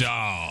life.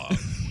 Dog.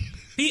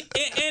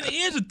 And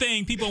here's the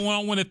thing people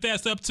want to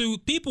fess up to.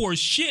 People were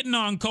shitting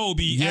on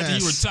Kobe after he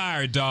Yes.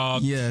 retired,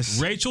 dog. Yes.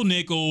 Rachel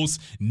Nichols,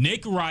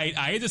 Nick Wright.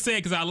 I hate to say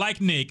it because I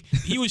like Nick.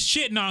 He was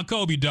shitting on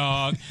Kobe,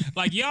 dog.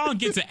 Like, y'all don't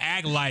get to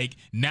act like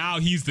now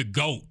he's the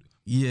GOAT.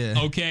 Yeah.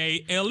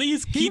 Okay? At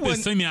least keep it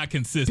wouldn't-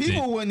 semi-consistent.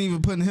 People wasn't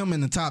even putting him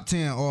in the top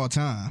 10 all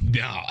time.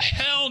 No,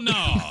 hell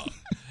no.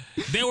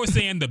 They were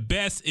saying the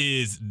best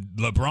is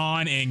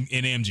LeBron and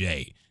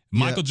MJ.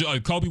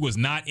 Kobe was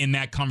not in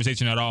that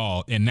conversation at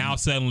all, and now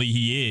suddenly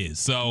he is.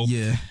 So,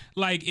 Yeah.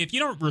 like, if you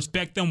don't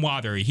respect them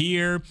while they're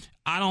here,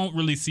 I don't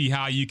really see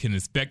how you can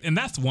expect. And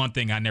that's one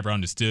thing I never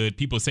understood.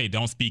 People say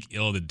don't speak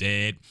ill of the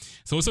dead.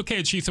 So it's okay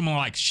to treat someone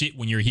like shit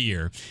when you're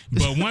here.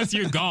 But once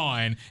you're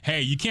gone,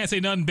 hey, you can't say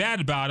nothing bad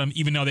about them,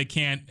 even though they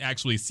can't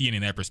actually see it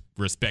in that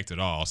respect at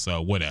all.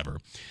 So whatever.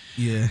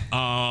 Yeah.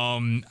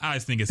 I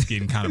just think it's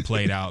getting kind of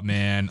played out,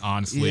 man,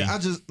 honestly. Yeah,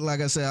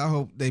 like I said, I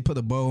hope they put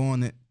a bow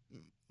on it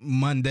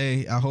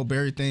Monday. I hope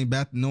everything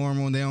back to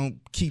normal and they don't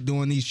keep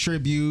doing these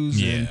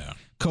tributes and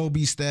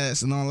Kobe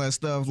stats and all that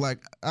stuff. Like,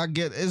 I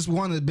get it's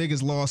one of the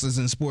biggest losses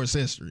in sports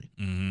history.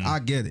 Mm-hmm. I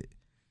get it.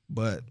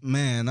 But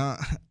man,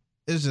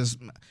 it's just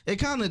it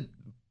kind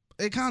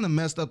of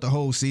messed up the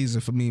whole season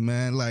for me,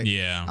 man. Like,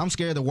 I'm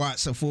scared to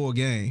watch a full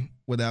game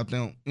without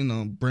them,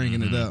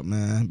 bringing it up,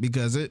 man,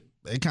 because it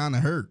kind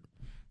of hurt.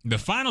 The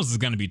finals is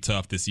going to be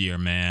tough this year,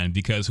 man,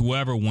 because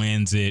whoever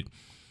wins it,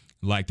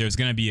 like, there's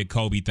going to be a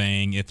Kobe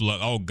thing. If,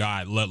 oh,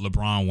 God, let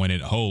LeBron win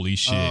it. Holy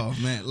shit. Oh,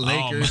 man.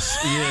 Lakers.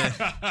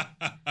 Yeah.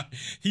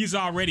 He's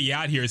already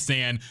out here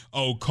saying,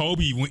 oh,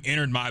 Kobe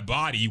entered my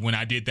body when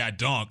I did that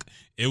dunk.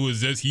 It was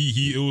just,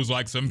 it was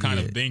like some kind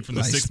of thing from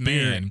the like sixth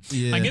spirit. man.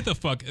 Yeah. Like, get the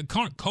fuck.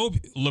 Kobe,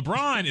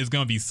 LeBron is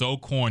going to be so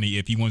corny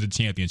if he wins a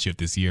championship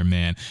this year,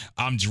 man.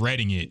 I'm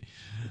dreading it.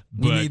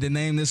 We need to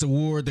name this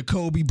award the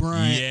Kobe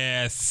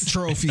Bryant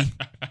Trophy.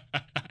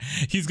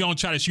 He's going to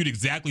try to shoot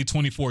exactly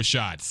 24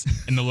 shots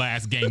in the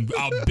last game.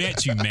 I'll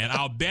bet you, man.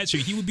 I'll bet you.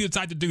 He would be the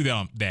type to do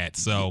that.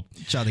 So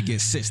try to get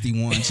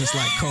 61 just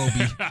like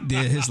Kobe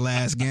did his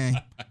last game.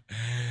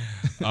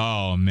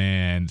 Oh,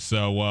 man.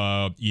 So,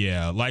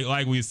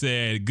 like we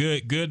said,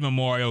 good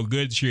memorial,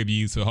 good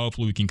tribute. So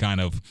hopefully we can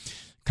kind of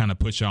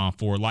push on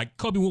forward like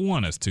Kobe would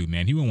want us to,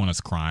 man. He wouldn't want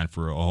us crying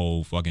for a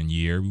whole fucking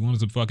year. We want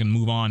us to fucking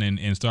move on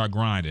and start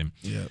grinding.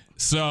 Yeah.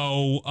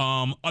 So,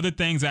 other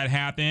things that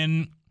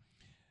happened,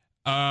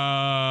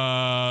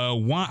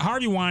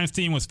 Harvey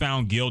Weinstein was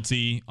found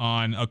guilty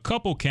on a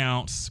couple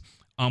counts,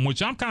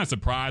 which I'm kind of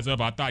surprised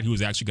of. I thought he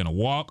was actually going to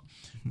walk,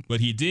 but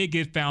he did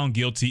get found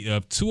guilty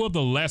of 2 of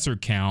the lesser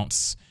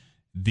counts.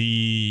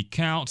 The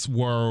counts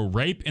were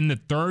rape in the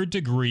 3rd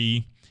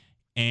degree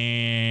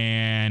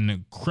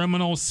and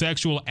criminal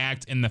sexual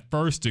act in the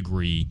 1st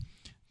degree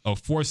of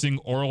forcing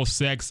oral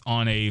sex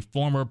on a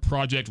former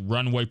Project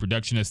Runway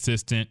production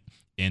assistant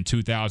in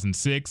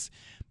 2006.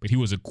 But he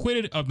was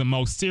acquitted of the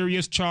most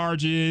serious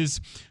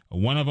charges.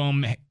 One of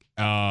them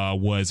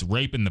was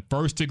rape in the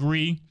 1st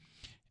degree,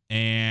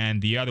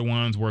 and the other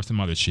ones were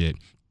some other shit.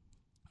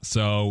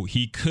 So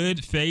he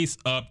could face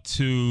up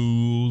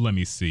to, let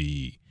me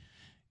see,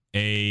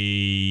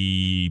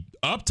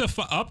 up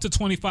to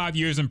 25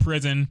 years in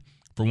prison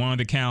for one of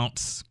the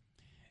counts,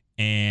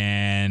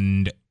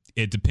 and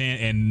it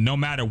depends. And no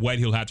matter what,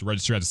 he'll have to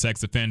register as a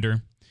sex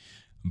offender.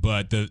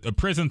 But the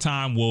prison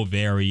time will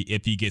vary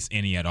if he gets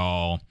any at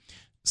all.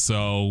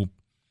 So,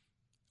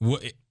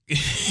 I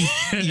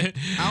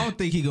don't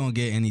think he's gonna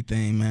get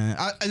anything, man.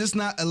 I just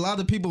not. A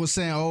lot of people were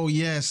saying, "Oh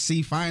yes,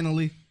 see,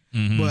 finally,"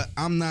 but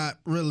I'm not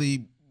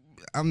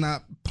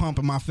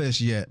pumping my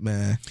fist yet,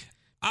 man.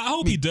 I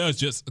hope he does.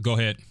 Just go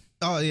ahead.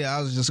 Oh yeah,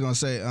 I was just gonna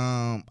say.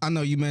 I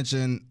know you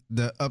mentioned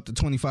the up to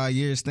 25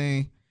 years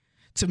thing.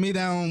 To me,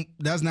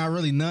 that's not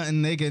really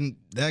nothing.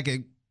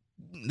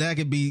 That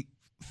could be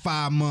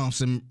 5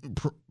 months in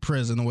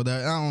prison or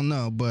whatever. I don't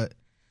know, but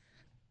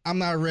I'm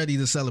not ready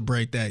to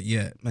celebrate that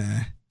yet,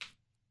 man.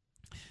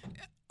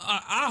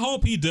 I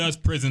hope he does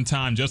prison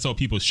time just so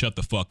people shut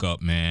the fuck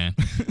up, man.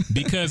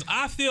 Because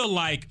I feel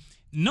like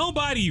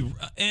nobody,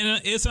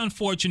 and it's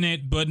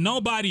unfortunate, but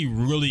nobody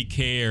really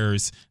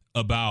cares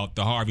about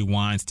the Harvey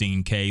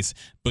Weinstein case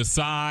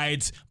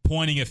besides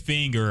pointing a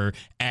finger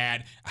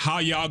at how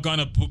y'all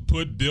gonna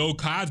put Bill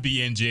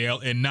Cosby in jail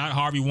and not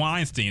Harvey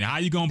Weinstein. How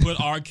you gonna put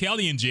R.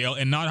 Kelly in jail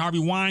and not Harvey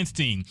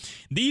Weinstein?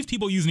 These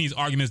people using these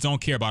arguments don't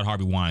care about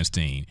Harvey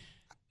Weinstein.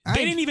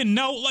 They didn't even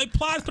know. Like,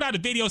 Plies put out a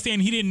video saying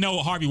he didn't know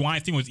Harvey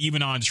Weinstein was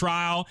even on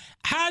trial.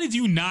 How did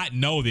you not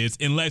know this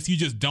unless you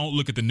just don't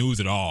look at the news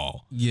at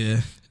all?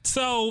 Yeah.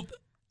 So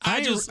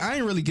I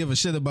ain't really give a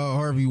shit about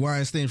Harvey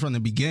Weinstein from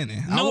the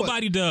beginning.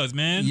 Nobody does,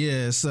 man.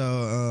 Yeah.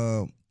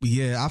 So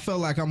I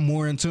felt like I'm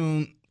more in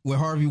tune with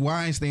Harvey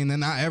Weinstein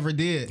than I ever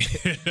did.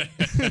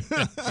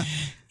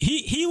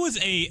 He was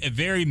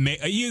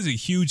he is a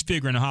huge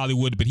figure in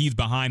Hollywood, but he's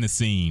behind the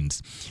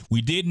scenes.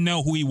 We didn't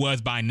know who he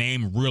was by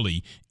name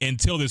really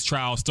until this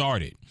trial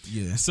started.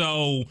 Yeah.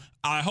 So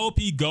I hope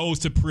he goes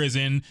to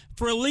prison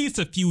for at least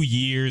a few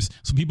years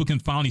so people can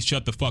finally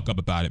shut the fuck up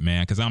about it,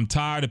 man. Because I'm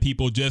tired of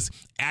people just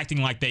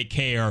acting like they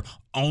care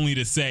only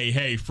to say,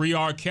 hey, free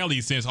R. Kelly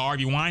since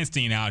Harvey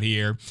Weinstein out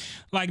here.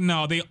 Like,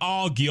 no, they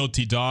all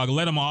guilty, dog.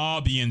 Let them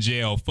all be in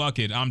jail. Fuck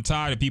it. I'm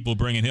tired of people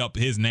bringing up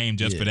his name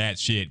just for that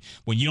shit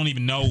when you don't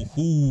even know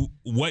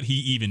what he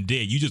even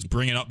did. You just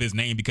bringing up his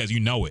name because you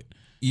know it.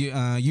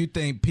 You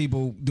think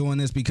people doing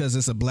this because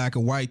it's a black or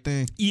white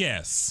thing?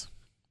 Yes.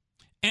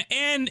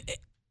 And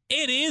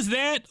it is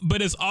that,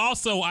 but it's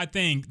also, I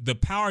think, the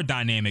power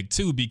dynamic,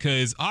 too,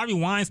 because Harvey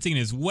Weinstein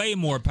is way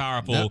more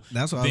powerful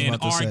than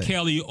R.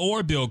 Kelly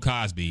or Bill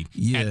Cosby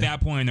at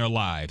that point in their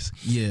lives.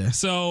 Yeah.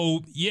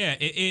 So, yeah,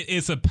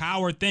 it's a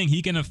power thing.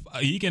 He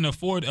can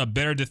afford a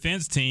better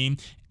defense team,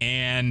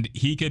 and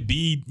he could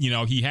be,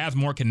 he has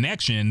more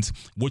connections,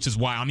 which is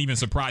why I'm even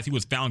surprised he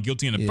was found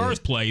guilty in the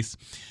first place.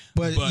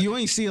 But you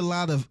ain't see a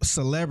lot of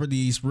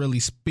celebrities really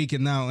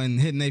speaking out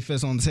and hitting their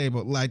fists on the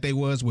table like they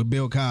was with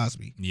Bill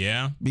Cosby.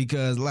 Yeah.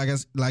 Because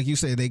like you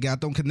said, they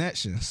got them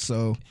connections.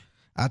 So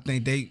I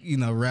think they,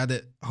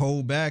 rather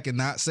hold back and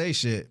not say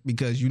shit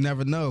because you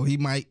never know. He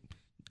might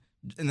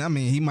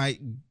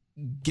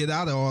get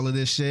out of all of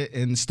this shit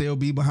and still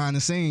be behind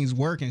the scenes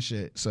working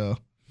shit. So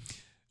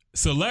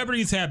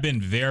celebrities have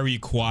been very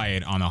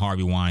quiet on the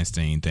Harvey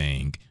Weinstein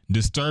thing.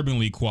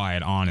 Disturbingly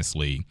quiet,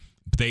 honestly.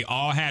 They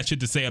all had shit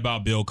to say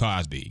about Bill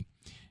Cosby.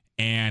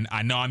 And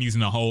I know I'm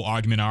using the whole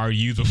argument I already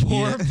used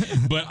before,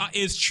 but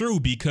it's true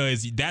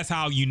because that's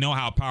how you know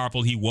how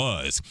powerful he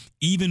was.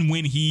 Even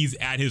when he's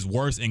at his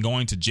worst and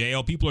going to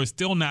jail, people are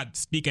still not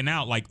speaking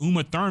out. Like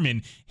Uma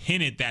Thurman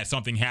hinted that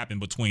something happened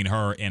between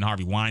her and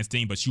Harvey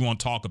Weinstein, but she won't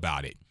talk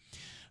about it.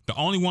 The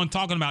only one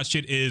talking about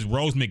shit is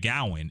Rose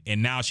McGowan,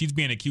 and now she's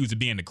being accused of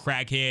being a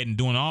crackhead and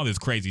doing all this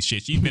crazy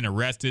shit. She's been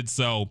arrested,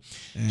 so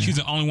she's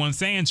the only one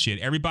saying shit.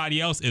 Everybody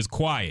else is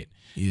quiet.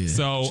 Yeah.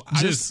 So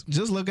just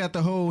look at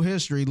the whole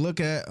history. Look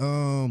at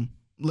how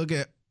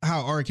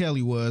R.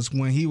 Kelly was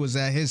when he was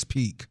at his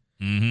peak.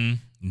 Mm-hmm.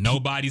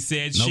 Nobody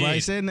said shit. Nobody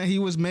said that he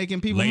was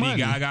making people money.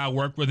 Lady Gaga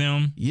worked with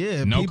him.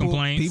 Yeah. No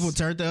complaints. People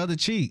turned the other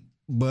cheek.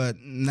 But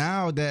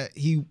now that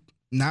he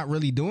not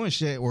really doing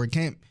shit or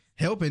can't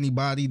help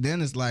anybody, then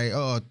it's like,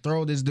 oh,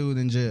 throw this dude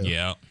in jail.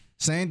 Yeah.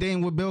 Same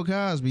thing with Bill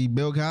Cosby.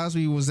 Bill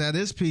Cosby was at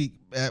his peak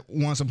at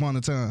once upon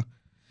a time.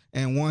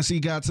 And once he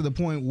got to the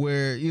point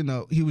where,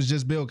 he was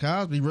just Bill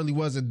Cosby, really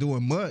wasn't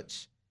doing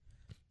much,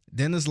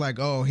 then it's like,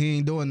 oh, he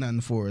ain't doing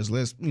nothing for us.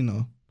 Let's,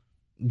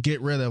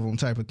 get rid of him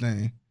type of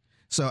thing.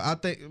 So I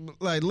think,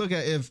 like, look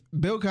at if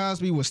Bill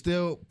Cosby was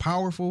still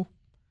powerful,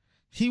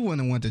 he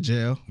wouldn't have went to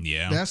jail.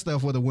 Yeah. That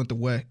stuff would have went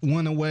away.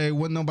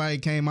 Wouldn't nobody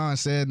came out and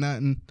said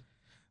nothing.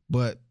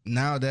 But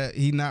now that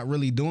he not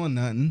really doing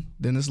nothing,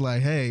 then it's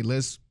like, hey,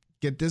 let's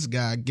get this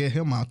guy, get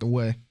him out the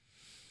way.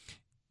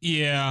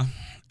 Yeah.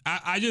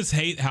 I just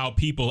hate how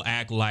people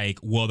act like,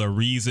 well, the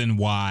reason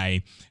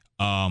why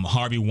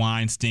Harvey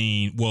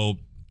Weinstein, well,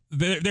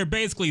 they're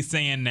basically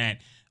saying that,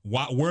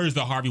 where's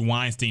the Harvey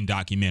Weinstein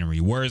documentary?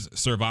 Where's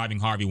Surviving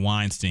Harvey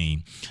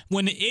Weinstein?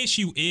 When the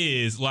issue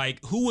is,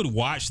 like, who would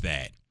watch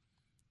that?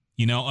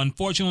 You know,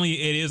 unfortunately,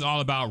 it is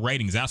all about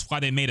ratings. That's why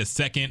they made a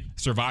second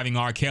Surviving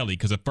R. Kelly,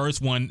 because the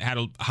first one had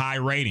high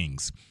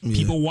ratings. Yeah.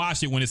 People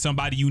watch it when it's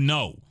somebody you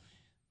know.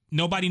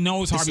 Nobody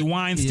knows Harvey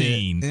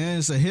Weinstein. Yeah, and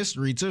it's a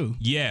history, too.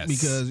 Yes.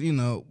 Because, you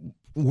know,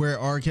 where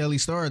R. Kelly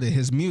started,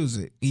 his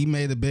music, he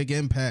made a big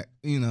impact,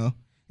 you know,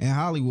 in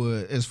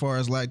Hollywood as far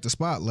as, like, the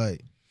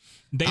spotlight.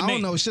 I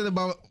don't know shit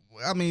about,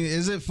 I mean,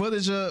 is it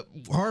footage of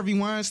Harvey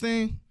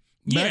Weinstein?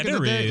 Yeah,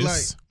 there is.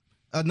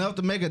 Like, enough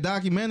to make a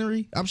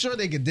documentary? I'm sure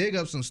they could dig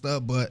up some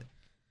stuff, but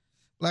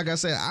like I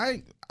said,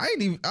 I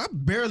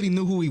barely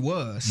knew who he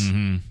was.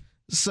 Mm-hmm.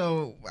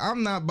 So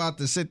I'm not about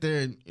to sit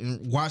there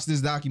and watch this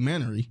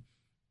documentary.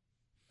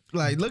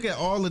 Like, look at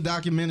all the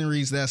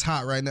documentaries that's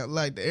hot right now.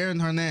 Like the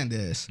Aaron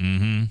Hernandez.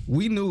 Mm-hmm.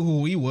 We knew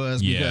who he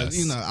was because, yes,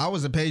 you know, I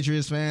was a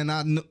Patriots fan.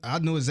 I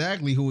knew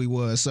exactly who he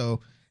was.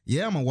 So,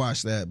 yeah, I'm going to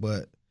watch that.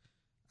 But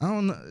I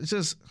don't know. It's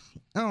just,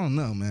 I don't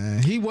know,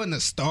 man. He wasn't a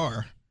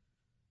star.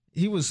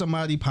 He was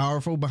somebody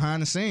powerful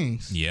behind the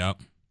scenes. Yep.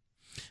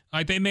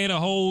 Like, they made a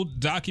whole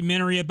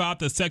documentary about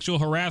the sexual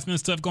harassment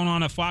stuff going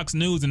on at Fox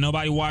News, and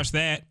nobody watched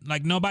that.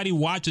 Like, nobody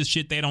watches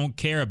shit they don't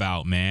care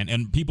about, man,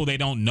 and people they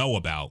don't know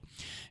about.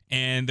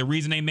 And the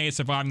reason they made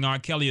Surviving R.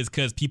 Kelly is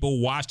because people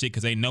watched it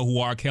because they know who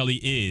R. Kelly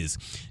is.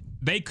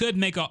 They could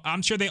make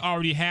I'm sure they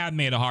already have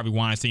made a Harvey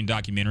Weinstein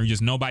documentary,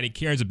 just nobody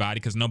cares about it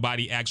because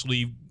nobody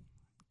actually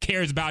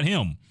cares about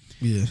him.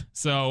 Yeah.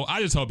 So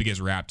I just hope he gets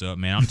wrapped up,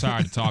 man. I'm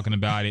tired of talking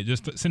about it.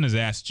 Just send his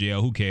ass to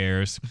jail. Who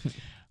cares?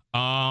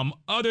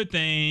 Other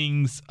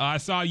things, I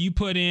saw you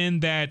put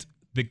in that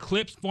the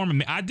Clips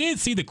former, I did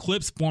see the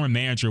Clips former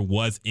manager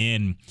was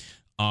doing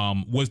a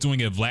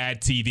Vlad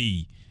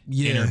TV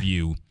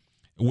interview,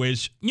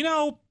 which, you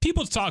know,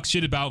 people talk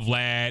shit about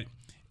Vlad,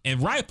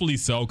 and rightfully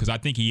so, because I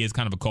think he is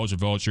kind of a culture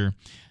vulture,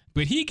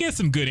 but he gets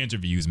some good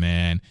interviews,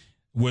 man.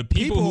 With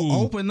people who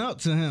open up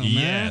to him,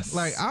 yes,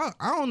 man. Like,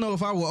 I don't know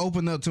if I would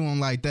open up to him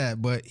like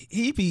that, but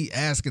he be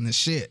asking the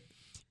shit.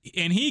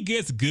 And he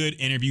gets good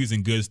interviews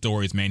and good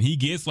stories, man. He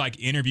gets, like,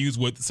 interviews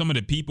with some of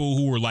the people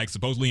who were, like,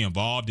 supposedly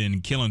involved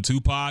in killing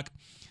Tupac.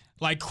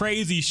 Like,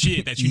 crazy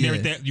shit that you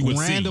never thought you would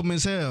see. Random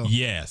as hell.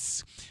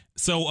 Yes.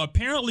 So,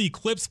 apparently,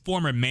 Clip's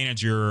former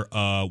manager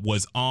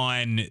was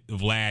on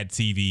Vlad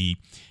TV,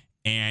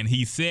 and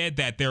he said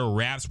that their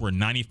raps were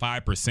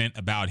 95%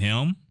 about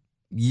him.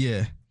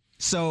 Yeah.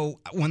 So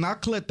when I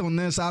clicked on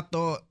this, I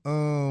thought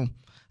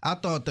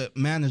the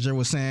manager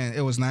was saying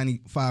it was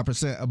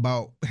 95%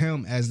 about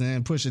him, as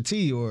in Pusha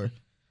T or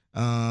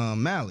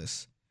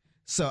Malice.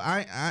 So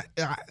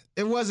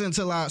it wasn't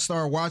until I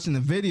started watching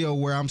the video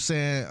where I'm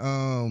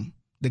saying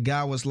the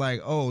guy was like,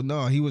 "Oh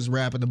no, he was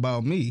rapping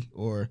about me,"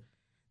 or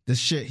the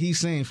shit he's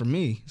saying for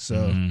me.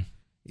 So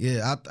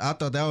yeah, I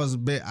thought that was a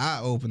bit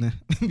eye opening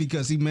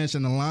because he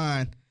mentioned the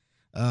line.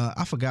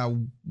 I forgot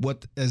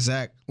what the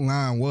exact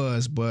line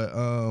was,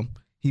 but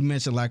he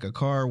mentioned like a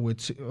car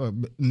with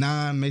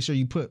 9. Make sure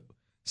you put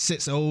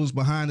 6 O's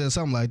behind it or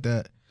something like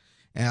that.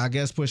 And I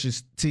guess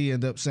Pusha T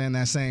ended up saying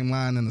that same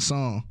line in the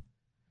song.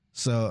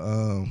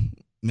 So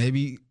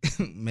maybe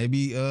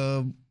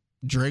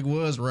Drake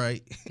was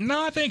right.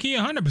 No, I think he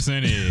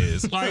 100%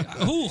 is. Like,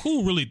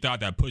 who really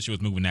thought that Pusha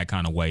was moving that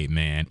kind of weight,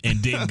 man,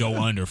 and didn't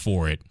go under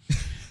for it?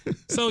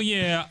 So,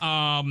 yeah,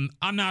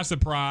 I'm not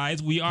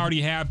surprised. We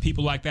already have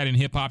people like that in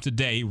hip-hop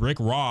today. Rick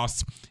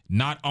Ross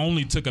not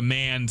only took a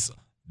man's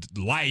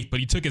life,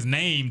 but he took his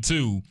name,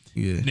 too.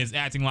 Yeah. And is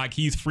acting like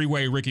he's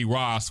Freeway Ricky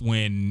Ross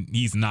when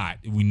he's not.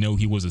 We know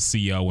he was a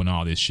CEO and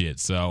all this shit.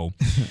 So,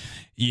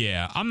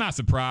 yeah, I'm not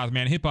surprised,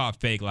 man.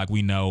 Hip-hop fake like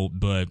we know,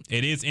 but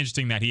it is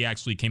interesting that he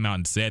actually came out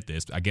and said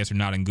this. I guess they're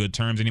not in good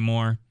terms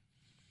anymore.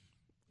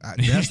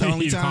 That's the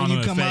only time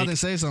you come out and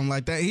say something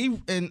like that.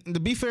 And to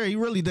be fair, he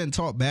really didn't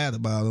talk bad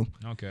about him.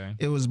 Okay.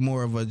 It was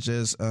more of a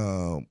just,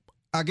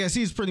 I guess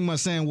he's pretty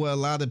much saying what a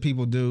lot of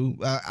people do.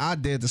 I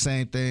did the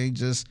same thing,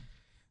 just,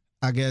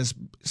 I guess,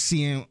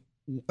 seeing,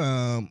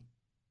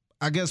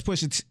 I guess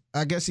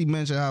he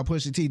mentioned how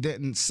Pusha T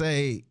didn't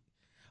say,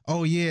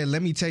 "Oh yeah,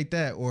 let me take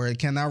that," or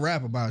 "Can I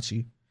rap about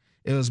you?"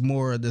 It was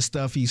more of the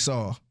stuff he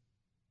saw.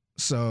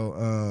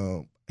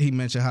 So he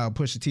mentioned how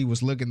Pusha T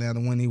was looking at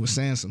him when he was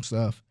saying some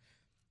stuff.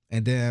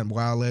 And then a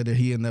while later,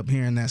 he ended up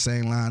hearing that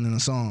same line in the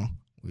song.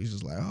 He's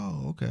just like,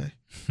 "Oh, okay."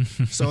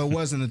 So it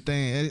wasn't a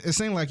thing. It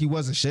seemed like he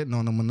wasn't shitting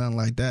on him or nothing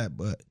like that.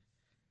 But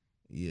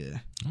yeah,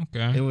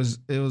 okay. It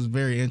was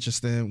very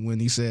interesting when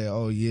he said,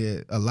 "Oh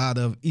yeah, a lot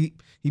of." He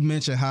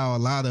mentioned how a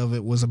lot of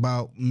it was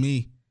about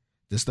me.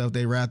 The stuff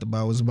they rapped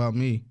about was about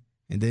me,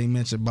 And then he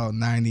mentioned about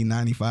 90,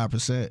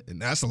 95%.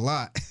 And that's a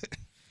lot.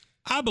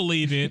 I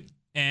believe it.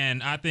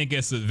 And I think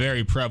it's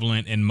very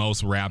prevalent in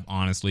most rap,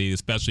 honestly,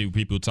 especially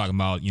people talking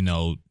about, you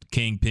know,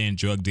 kingpin,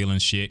 drug dealing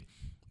shit.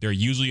 They're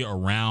usually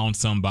around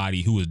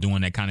somebody who is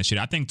doing that kind of shit.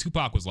 I think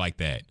Tupac was like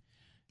that.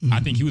 I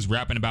think he was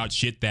rapping about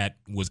shit that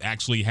was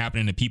actually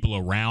happening to people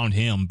around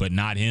him, but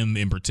not him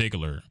in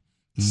particular.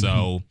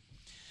 So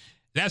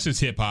that's just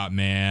hip hop,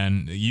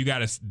 man. You got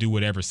to do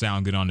whatever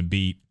sound good on the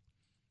beat.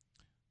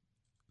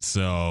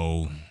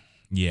 So,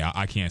 yeah,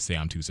 I can't say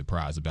I'm too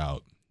surprised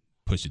about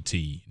Pusha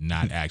T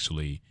not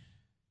actually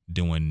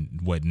doing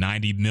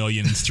 90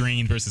 million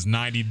streams versus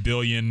 90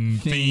 billion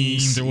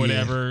fiends or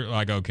whatever.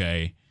 Like,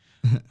 okay.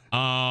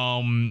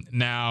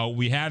 Now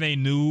we have a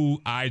new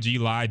IG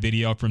live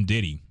video from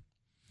Diddy.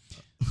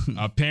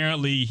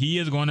 Apparently he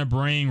is going to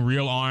bring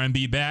real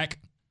R&B back.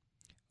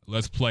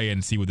 Let's play it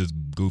and see what this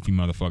goofy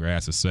motherfucker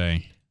has to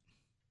say.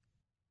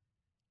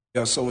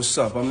 Yo, so what's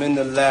up? I'm in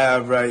the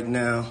lab right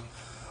now.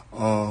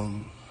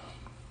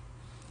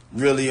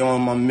 Really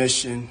on my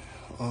mission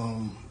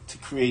to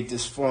create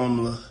this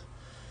formula,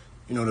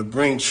 you know, to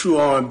bring true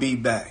R&B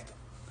back.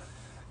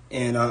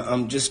 And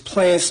I'm just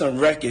playing some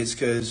records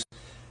because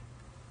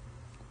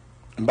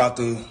I'm about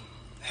to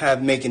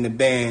have Making the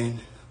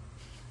Band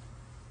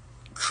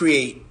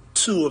create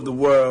two of the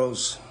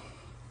world's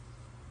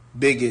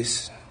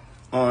biggest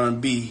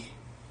R&B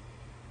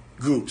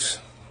groups.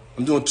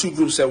 I'm doing two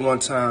groups at one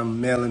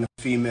time, male and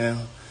female.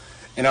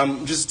 And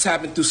I'm just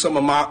tapping through some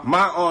of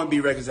my R&B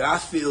records that I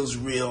feel is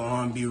real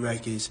R&B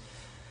records,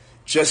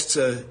 just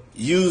to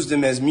use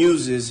them as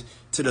muses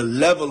to the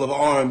level of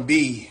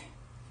R&B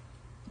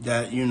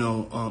that, you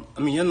know,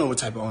 I mean, y'all know what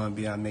type of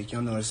R&B I make.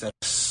 Y'all know it's at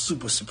a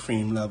super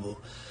supreme level.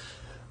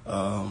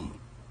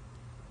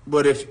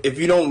 But if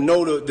you don't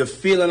know the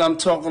feeling I'm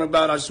talking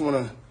about, I just want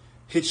to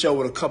hit y'all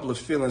with a couple of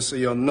feelings so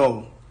y'all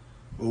know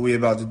what we're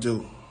about to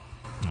do.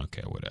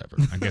 Okay, whatever.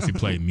 I guess he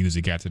played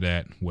music after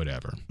that.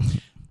 Whatever.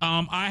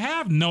 I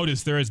have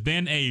noticed there has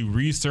been a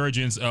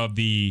resurgence of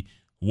the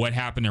what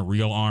happened to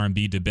real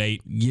R&B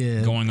debate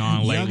going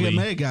on lately. Young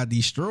M.A. got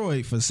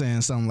destroyed for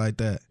saying something like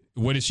that.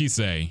 What did she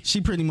say?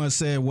 She pretty much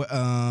said,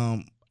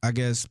 I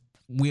guess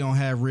we don't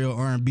have real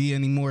R&B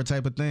anymore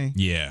type of thing.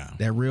 Yeah.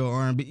 That real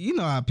R&B. You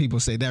know how people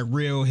say that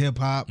real hip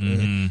hop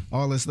and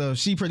all this stuff.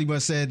 She pretty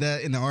much said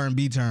that in the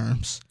R&B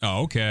terms.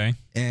 Oh, okay.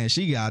 And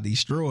she got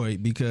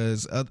destroyed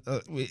because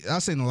I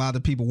seen a lot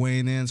of people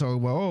weighing in talking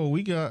about, oh,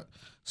 we got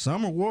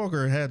Summer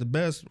Walker had the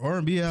best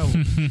R&B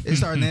album. They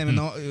started naming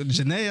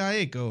Jhené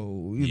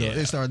Aiko. You know,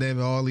 they started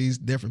naming all these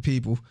different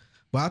people.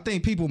 But I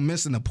think people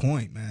missing the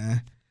point,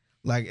 man.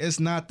 Like it's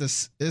not the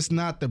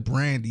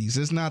Brandys,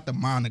 it's not the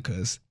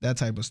Monicas, that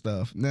type of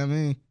stuff. You know what I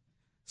mean?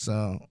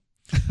 So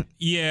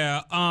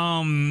yeah,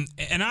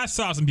 and I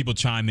saw some people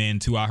chime in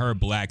too. I heard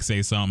Black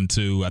say something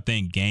too. I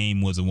think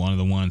Game was one of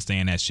the ones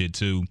saying that shit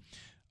too.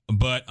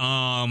 But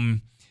I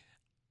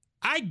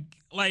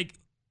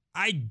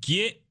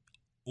get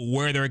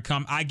where they're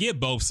coming. I get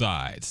both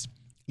sides.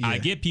 Yeah. I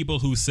get people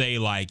who say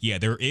like, yeah,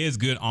 there is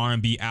good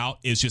R&B out.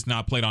 It's just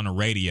not played on the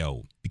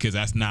radio because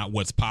that's not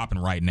what's popping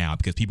right now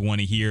because people want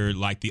to hear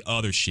like the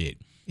other shit.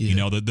 Yeah. You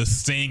know, the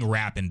sing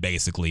rapping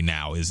basically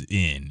now is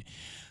in.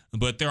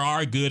 But there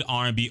are good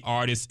R&B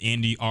artists,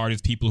 indie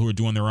artists, people who are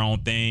doing their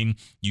own thing.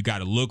 You got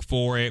to look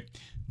for it.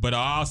 But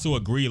I also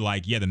agree,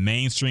 like, yeah, the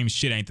mainstream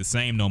shit ain't the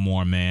same no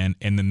more, man.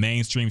 And the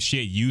mainstream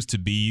shit used to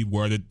be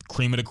where the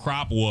cream of the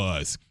crop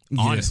was,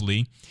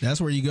 honestly.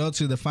 That's where you go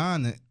to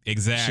find it.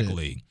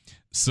 Exactly. Shit.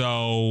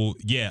 So,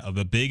 yeah,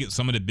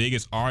 some of the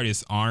biggest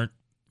artists aren't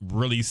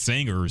really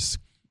singers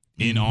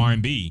in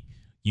R&B.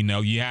 You know,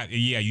 you have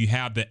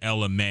the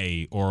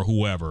LMA or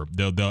whoever,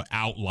 the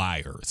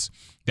outliers.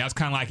 That's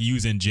kind of like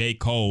using J.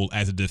 Cole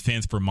as a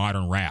defense for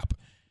modern rap.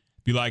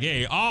 Be like,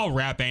 hey, all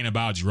rap ain't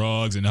about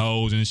drugs and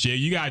hoes and shit.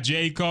 You got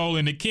J. Cole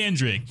and the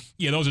Kendrick.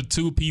 Yeah, those are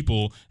two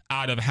people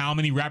out of how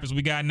many rappers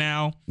we got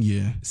now?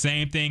 Yeah.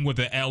 Same thing with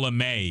the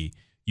LMA.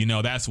 You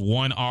know, that's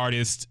one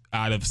artist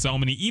out of so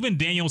many. Even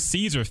Daniel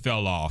Caesar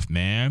fell off,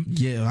 man.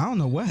 Yeah, I don't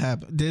know what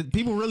happened. Did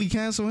people really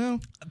cancel him?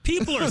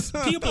 People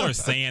are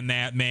saying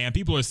that, man.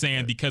 People are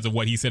saying because of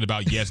what he said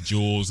about Yes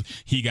Jules,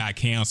 he got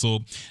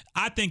canceled.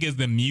 I think it's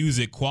the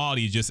music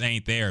quality just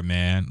ain't there,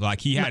 man.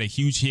 Like he had a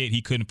huge hit,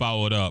 he couldn't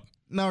follow it up.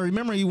 No,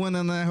 remember he went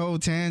on that whole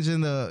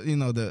tangent,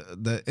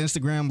 the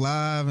Instagram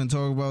Live and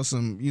talk about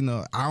some,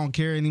 I don't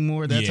care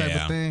anymore, that type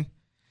of thing.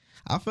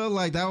 I felt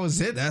like that was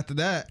it after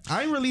that.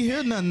 I ain't really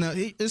hear nothing else.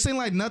 It seemed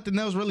like nothing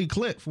else really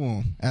clicked for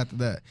him after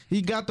that.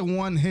 He got the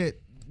one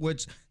hit,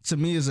 which to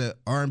me is a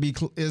R&B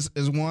is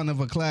one of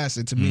a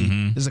classic to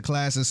me. It's a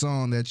classic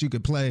song that you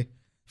could play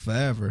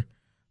forever.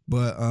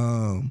 But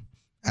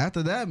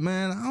after that,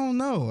 man, I don't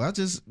know. I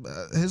just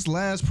his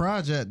last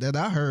project that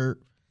I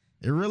heard,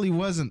 it really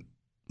wasn't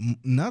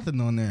nothing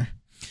on there.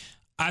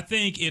 I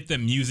think if the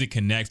music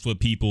connects with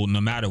people,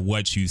 no matter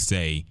what you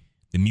say,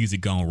 the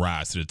music gonna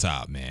rise to the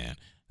top, man.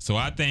 So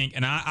I think,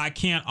 and I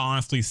can't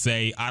honestly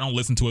say I don't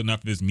listen to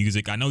enough of his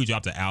music. I know he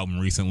dropped an album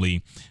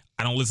recently.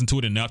 I don't listen to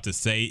it enough to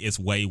say it's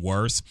way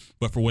worse.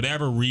 But for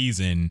whatever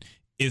reason,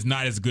 is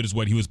not as good as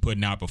what he was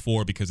putting out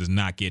before because it's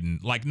not getting,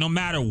 like, no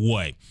matter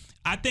what.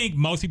 I think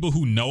most people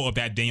who know of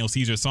that Daniel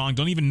Caesar song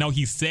don't even know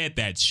he said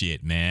that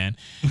shit, man.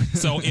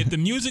 So if the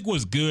music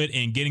was good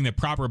and getting the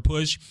proper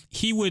push,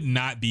 he would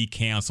not be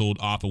canceled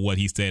off of what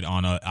he said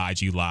on a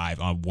IG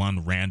Live on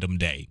one random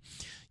day.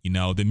 You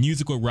know, the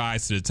music would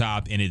rise to the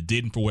top, and it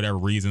didn't for whatever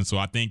reason. So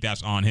I think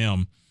that's on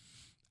him.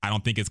 I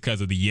don't think it's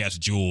because of the Yes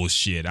Jules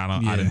shit.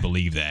 I didn't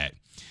believe that.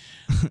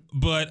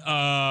 But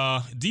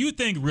do you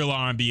think real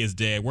R&B is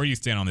dead? Where do you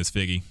stand on this,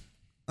 Figgy?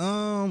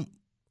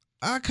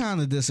 I kind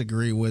of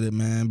disagree with it,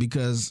 man,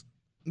 because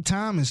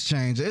time has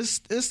changed.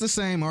 It's the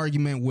same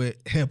argument with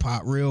hip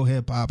hop, real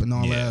hip hop, and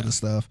all that other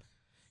stuff.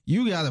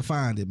 You got to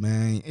find it,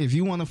 man. If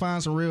you want to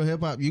find some real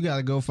hip hop, you got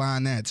to go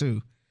find that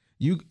too.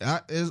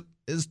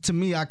 To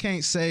me, I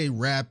can't say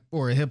rap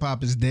or hip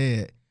hop is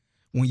dead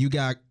when you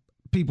got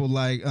people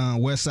like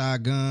West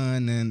Side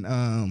Gun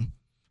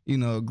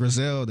and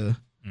Griselda.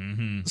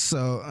 Mm-hmm.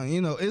 So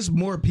it's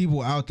more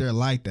people out there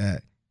like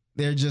that.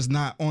 They're just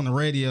not on the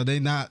radio. They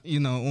not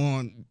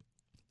on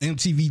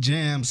MTV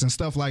Jams and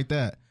stuff like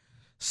that.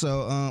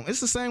 So it's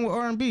the same with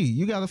R&B.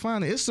 You got to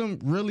find it. It's some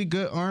really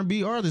good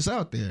R&B artists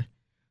out there,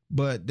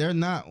 but they're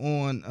not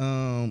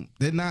on.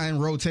 They're not in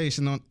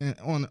rotation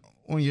on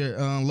your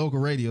local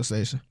radio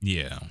station.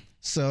 Yeah.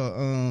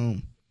 So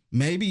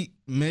maybe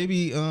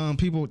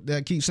people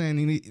that keep saying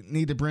they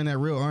need to bring that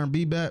real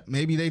R&B back.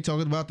 Maybe they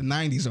talking about the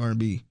 '90s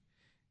R&B.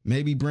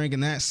 Maybe bringing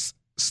that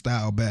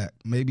style back.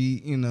 Maybe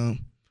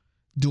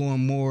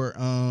doing more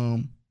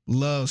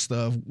love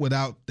stuff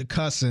without the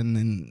cussing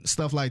and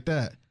stuff like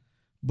that.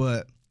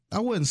 But I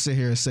wouldn't sit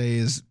here and say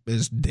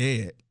it's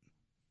dead.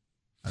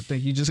 I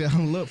think you just got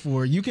to look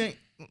for it. You can't,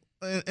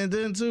 and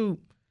then too,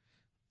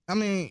 I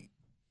mean,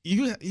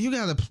 you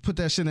got to put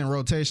that shit in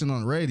rotation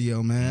on the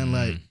radio, man. Mm.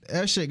 Like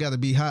that shit got to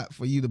be hot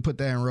for you to put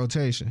that in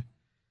rotation.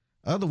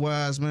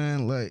 Otherwise,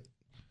 man, like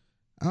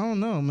I don't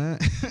know, man.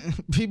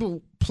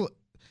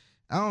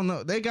 I don't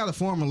know. They got a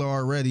formula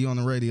already on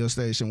the radio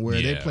station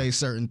where they play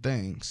certain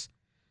things.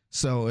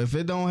 So if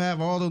it don't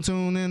have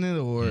auto-tune in it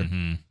or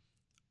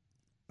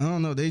I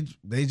don't know, they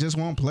just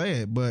won't play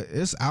it, but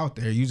it's out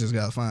there. You just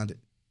got to find it.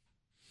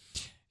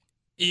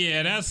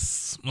 Yeah,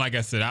 that's, like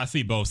I said, I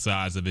see both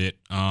sides of it.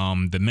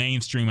 The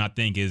mainstream, I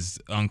think, is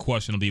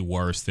unquestionably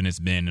worse than it's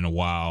been in a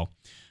while.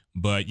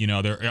 But,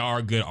 there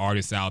are good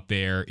artists out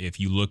there if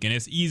you look, and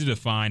it's easy to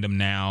find them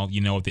now,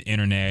 with the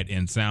internet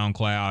and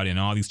SoundCloud and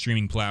all these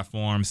streaming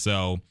platforms.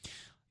 So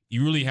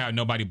you really have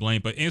nobody to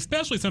blame, but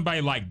especially somebody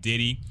like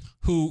Diddy,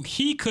 who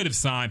he could have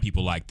signed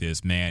people like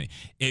this, man.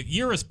 If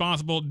you're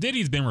responsible,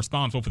 Diddy's been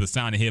responsible for the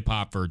sound of hip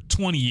hop for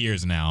 20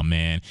 years now,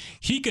 man.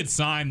 He could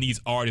sign these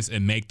artists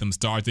and make them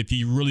stars if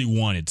he really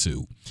wanted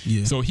to.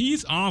 Yeah. So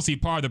he's honestly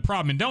part of the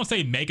problem. And don't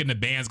say making the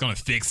band's going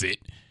to fix it.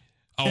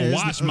 Oh,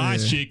 watch my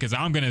shit because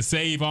I'm going to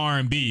save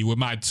R&B with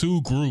my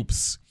two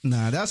groups.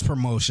 Nah, that's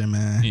promotion,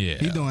 man. Yeah.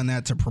 He doing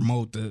that to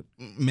promote the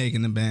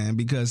making the band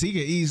because he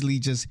could easily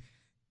just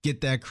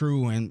get that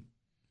crew and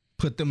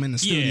put them in the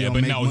studio. Yeah, but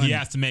and make no, money. he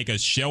has to make a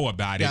show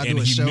about it and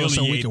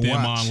humiliate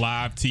them on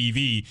live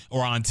TV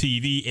or on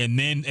TV and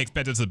then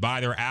expect us to buy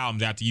their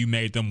albums after you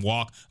made them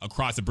walk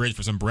across the bridge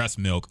for some breast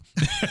milk.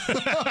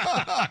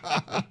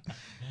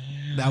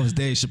 That was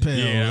Dave Chappelle.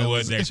 Yeah, that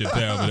was Dave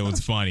Chappelle, but it was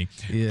funny.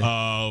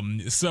 Yeah.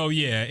 So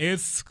yeah,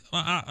 it's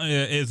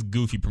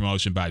goofy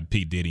promotion by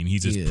P. Diddy, and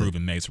he's just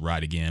proving Mace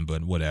right again.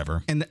 But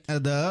whatever. And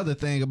the other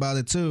thing about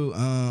it too,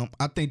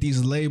 I think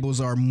these labels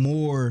are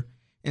more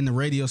in the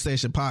radio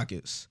station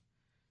pockets.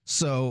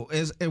 So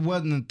it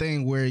wasn't a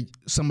thing where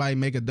somebody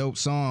make a dope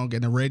song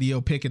and the radio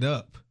pick it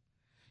up.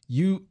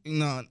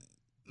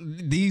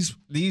 These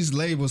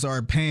labels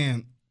are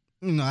paying.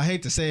 I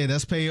hate to say it,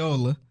 that's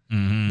payola.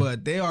 Mm-hmm.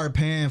 But they are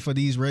paying for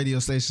these radio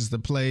stations to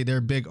play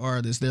their big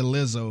artists, their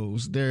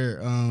Lizzos,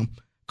 their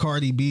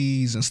Cardi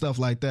B's and stuff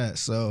like that.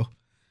 So,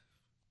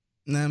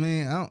 I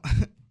mean, I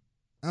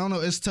don't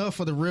know. It's tough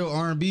for the real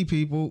R&B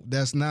people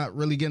that's not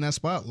really getting that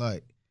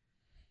spotlight.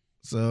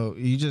 So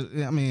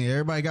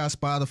everybody got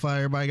Spotify,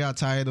 everybody got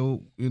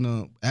Tidal,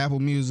 Apple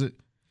Music.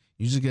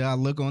 You just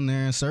gotta look on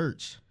there and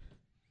search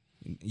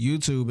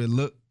YouTube and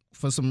look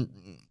for some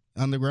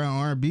underground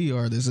R&B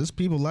artists. It's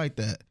people like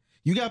that.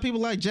 You got people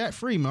like Jack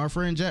Freeman, our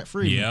friend Jack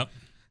Freeman. Yep.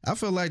 I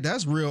feel like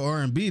that's real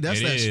R&B. That's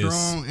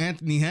strong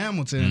Anthony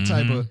Hamilton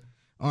type of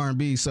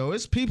R&B. So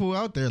it's people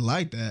out there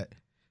like that,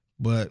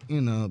 but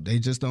they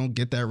just don't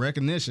get that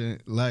recognition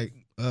like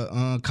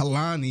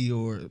Kalani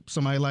or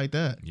somebody like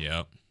that.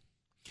 Yep.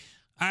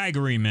 I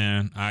agree,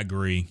 man. I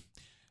agree.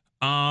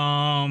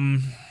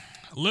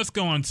 Let's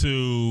go on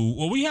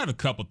to, we have a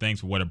couple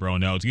things for What a Bro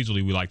Knows.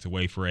 Usually we like to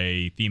wait for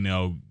a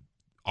female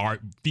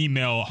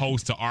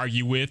host to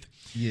argue with.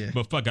 Yeah.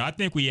 But fuck it, I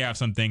think we have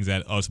some things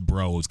that us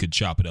bros could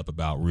chop it up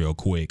about real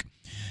quick.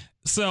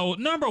 So,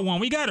 number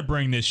one, we got to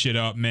bring this shit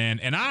up, man.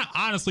 And I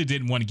honestly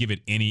didn't want to give it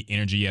any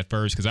energy at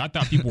first because I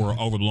thought people were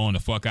overblowing the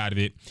fuck out of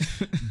it.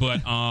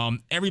 But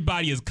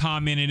everybody has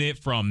commented it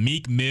from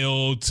Meek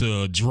Mill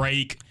to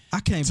Drake I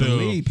can't to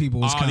believe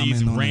people was all these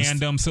commenting on this.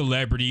 random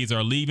celebrities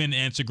are leaving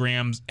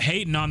Instagrams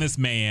hating on this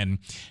man.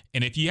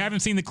 And if you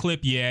haven't seen the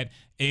clip yet,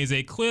 it is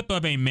a clip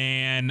of a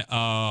man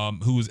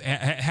who's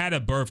had a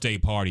birthday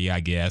party, I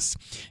guess,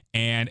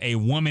 and a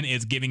woman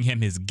is giving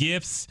him his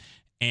gifts,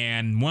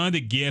 and one of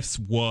the gifts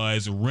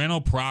was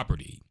rental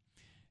property.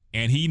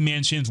 And he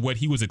mentions what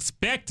he was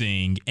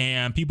expecting,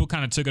 and people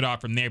kind of took it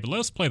off from there. But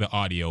let's play the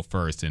audio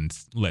first and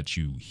let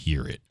you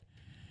hear it.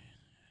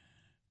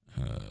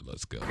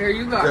 Let's go. Here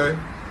you go. Okay.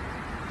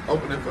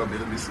 Open it for me.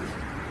 Let me see.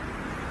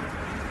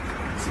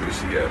 See what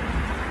she got.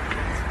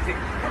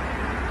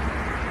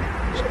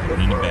 Put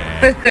it in the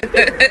bag.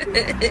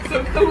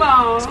 Some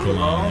cologne. It's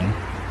cologne.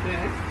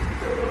 Yes.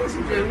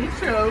 Jimmy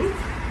Choo.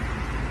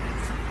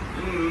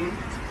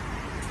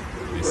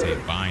 They say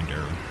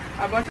binder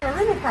How about your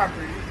rental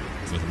property?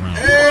 with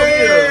rental.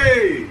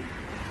 Hey!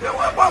 Yeah,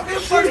 what about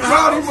this fucking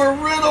house? For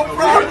rental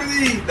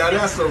property. Now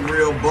that's a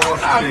real boss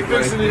chick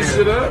right there.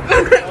 Shit up.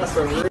 That's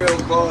a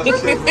real boss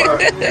chick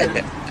right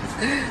there.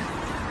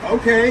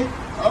 Okay.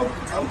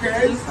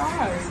 Okay.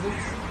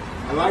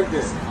 I like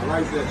that. I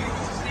like that.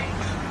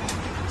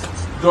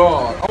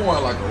 Dog, I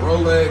want like a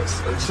Rolex,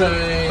 a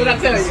chain. What I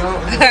tell you?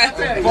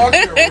 Fuck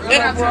your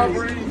rental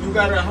property. You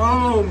got it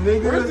home,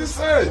 nigga. Where's this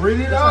at? Read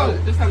it out.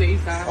 Just on the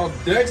east side. Oh,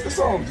 Dex, that's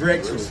on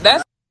Dexter.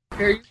 That's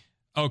here you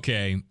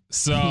Okay,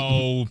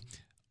 so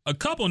a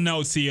couple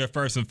notes here.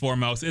 First and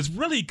foremost, it's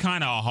really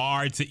kind of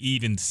hard to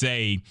even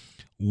say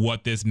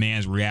what this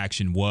man's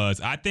reaction was.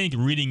 I think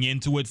reading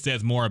into it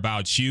says more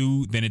about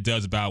you than it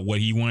does about what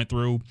he went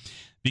through.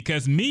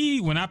 Because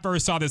me, when I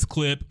first saw this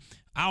clip,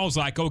 I was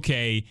like,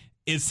 okay,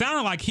 it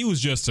sounded like he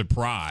was just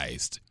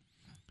surprised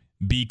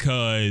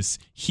because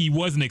he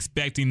wasn't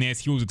expecting this.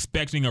 He was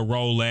expecting a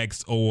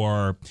Rolex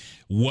or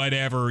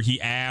whatever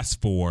he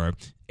asked for.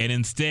 And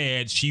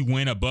instead, she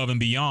went above and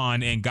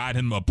beyond and got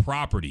him a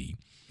property.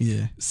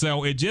 Yeah.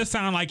 So it just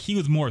sounded like he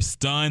was more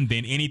stunned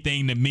than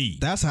anything to me.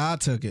 That's how I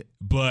took it.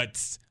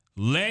 But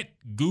let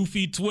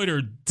goofy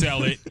Twitter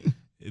tell it.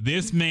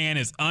 This man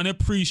is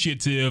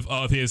unappreciative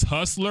of his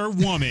hustler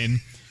woman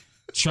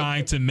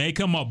trying to make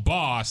him a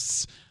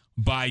boss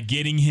by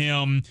getting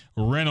him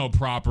rental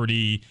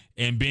property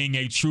and being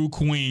a true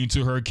queen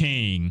to her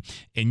king.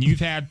 And you've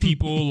had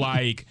people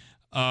like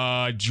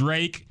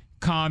Drake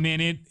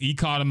commented. He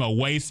called him a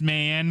waste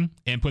man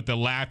and put the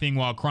laughing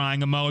while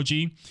crying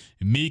emoji.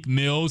 Meek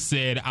Mill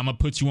said, I'm going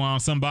to put you on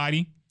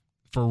somebody.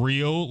 For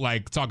real,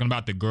 like talking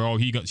about the girl,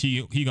 he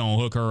gonna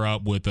hook her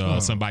up with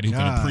somebody who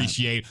can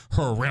appreciate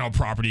her rental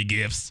property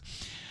gifts.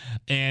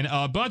 And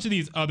a bunch of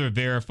these other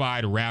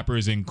verified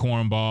rappers and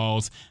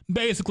cornballs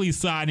basically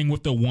siding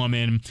with the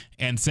woman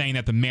and saying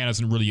that the man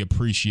doesn't really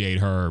appreciate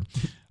her.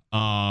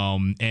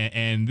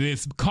 And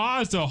this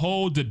caused a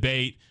whole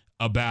debate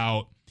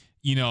about,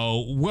 you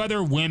know,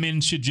 whether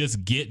women should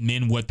just get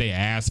men what they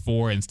ask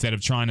for instead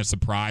of trying to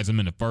surprise them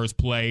in the first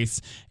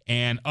place.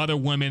 And other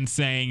women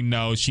saying,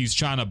 no, she's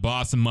trying to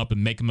boss him up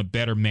and make him a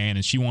better man.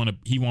 And he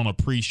won't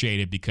appreciate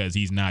it because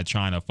he's not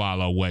trying to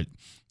follow what,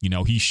 you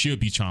know, he should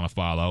be trying to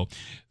follow.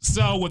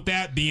 So with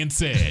that being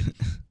said,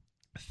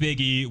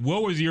 Figgy,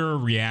 what was your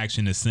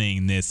reaction to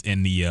seeing this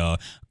and the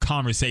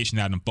conversation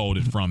that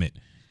unfolded from it?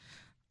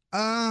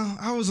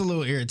 I was a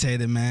little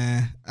irritated,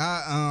 man.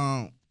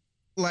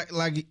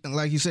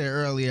 Like you said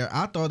earlier,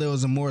 I thought it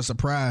was a more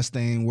surprise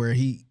thing where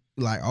he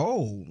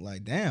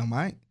damn,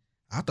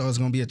 I thought it was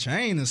gonna be a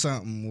chain or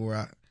something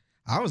where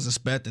I was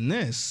expecting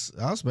this.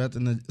 I was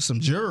expecting some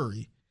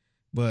jewelry,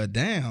 but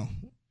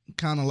damn,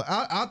 kind of.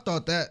 I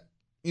thought that,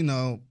 you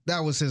know,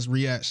 that was his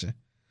reaction.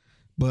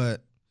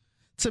 But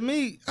to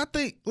me, I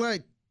think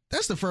like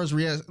that's the first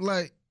reaction.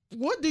 Like,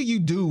 what do you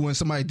do when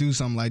somebody do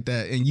something like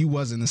that and you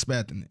wasn't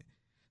expecting it?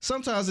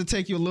 Sometimes it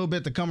take you a little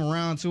bit to come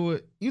around to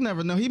it. You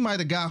never know. He might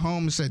have got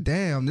home and said,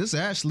 damn, this is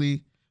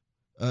actually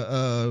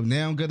a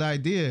damn good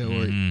idea.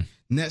 Mm-hmm. Or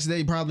next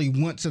day probably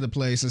went to the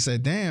place and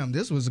said, damn,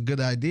 this was a good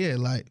idea.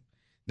 Like,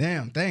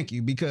 damn, thank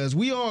you. Because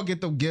we all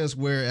get the gifts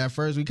where at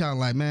first we kind of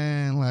like,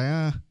 man,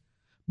 like,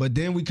 but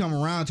then we come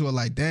around to it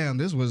like, damn,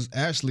 this was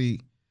actually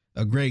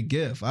a great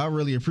gift. I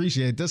really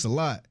appreciate this a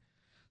lot.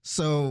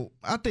 So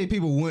I think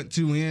people went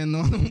too in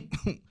on him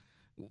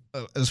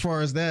as far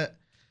as that.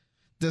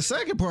 The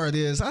second part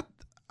is I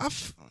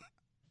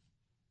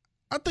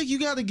think you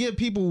got to give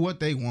people what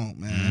they want,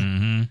 man.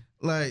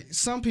 Mm-hmm. Like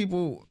some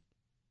people,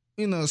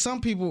 you know,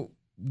 some people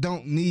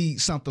don't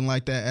need something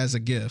like that as a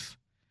gift.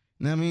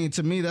 You know what I mean?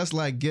 To me, that's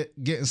like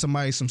getting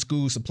somebody some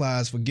school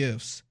supplies for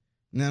gifts.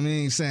 You know what I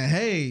mean? Saying,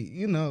 hey,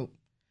 you know,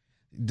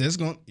 this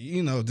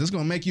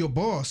gonna make you a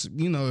boss.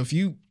 You know, if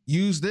you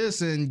use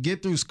this and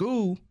get through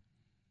school,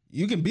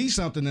 you can be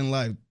something in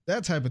life.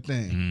 That type of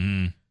thing.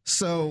 Mm-hmm.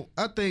 So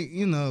I think,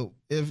 you know,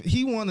 if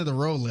he wanted a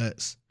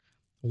Rolex,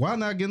 why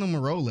not get him a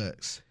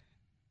Rolex?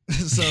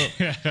 So,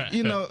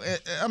 you know,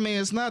 I mean,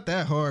 it's not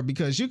that hard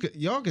because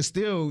y'all can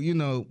still, you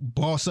know,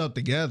 boss up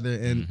together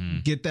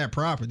and get that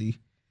property.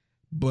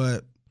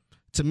 But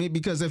to me,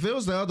 because if it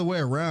was the other way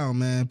around,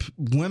 man,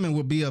 women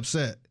would be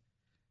upset.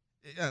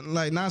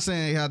 Like, not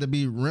saying it had to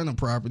be rental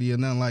property or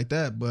nothing like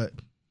that, but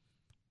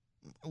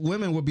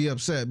women would be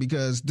upset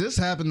because this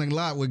happened a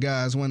lot with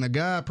guys. When a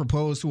guy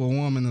proposed to a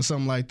woman or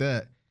something like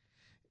that,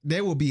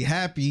 they would be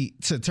happy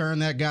to turn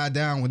that guy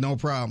down with no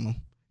problem.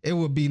 It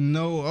would be you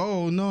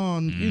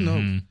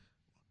know,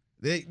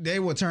 they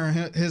would turn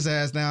his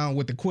ass down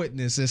with the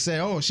quickness and say,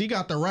 oh, she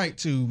got the right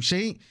to.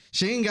 She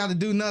ain't got to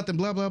do nothing,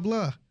 blah, blah,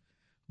 blah.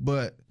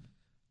 But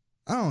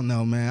I don't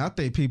know, man. I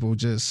think people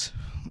just,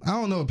 I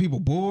don't know if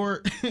people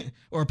bored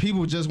or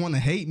people just want to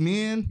hate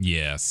men.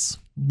 Yes,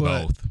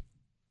 but both.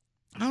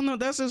 I don't know.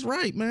 That's just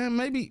right, man.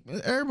 Maybe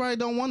everybody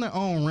don't want to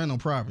own rental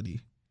property.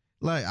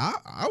 Like,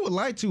 I would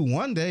like to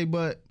one day,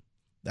 but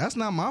that's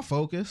not my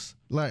focus.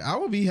 Like, I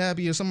would be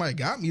happy if somebody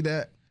got me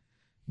that,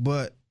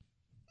 but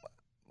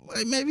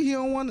like maybe he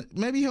want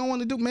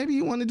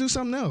to do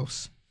something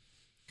else.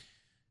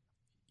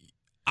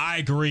 I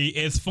agree.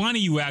 It's funny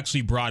you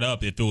actually brought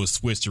up if it was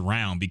switched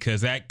around,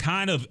 because that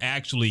kind of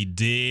actually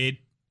did,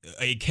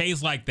 a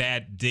case like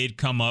that did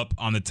come up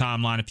on the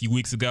timeline a few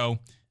weeks ago,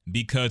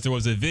 because there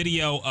was a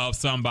video of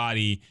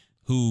somebody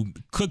who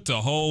cooked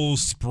a whole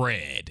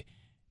spread,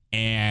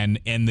 and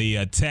in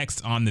the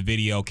text on the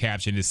video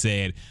caption it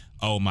said,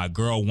 oh, my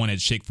girl wanted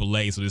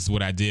Chick-fil-A, so this is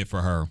what I did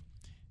for her.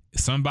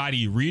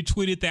 Somebody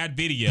retweeted that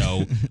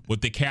video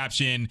with the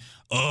caption,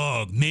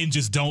 ugh, men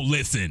just don't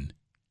listen.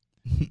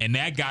 And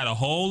that got a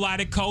whole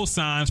lot of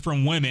cosigns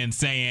from women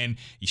saying,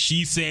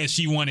 she said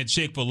she wanted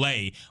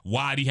Chick-fil-A.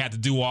 Why do you have to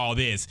do all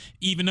this?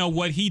 Even though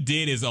what he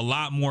did is a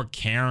lot more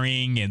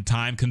caring and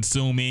time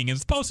consuming and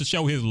supposed to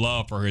show his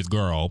love for his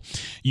girl.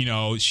 You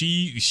know,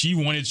 she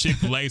wanted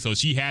Chick-fil-A, so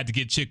she had to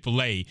get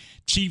Chick-fil-A,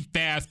 cheap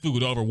fast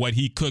food, over what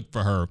he cooked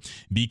for her,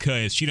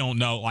 because they don't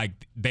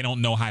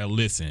know how to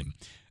listen.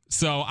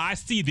 So I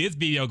see this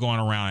video going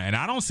around, and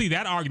I don't see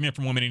that argument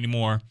from women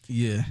anymore.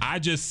 Yeah. I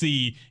just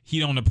see he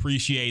don't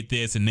appreciate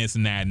this and this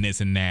and that and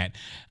this and that.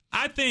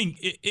 I think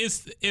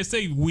it's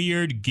a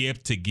weird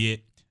gift to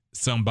get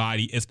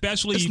somebody,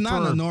 especially it's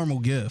not a normal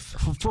gift.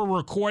 For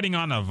recording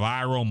on a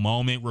viral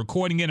moment,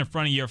 recording it in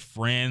front of your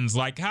friends.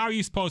 Like, how are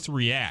you supposed to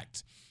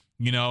react?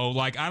 You know,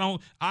 like, I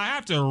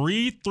have to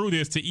read through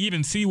this to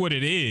even see what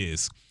it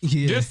is.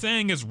 Yeah. Just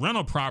saying it's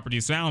rental property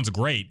sounds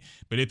great,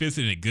 but if it's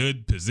in a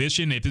good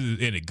position, if it's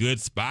in a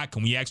good spot,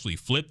 can we actually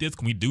flip this?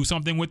 Can we do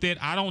something with it?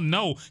 I don't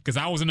know, because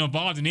I wasn't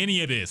involved in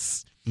any of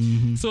this.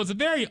 Mm-hmm. So it's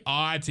very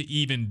odd to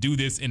even do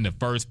this in the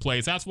first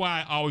place. That's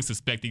why I always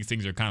suspect these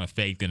things are kind of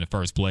faked in the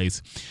first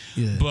place.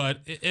 Yeah. But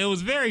it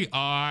was very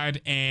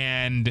odd.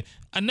 And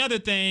another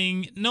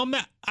thing,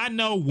 I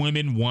know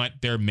women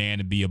want their man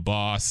to be a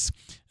boss,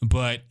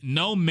 but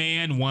no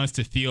man wants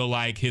to feel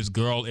like his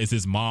girl is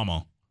his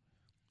mama.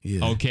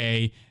 Yeah.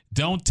 Okay?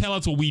 Don't tell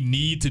us what we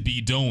need to be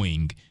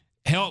doing.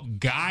 Help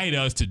guide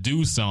us to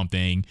do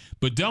something,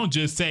 but don't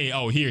just say,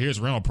 oh, here's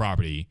rental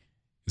property.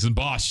 It's some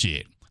boss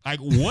shit. Like,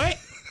 what?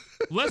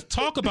 Let's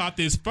talk about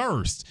this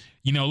first.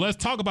 You know, let's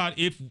talk about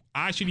if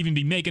I should even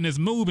be making this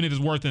move and if it's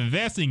worth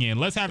investing in.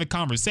 Let's have a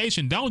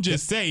conversation. Don't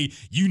just say,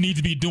 you need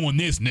to be doing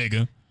this,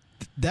 nigga.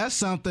 That's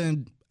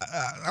something,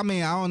 I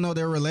mean, I don't know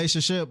their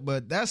relationship,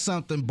 but that's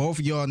something both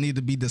of y'all need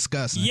to be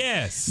discussing.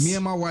 Yes. Me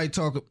and my wife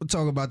talk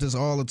about this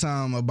all the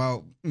time,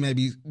 about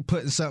maybe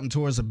putting something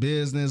towards a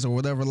business or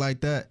whatever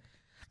like that.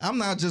 I'm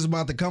not just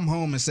about to come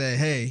home and say,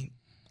 hey,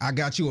 I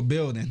got you a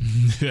building.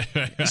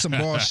 It's some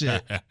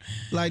bullshit.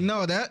 Like,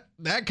 no,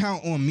 that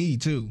count on me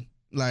too.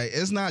 Like,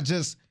 it's not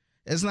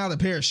a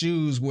pair of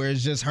shoes where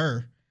it's just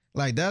her.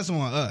 Like, that's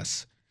on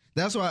us.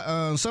 That's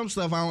why some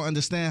stuff I don't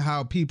understand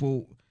how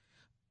people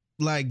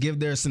like give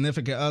their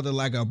significant other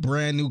like a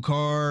brand new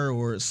car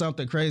or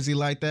something crazy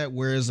like that,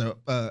 where it's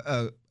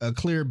a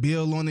clear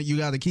bill on it you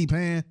got to keep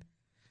paying.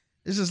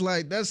 It's just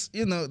like, that's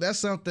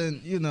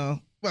something,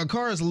 well, a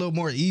car is a little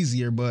more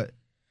easier, but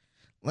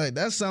like,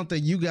 that's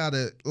something you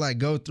gotta like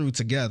go through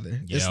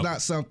together. Yep.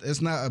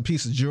 It's not a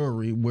piece of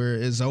jewelry where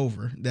it's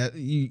over, that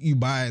you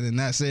buy it and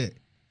that's it.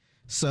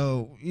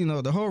 So,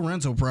 the whole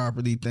rental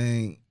property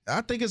thing, I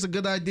think it's a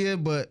good idea,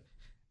 but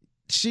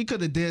she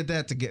could have did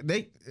that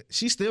together.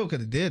 She still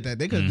could have did that.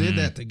 They could have did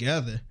that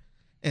together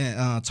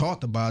and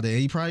talked about it.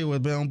 He probably would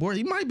have been on board.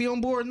 He might be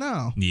on board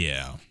now.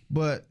 Yeah.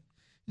 But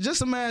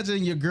just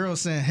imagine your girl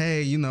saying,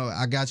 hey,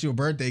 I got you a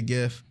birthday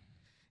gift.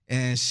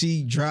 And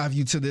she drive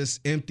you to this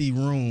empty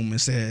room and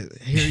said,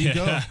 here you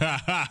go.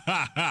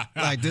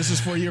 Like, this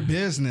is for your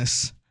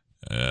business.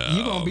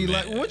 You're going to be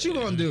like, what you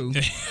going to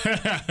do?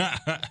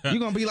 You're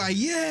going to be like,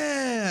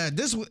 yeah,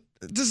 this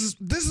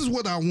is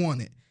what I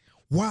wanted.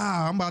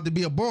 Wow, I'm about to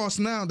be a boss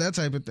now, that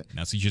type of thing.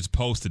 Now, so you're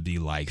supposed to be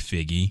like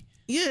Figgy.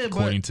 Yeah,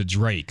 according to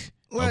Drake.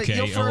 Like,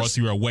 okay, or else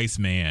you're a waste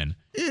man.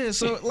 Yeah,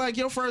 so like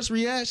your first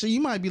reaction,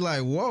 you might be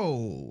like,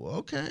 whoa,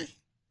 okay.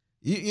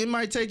 It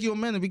might take you a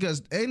minute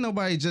because ain't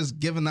nobody just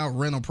giving out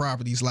rental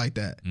properties like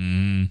that.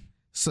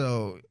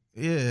 So,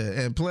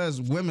 yeah. And plus,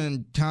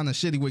 women kind of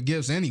shitty with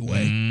gifts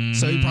anyway.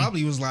 So he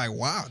probably was like,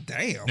 wow,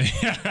 damn. He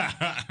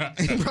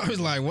probably was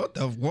like,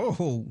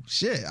 whoa,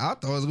 shit. I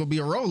thought it was going to be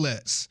a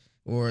Rolex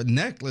or a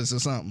necklace or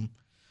something.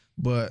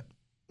 But,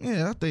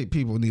 yeah, I think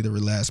people need to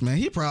relax, man.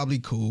 He probably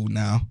cool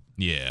now.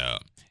 Yeah.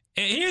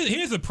 And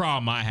here's the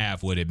problem I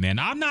have with it, man.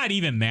 I'm not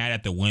even mad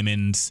at the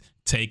women's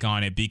take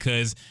on it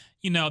because,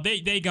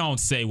 they gonna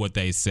say what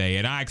they say,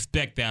 and I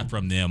expect that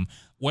from them.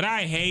 What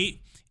I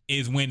hate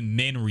is when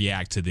men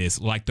react to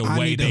this, like the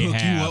way they hook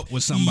have. you up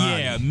with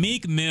somebody. Yeah,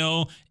 Meek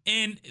Mill.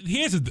 And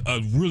here's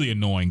a really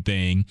annoying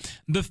thing.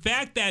 The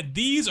fact that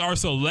these are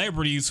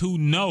celebrities who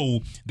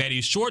know that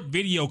a short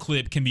video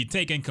clip can be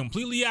taken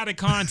completely out of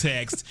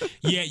context,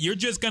 yet you're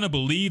just going to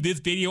believe this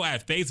video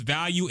at face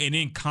value and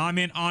then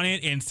comment on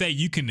it and say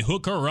you can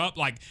hook her up,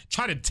 like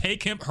try to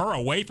take her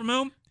away from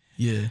him.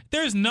 Yeah.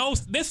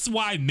 This is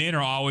why men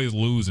are always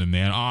losing,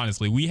 man.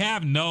 Honestly, we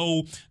have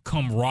no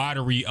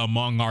camaraderie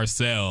among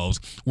ourselves.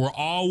 We're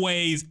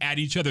always at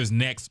each other's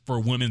necks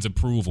for women's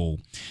approval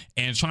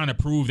and trying to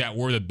prove that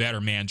we're the better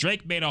man.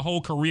 Drake made a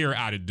whole career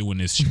out of doing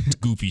this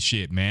goofy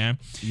shit, man.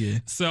 Yeah.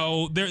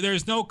 So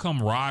there's no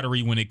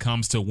camaraderie when it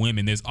comes to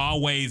women. There's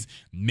always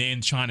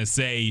men trying to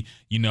say,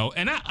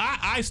 and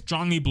I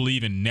strongly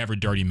believe in never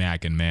dirty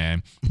macking,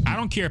 man. I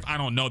don't care if I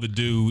don't know the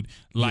dude.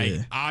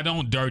 I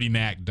don't dirty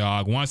mac,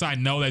 dog. Once I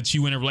know that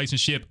you in a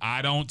relationship,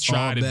 I don't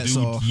try to do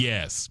off.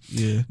 yes.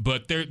 Yeah.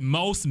 But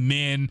most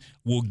men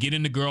will get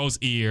in the girl's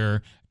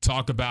ear,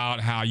 talk about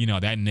how,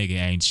 that nigga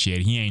ain't shit.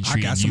 He ain't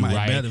treating you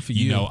right. Better for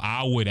you.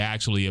 I would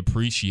actually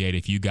appreciate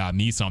if you got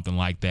me something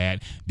like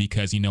that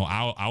because,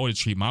 I would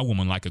treat my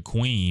woman like a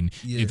queen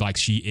if like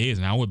she is,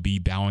 and I would be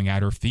bowing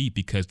at her feet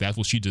because that's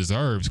what she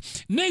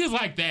deserves. Niggas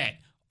like that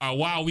are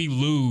why we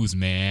lose,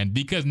 man,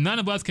 because none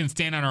of us can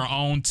stand on our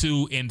own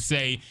too and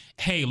say,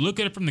 hey, look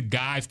at it from the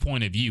guy's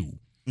point of view.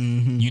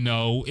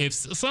 Mm-hmm. If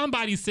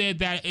somebody said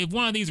that, if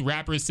one of these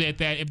rappers said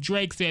that, if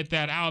Drake said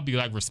that, I would be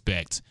like,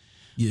 respect.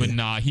 Yeah. But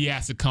nah, he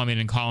has to come in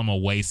and call him a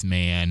waste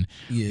man.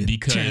 Yeah,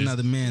 because tear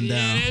another man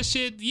down. Yeah, that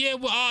shit. Yeah,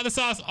 well, that's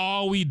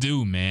all we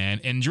do, man.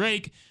 And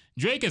Drake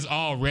is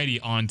already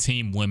on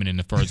team women in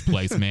the first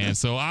place, man.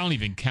 So I don't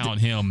even count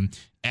him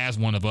as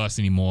one of us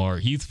anymore.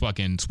 He's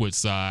fucking switched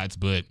sides.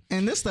 But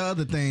and this the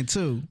other thing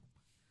too.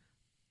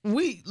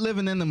 We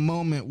living in a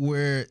moment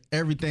where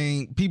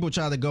people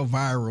try to go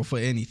viral for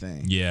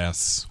anything.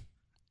 Yes.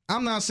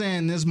 I'm not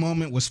saying this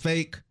moment was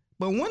fake,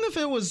 but what if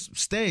it was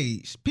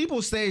staged?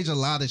 People stage a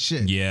lot of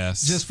shit.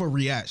 Yes. Just for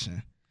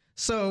reaction.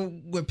 So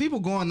with people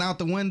going out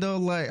the window,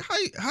 like,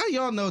 how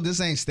y'all know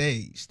this ain't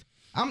staged?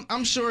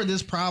 I'm sure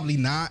this probably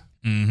not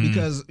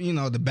because,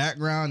 the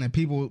background and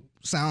people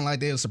sound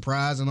like they were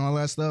surprised and all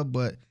that stuff.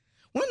 But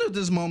what if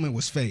this moment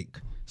was fake?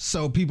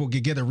 So people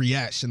could get a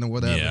reaction or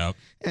whatever. Yep.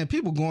 And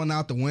people going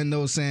out the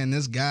window saying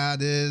this guy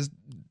this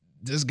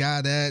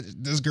guy that,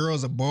 this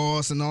girl's a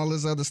boss and all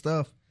this other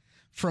stuff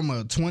from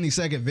a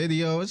 20-second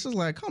video. It's just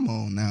like, come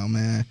on now,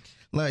 man.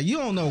 Like, you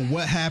don't know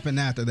what happened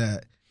after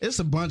that. It's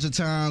a bunch of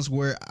times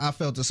where I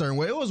felt a certain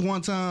way. It was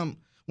one time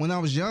when I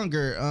was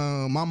younger,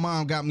 my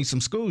mom got me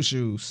some school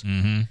shoes.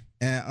 Mm-hmm.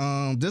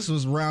 And this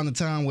was around the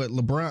time with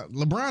LeBron.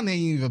 LeBron didn't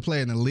even play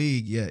in the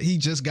league yet. He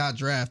just got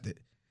drafted.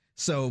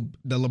 So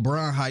the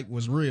LeBron hype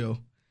was real.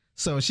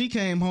 So she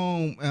came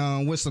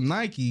home with some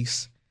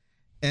Nikes,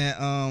 and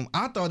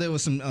I thought it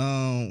was some.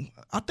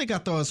 I think I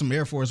thought it was some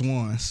Air Force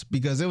Ones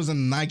because it was in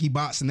the Nike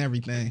box and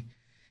everything.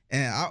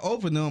 And I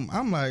opened them.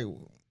 I'm like,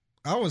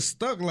 I was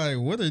stuck. Like,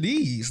 what are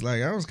these?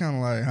 Like, I was kind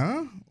of like,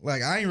 huh?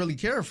 Like, I ain't really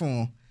care for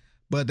them,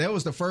 but that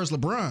was the first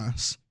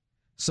LeBrons.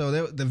 So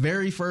the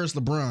very first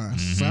LeBrons.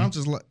 Mm-hmm. So I'm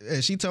just like,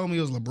 and she told me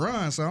it was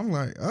LeBron. So I'm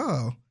like,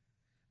 oh,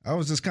 I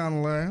was just kind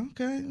of like,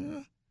 okay.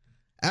 Yeah.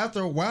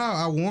 After a while,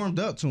 I warmed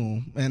up to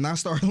them, and I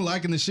started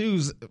liking the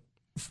shoes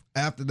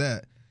after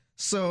that.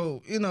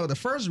 So, the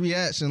first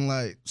reaction,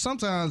 like,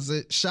 sometimes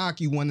it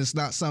shock you when it's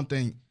not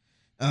something,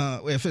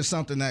 if it's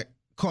something that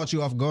caught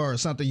you off guard,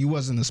 something you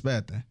wasn't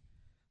expecting.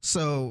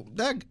 So,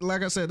 that,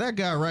 like I said, that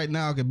guy right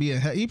now could be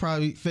he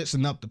probably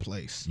fixing up the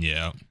place.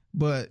 Yeah.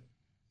 But,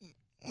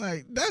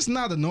 like, that's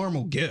not a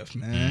normal gift,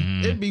 man.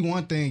 Mm-hmm. It'd be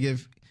one thing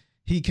if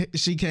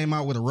she came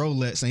out with a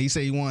Rolex and he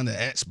said he wanted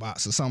an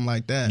Xbox or something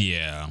like that.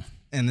 Yeah.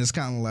 And it's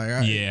kind of like, all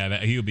right. Yeah,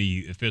 he'll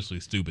be officially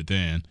stupid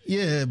then.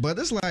 Yeah, but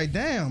it's like,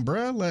 damn,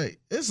 bro. Like,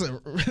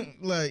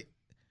 like,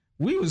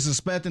 we was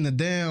expecting a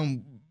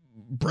damn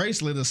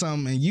bracelet or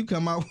something, and you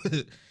come out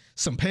with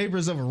some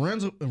papers of a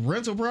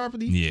rental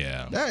property.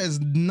 Yeah, that is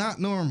not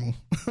normal.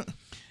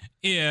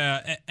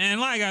 Yeah, and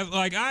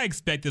I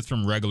expect this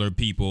from regular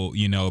people,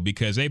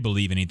 because they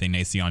believe anything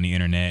they see on the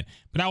internet.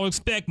 But I would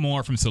expect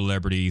more from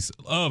celebrities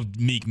of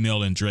Meek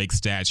Mill and Drake's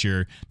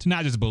stature to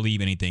not just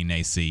believe anything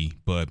they see,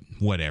 but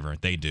whatever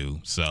they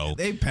do. So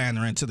they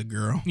pandering to the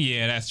girl.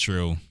 Yeah, that's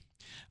true.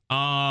 So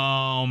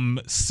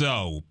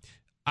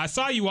I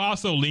saw you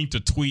also linked a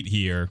tweet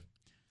here.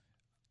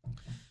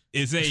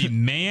 Is a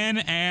man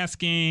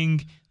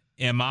asking,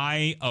 Am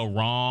I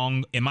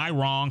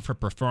wrong for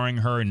preferring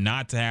her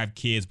not to have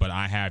kids, but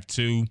I have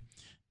two?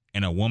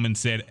 And a woman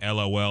said,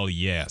 LOL,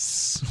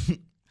 yes.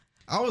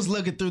 I was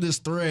looking through this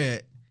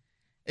thread.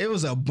 It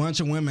was a bunch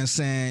of women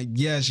saying,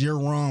 yes, you're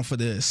wrong for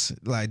this.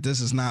 Like,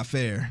 this is not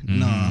fair. Mm-hmm.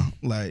 No,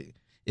 like,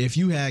 if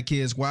you had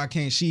kids, why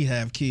can't she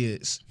have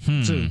kids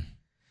too?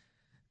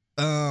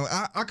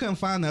 I couldn't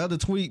find the other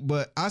tweet,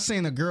 but I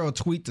seen a girl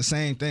tweet the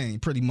same thing,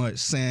 pretty much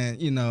saying,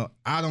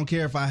 I don't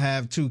care if I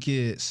have 2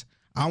 kids.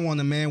 I want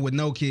a man with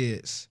no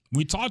kids.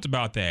 We talked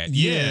about that.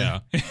 Yeah.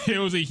 It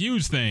was a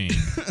huge thing.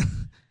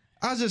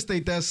 I just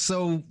think that's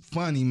so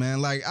funny,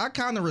 man. Like, I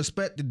kind of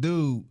respect the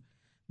dude.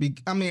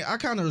 I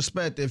kind of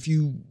respect if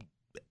you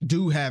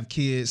do have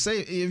kids. Say,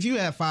 if you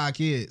have 5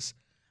 kids,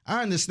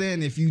 I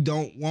understand if you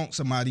don't want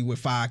somebody with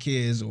 5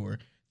 kids or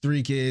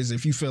 3 kids,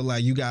 if you feel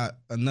like you got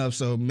enough.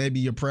 So maybe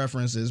your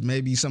preference is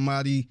maybe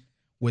somebody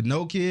with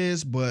no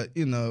kids, but,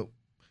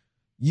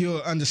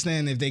 you'll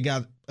understand if they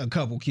got a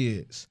couple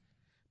kids.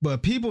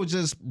 But people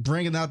just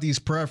bringing out these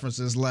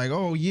preferences like,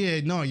 oh,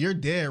 yeah, no, you're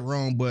dead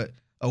wrong, but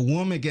a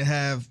woman can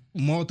have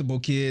multiple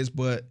kids,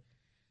 but,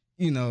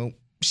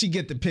 she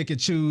get to pick and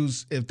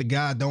choose if the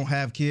guy don't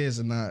have kids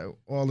and not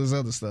all this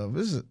other stuff.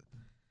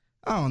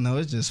 I don't know.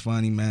 It's just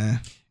funny, man.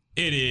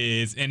 It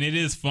is, and it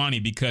is funny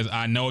because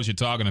I know what you're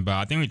talking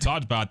about. I think we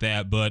talked about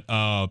that, but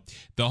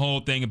the whole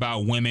thing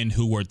about women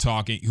who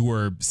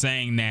were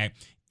saying that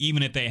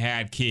even if they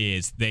had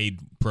kids, they'd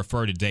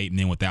prefer to date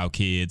men without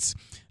kids,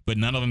 but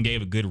none of them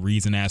gave a good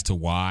reason as to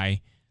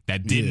why.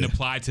 That didn't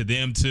apply to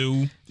them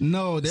too.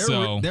 No,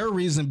 their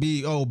reason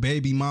be,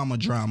 baby mama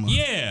drama.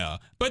 Yeah,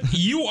 but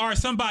you are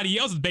somebody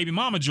else's baby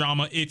mama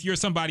drama if you're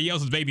somebody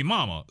else's baby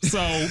mama. So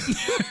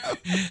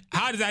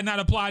how does that not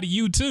apply to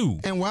you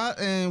too? And why?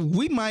 And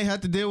we might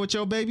have to deal with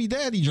your baby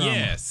daddy drama.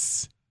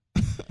 Yes.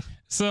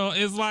 So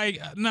it's like,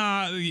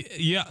 nah,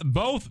 yeah,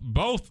 both.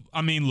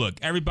 I mean, look,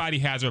 everybody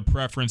has their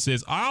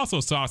preferences. I also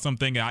saw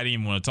something that I didn't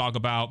even want to talk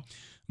about,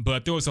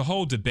 but there was a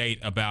whole debate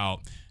about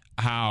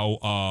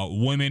how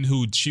women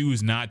who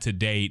choose not to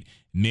date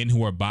men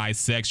who are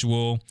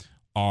bisexual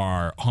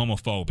are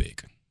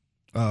homophobic.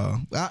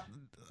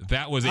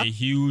 That was a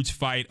huge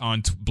fight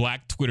on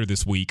Black Twitter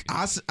this week.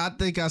 I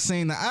think I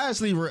seen that.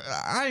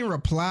 I ain't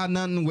reply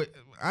nothing with.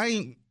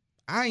 I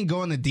ain't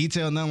going into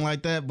detail nothing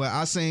like that. But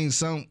I seen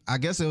some. I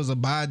guess it was a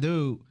bi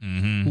dude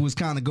who was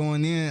kind of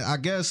going in. I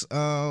guess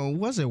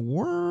was it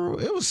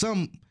World? It was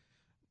some.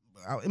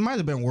 It might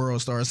have been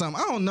World Star or something.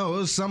 I don't know. It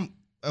was some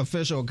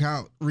official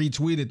account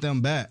retweeted them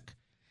back,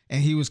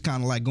 and he was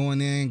kind of like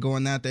going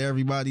after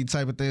everybody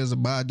type of thing as a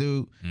bi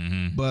dude.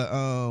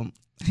 But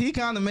he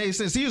kind of made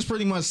sense. He was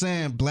pretty much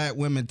saying black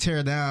women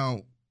tear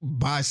down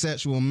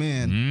bisexual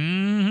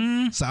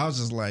men. So I was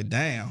just like,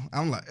 damn.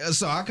 I'm like,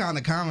 so I kind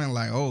of comment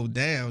like, oh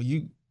damn,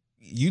 you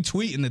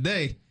tweeting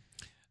today.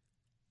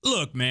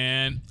 Look,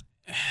 man,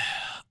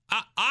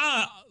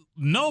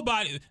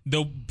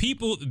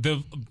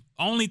 the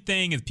only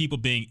thing is people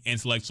being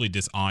intellectually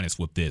dishonest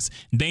with this.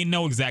 They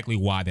know exactly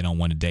why they don't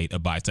want to date a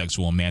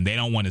bisexual man. They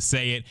don't want to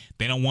say it.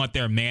 They don't want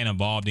their man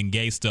involved in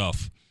gay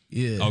stuff.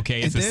 Yeah.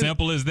 Okay, it's as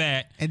simple as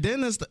that. And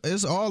then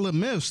it's all the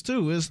myths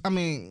too. I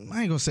ain't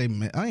gonna say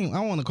myth. I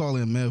don't want to call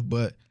it a myth,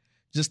 but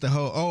just the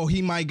whole,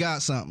 he might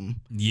got something.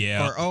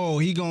 Yeah.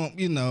 Or he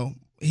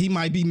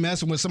might be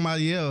messing with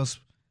somebody else.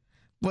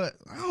 But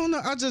I don't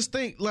know. I just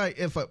think like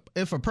if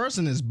a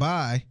person is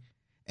bi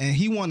and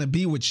he want to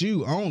be with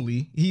you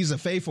only, he's a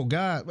faithful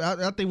guy.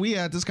 I think we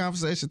had this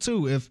conversation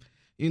too. If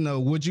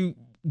would you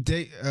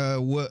date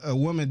would a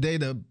woman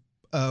date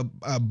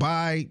a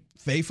bi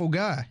faithful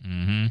guy?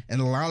 And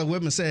a lot of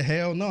women said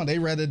hell no, they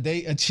rather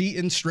date a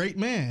cheating straight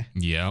man.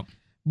 Yep.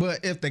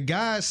 But if the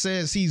guy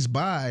says he's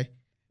bi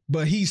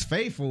but he's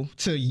faithful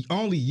to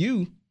only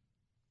you,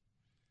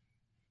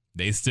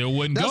 they still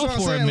wouldn't go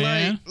for it,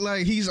 man.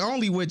 Like he's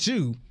only with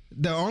you.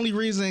 The only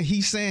reason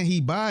he's saying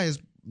he bi is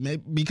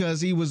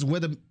because he was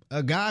with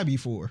a guy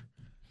before.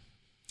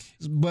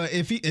 But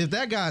if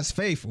that guy's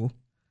faithful,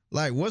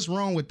 like what's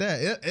wrong with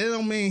that? It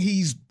don't mean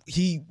he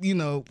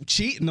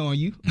cheating on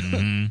you.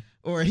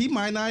 Or he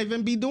might not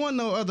even be doing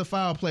no other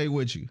foul play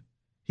with you.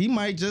 He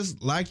might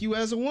just like you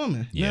as a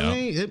woman. You know what I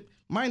mean? It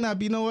might not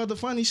be no other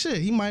funny shit.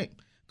 He might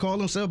call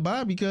himself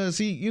bi because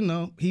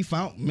he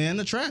found men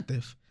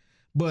attractive.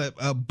 But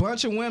a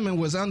bunch of women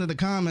was under the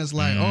comments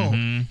like,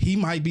 he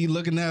might be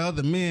looking at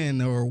other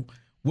men, or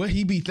what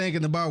he be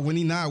thinking about when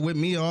he not with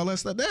me, all that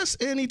stuff. That's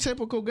any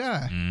typical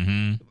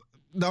guy.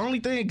 The only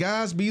thing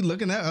guys be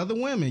looking at other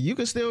women. You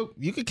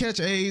could catch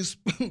AIDS,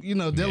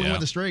 dealing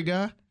with a straight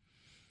guy.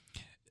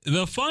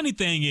 The funny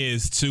thing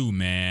is too,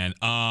 man,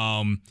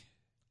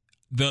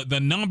 the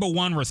number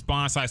one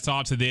response I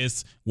saw to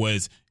this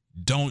was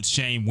don't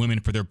shame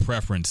women for their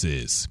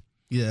preferences.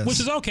 Yes. Which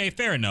is okay,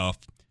 fair enough.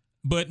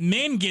 But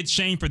men get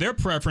shamed for their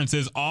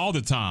preferences all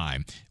the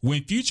time.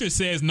 When Future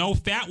says no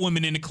fat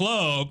women in the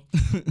club,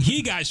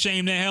 he got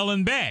shamed the hell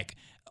and back.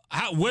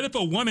 What if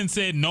a woman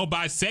said no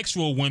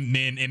bisexual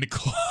men in the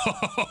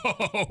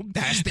club?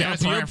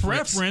 That's your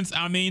preference.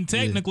 I mean,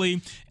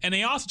 technically. And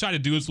they also tried to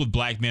do this with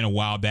black men a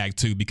while back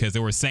too, because they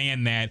were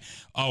saying that,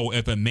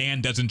 if a man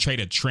doesn't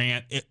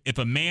if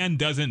a man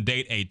doesn't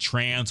date a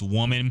trans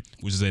woman,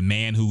 which is a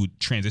man who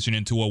transitioned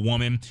into a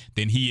woman,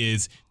 then he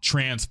is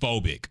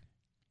transphobic.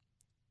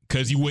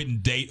 Because you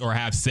wouldn't date or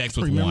have sex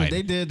with one.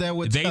 They did that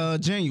with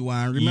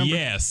Genuine, remember?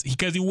 Yes,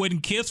 because he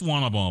wouldn't kiss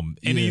one of them.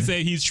 And he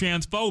said he's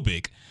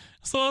transphobic.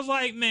 So it's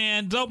like,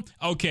 man,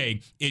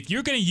 if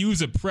you're going to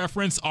use a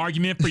preference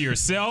argument for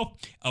yourself,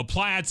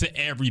 apply it to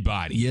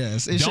everybody.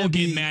 Yes. It Don't should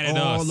get be mad at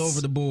us. all over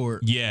the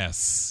board.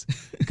 Yes.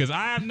 Because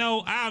I have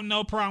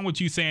no problem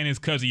with you saying it's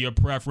because of your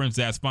preference.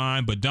 That's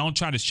fine. But don't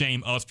try to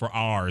shame us for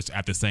ours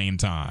at the same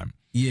time.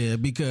 Yeah,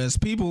 because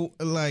people,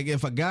 like,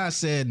 if a guy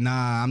said,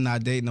 nah, I'm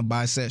not dating a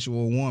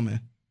bisexual woman,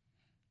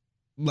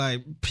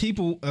 like,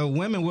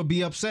 women would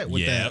be upset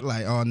with that.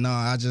 Like, oh,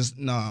 no,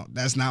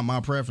 that's not my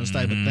preference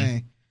type of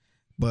thing.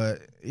 But,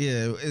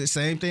 yeah,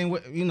 same thing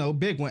with,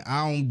 big women.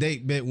 I don't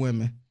date big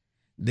women.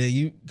 Then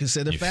you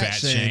consider fat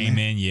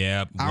shaming.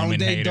 Yeah. I don't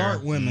date hater.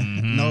 dark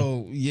women.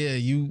 No, yeah,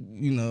 you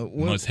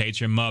must hate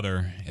your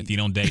mother if you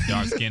don't date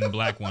dark-skinned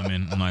black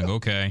women. I'm like,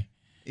 okay.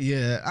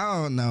 Yeah,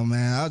 I don't know,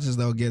 man. I just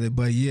don't get it.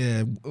 But,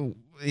 yeah,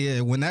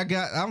 when that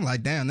guy, I'm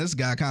like, damn, this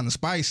guy kind of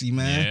spicy,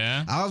 man.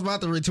 Yeah. I was about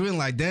to retweet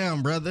like,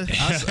 damn, brother.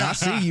 I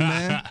see you,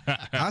 man.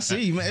 I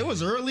see you, man. It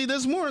was early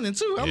this morning,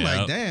 too. I'm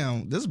like,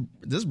 damn,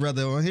 this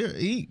brother on here,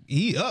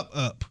 he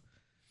up.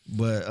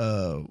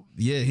 But,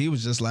 yeah, he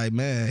was just like,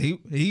 man,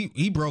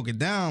 he broke it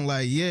down.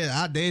 Like, yeah,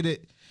 I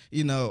dated,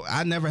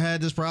 I never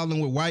had this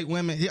problem with white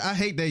women. I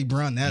hate they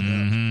brung that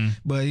up.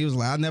 But he was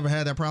like, I never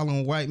had that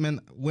problem with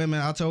women.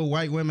 I told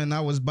white women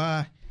I was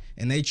bi,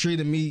 and they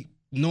treated me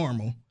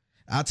normal.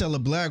 I tell a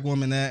black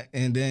woman that,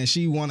 and then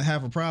she want to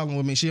have a problem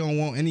with me. She don't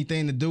want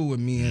anything to do with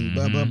me, and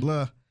blah, blah,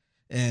 blah.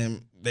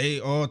 And they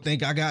all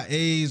think I got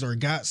AIDS or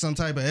got some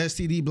type of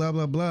STD, blah,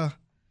 blah, blah.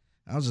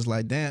 I was just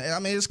like, damn. I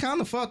mean, it's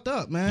kind of fucked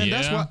up, man.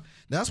 Yeah.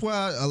 That's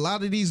why a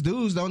lot of these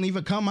dudes don't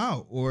even come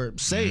out or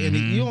say it.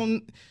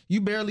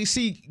 You barely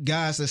see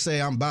guys that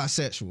say I'm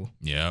bisexual.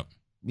 Yep.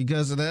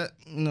 Because of that,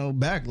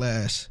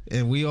 backlash.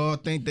 And we all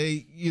think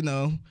they,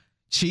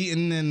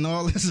 cheating and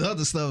all this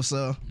other stuff.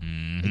 So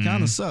it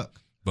kind of suck.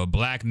 But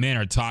black men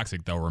are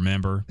toxic, though,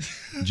 remember?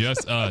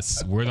 Just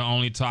us. We're the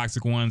only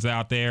toxic ones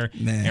out there.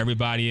 Man.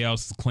 Everybody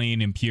else is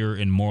clean and pure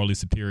and morally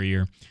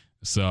superior.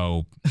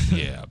 So,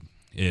 yeah,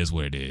 it is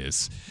what it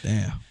is.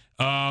 Damn.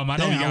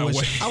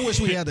 I wish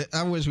we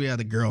had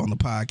a girl on the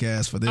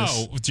podcast for this.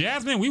 Oh,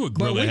 Jasmine, we would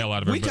grill the hell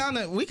out of her.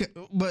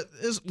 But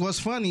what's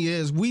funny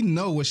is we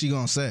know what she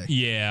gonna say.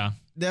 Yeah.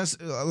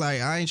 That's like,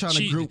 I ain't trying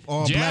to group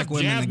all black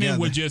women Jasmine together.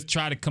 would just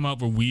try to come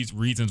up with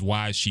reasons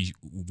why she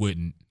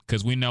wouldn't,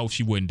 because we know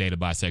she wouldn't date a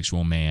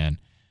bisexual man.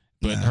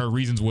 But her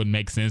reasons wouldn't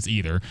make sense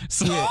either.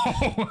 So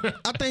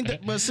I think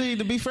that, but see,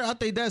 to be fair, I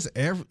think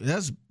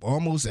that's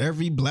almost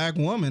every black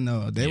woman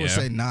though. They would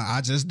say, nah,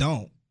 I just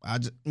don't. I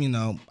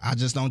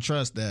just don't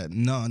trust that.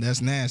 No,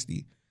 that's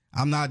nasty.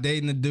 I'm not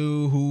dating a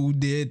dude who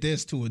did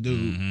this to a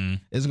dude.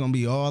 It's gonna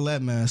be all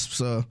that mess.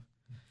 So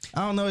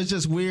I don't know. It's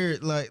just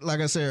weird. Like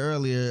I said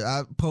earlier,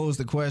 I posed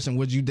the question: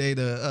 would you date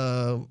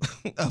a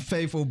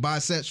faithful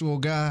bisexual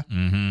guy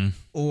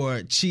or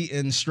a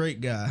cheating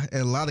straight guy?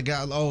 And a lot of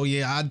guys, oh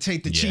yeah, I'd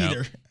take the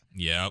cheater.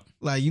 Yep.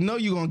 Like,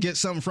 you're gonna get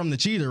something from the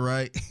cheater,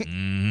 right?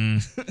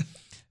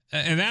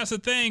 And that's the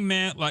thing,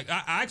 man. Like,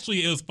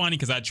 it was funny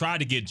because I tried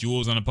to get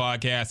Jules on the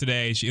podcast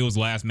today. It was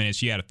last minute.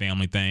 She had a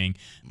family thing,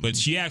 but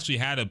she actually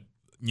had a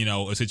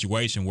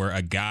situation where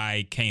a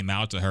guy came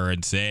out to her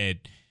and said,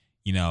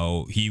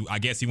 I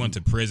guess he went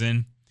to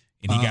prison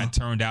and he got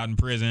turned out in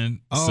prison.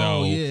 Oh,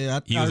 so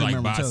yeah, he was like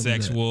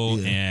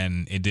bisexual,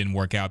 and it didn't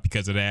work out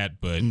because of that.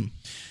 But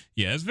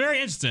yeah, it's very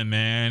interesting,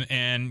 man.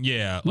 And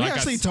yeah, we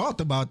actually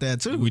talked about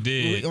that too. We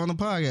did on the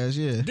podcast.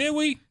 Yeah, did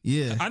we?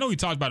 Yeah, I know we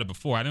talked about it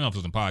before. I didn't know if it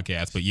was on the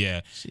podcast, but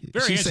yeah,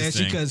 very she interesting. said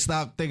she couldn't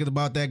stop thinking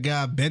about that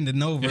guy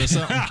bending over or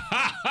something.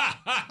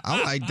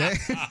 I'm like,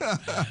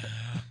 that.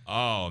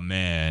 Oh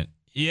man.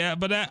 Yeah,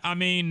 but that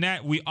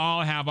we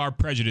all have our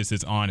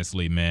prejudices,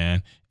 honestly,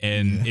 man.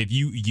 And if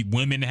you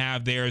women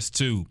have theirs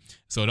too.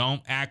 So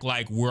don't act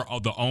like we're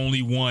the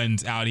only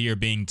ones out here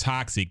being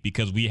toxic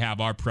because we have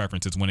our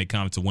preferences when it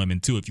comes to women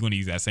too. If you want to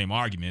use that same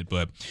argument,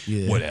 but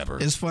whatever.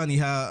 It's funny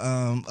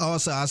how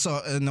also I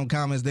saw in the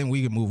comments, then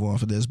we can move on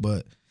for this,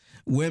 but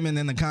women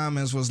in the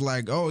comments was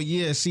like, oh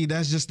yeah, see,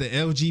 that's just the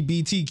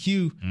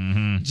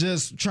LGBTQ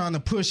just trying to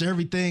push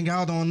everything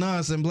out on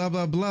us and blah,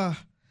 blah, blah.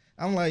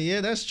 I'm like,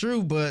 yeah, that's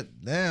true, but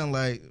damn,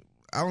 like,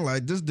 I'm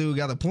like, this dude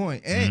got a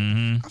point.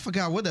 And I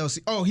forgot what else.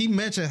 He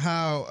mentioned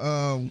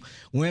how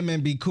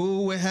women be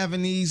cool with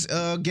having these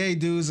gay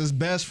dudes as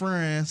best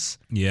friends.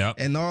 Yeah.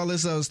 And all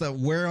this other stuff,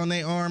 wear on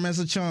their arm as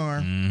a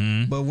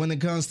charm. But when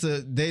it comes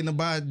to dating a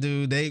bi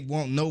dude, they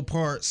want no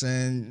parts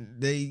and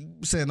they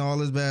saying all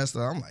this bad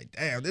stuff. I'm like,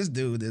 damn, this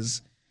dude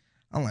is.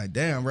 I'm like,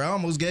 damn, bro, I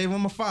almost gave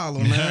him a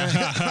follow, man.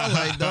 I'm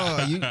like,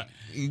 dog,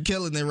 you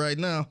killing it right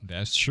now.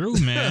 That's true,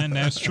 man.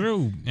 That's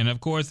true. And of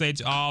course, they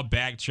all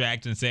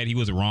backtracked and said he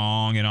was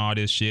wrong and all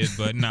this shit.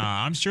 But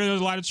nah, I'm sure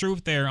there's a lot of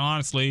truth there,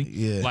 honestly.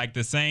 Yeah. Like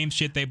the same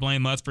shit they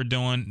blame us for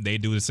doing, they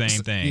do the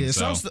same thing. Yeah,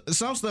 so.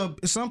 some stuff,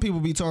 some people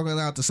be talking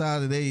out the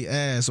side of their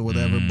ass or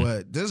whatever.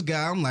 But this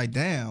guy, I'm like,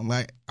 damn,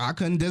 like, I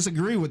couldn't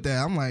disagree with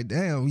that. I'm like,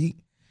 damn, he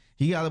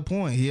got a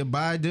point. He a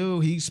bi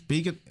dude. He's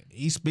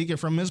speaking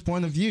from his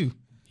point of view.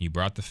 He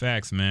brought the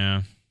facts,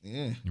 man.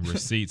 Yeah.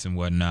 Receipts and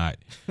whatnot.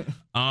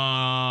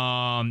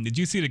 Did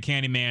you see the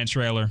Candyman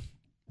trailer?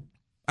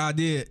 I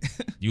did.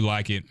 You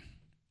like it?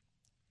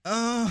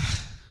 I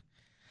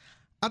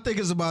think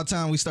it's about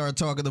time we start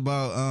talking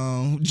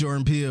about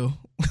Jordan Peele.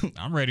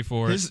 I'm ready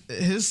for it.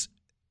 His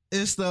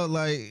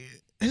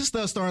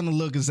stuff starting to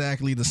look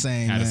exactly the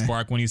same. Had a man.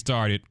 spark when he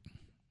started.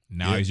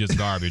 Now he's just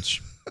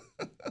garbage.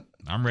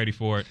 I'm ready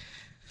for it.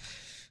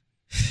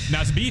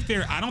 Now, to be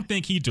fair, I don't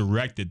think he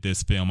directed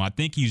this film. I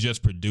think he's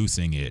just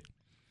producing it.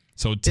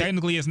 So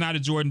technically, it's not a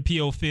Jordan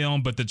Peele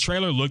film, but the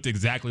trailer looked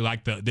exactly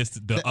like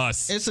the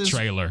Us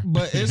trailer.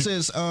 But it's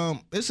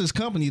his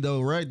company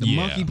though, right? The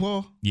Monkey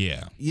Paw.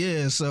 Yeah.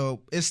 Yeah.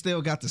 So it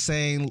still got the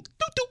same.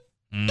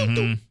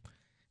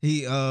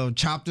 He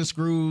chopped and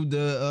screwed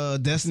the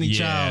Destiny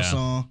Child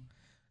song.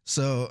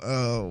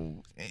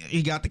 So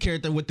he got the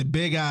character with the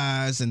big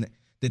eyes and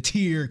the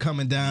tear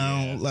coming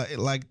down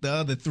like the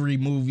other 3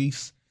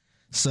 movies.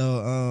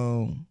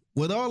 So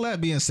with all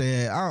that being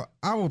said,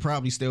 I will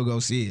probably still go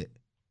see it.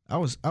 I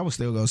would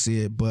still go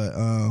see it, but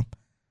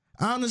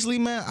honestly,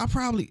 man,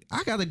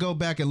 I got to go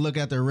back and look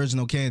at the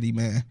original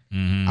Candyman.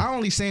 I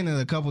only seen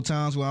it a couple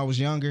times when I was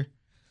younger,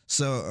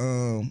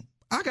 so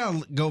I got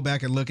to go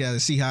back and look at it,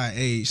 see how it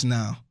aged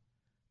now,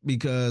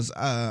 because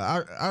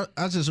I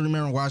just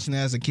remember watching it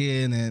as a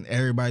kid and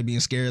everybody being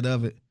scared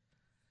of it.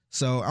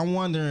 So I'm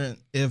wondering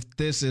if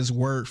this is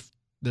worth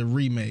the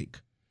remake.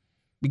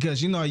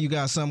 Because, you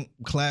got some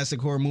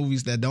classic horror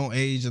movies that don't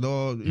age at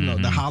all. You know,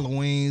 the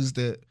Halloweens,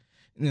 the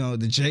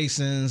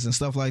Jasons and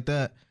stuff like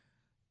that.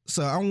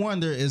 So I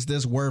wonder, is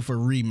this worth a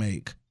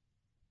remake?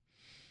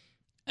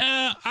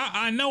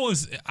 I know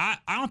I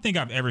don't think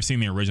I've ever seen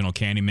the original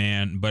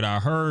Candyman, but I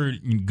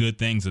heard good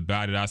things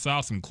about it. I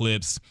saw some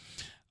clips.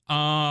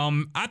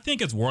 I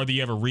think it's worthy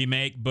of a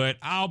remake, but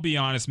I'll be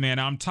honest, man,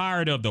 I'm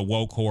tired of the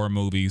woke horror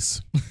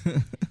movies.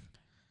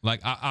 Like,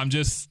 I'm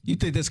just... You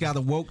think this got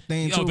a woke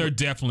thing too? Oh, there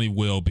definitely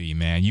will be,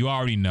 man. You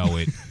already know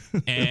it.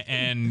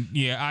 and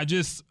yeah,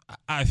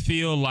 I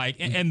feel like...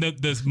 And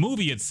this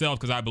movie itself,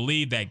 because I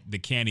believe that the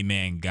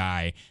Candyman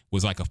guy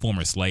was like a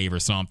former slave or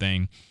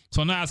something.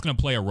 So now it's going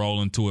to play a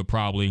role into it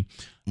probably.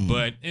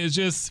 But it's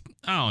just,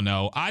 I don't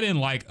know. I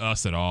didn't like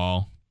Us at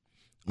all.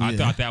 I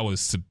thought that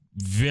was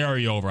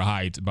very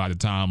overhyped by the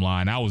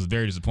timeline. I was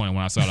very disappointed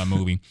when I saw that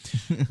movie.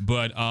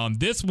 But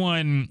this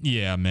one,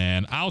 yeah,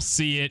 man, I'll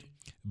see it.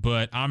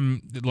 But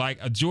I'm like,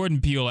 Jordan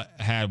Peele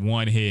had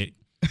one hit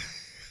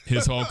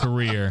his whole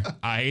career.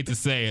 I hate to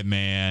say it,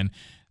 man.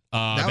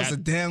 That was a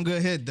damn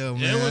good hit, though,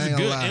 man.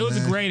 It was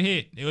a great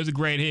hit. It was a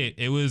great hit.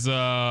 It was,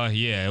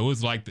 it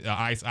was like the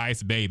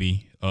Ice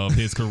Baby of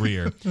his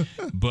career.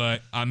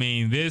 But I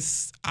mean,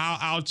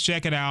 I'll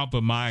check it out,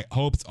 but my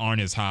hopes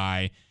aren't as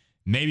high.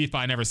 Maybe if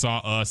I never saw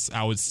Us,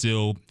 I would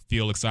still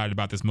feel excited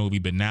about this movie.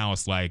 But now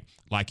it's like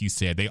you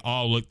said,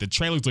 the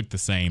trailers look the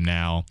same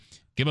now.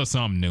 Give us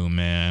something new,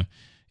 man.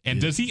 And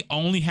does he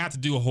only have to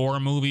do horror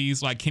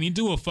movies? Like, can he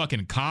do a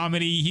fucking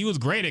comedy? He was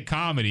great at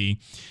comedy.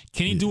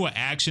 Can he do an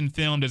action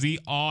film? Does he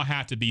all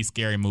have to be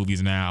scary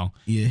movies now?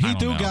 Yeah, he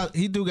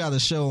do got a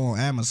show on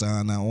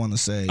Amazon, I want to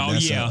say. Oh,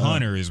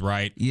 Hunter is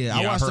right. Yeah,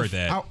 I heard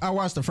that. I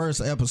watched the first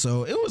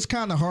episode. It was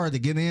kind of hard to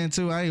get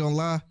into, I ain't gonna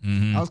lie.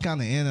 I was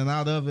kind of in and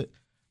out of it.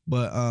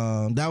 But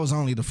that was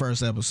only the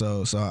first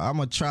episode. So I'm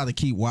going to try to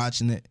keep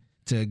watching it.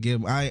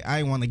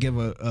 I want to give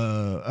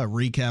a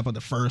recap of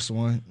the first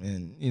one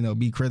and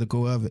be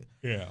critical of it.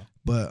 Yeah.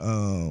 But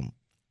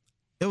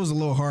it was a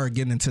little hard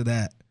getting into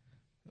that.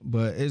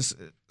 But it's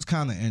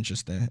kind of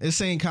interesting.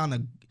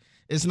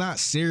 It's not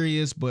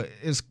serious, but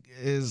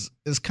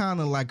it's kind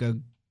of like a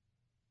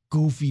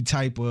goofy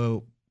type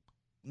of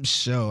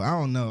show. I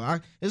don't know.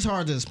 It's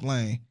hard to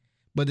explain,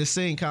 but it's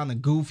saying kind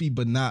of goofy,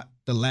 but not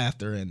the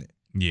laughter in it.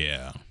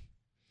 Yeah.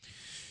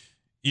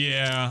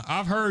 Yeah,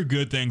 I've heard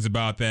good things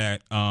about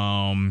that.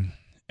 And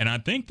I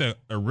think the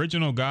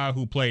original guy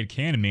who played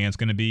Candyman is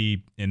going to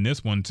be in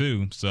this one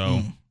too.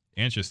 So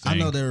interesting. I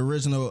know the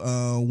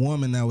original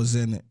woman that was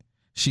in it.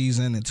 She's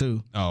in it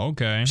too. Oh,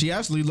 okay. She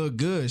actually looked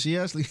good. She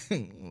actually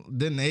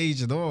didn't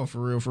age at all, for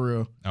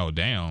real. Oh,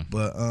 damn.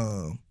 But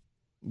I'm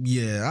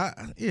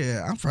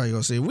probably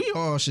gonna say we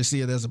all should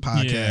see it as a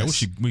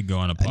podcast. Yeah, we go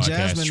on a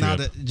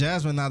podcast.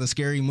 Jasmine not a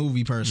scary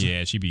movie person.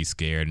 Yeah, she be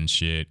scared and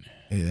shit.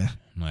 Yeah.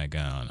 Like,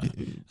 I don't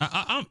know.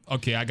 I'm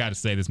okay, I got to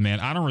say this, man.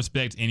 I don't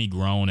respect any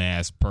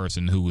grown-ass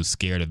person who is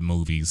scared of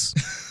movies.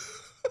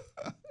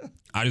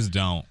 I just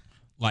don't.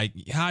 Like,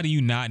 how do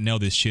you not know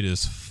this shit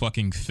is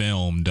fucking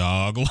film,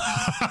 dog?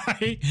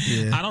 I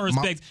don't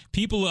respect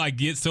people like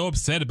get so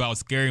upset about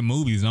scary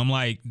movies. I'm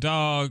like,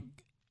 dog,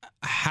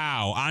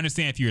 how? I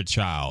understand if you're a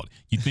child,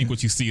 you think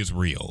what you see is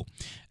real.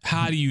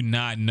 How do you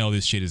not know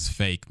this shit is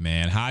fake,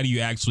 man? How do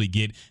you actually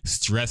get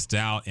stressed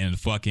out and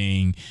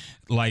fucking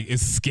like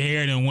is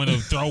scared and want to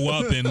throw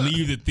up and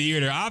leave the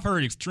theater? I've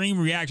heard extreme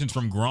reactions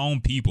from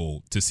grown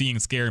people to seeing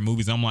scary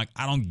movies. I'm like,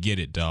 I don't get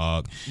it,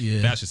 dog.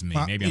 Yeah, that's just me.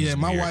 Maybe I'm just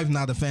my weird. wife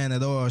not a fan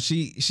at all.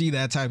 She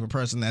that type of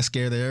person that's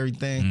scared of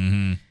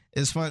everything.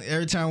 It's fun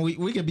every time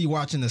we could be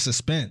watching a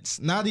suspense,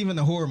 not even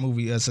a horror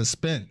movie, a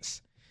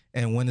suspense,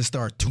 and when it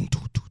starts,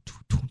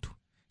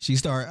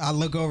 I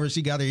look over,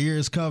 she got her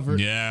ears covered.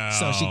 Yeah.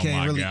 So she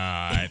can't really.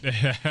 God.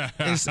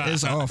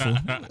 It's awful.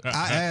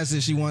 I asked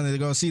if she wanted to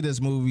go see this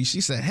movie. She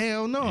said,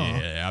 hell no.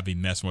 Yeah, I'll be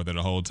messing with her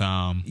the whole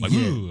time. Like, Yeah.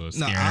 ooh,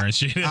 scaring her and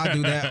shit. I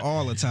do that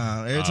all the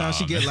time. Every time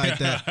she get like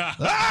that.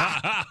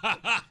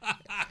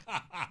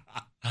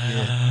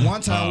 Yeah.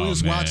 One time we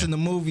was watching the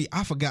movie.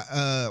 I forgot.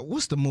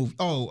 What's the movie?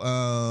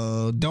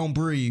 Oh, Don't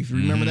Breathe.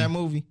 Remember that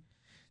movie?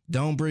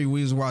 Don't Breathe.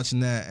 We was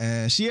watching that,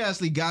 and she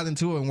actually got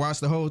into it and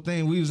watched the whole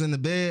thing. We was in the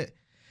bed.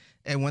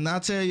 And when I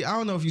tell you, I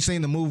don't know if you've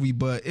seen the movie,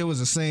 but it was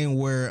a scene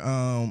where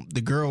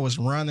the girl was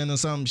running or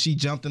something. She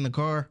jumped in the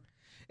car,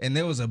 and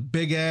there was a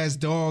big ass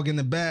dog in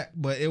the back,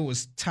 but it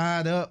was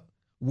tied up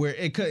where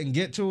it couldn't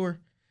get to her.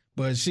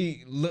 But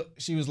she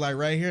was like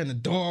right here, and the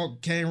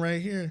dog came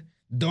right here.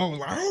 Dog was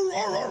like, "Arr,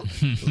 arr, arr."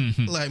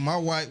 Like my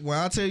wife. When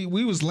I tell you,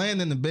 we was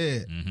laying in the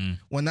bed. Mm-hmm.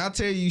 When I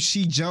tell you,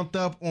 she jumped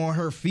up on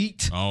her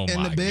feet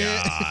in the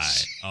bed. God.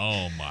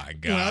 Oh my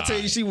God. When I tell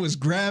you, she was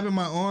grabbing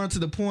my arm to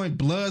the point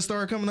blood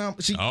started coming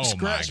out. She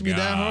scratched me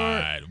that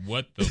hard.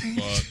 What the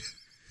fuck?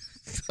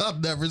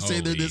 I've never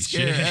seen her this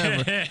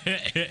scared ever.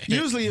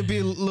 Usually it'd be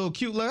a little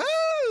cute, like,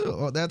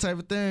 or that type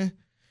of thing.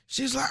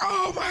 She's like,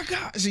 oh my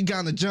God. She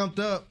kind of jumped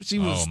up. She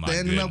was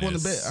standing up on the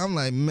bed. I'm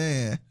like,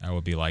 man. That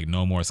would be like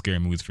no more scary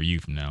movies for you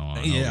from now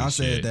on. Yeah, Holy I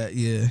said shit. that.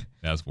 Yeah.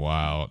 That's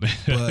wild. But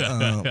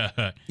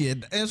yeah,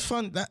 it's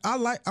fun.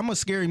 I'm a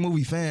scary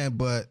movie fan,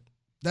 but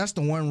that's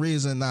the one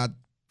reason I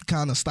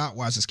kind of stopped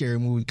watching scary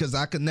movies, because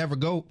I could never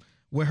go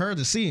with her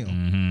to see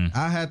them. Mm-hmm.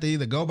 I had to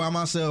either go by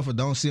myself or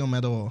don't see them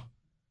at all.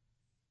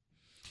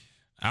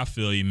 I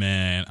feel you,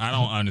 man. I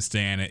don't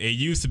understand it. It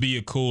used to be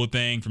a cool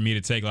thing for me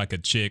to take like a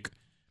chick.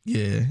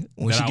 Yeah,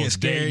 when she gets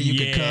scared, you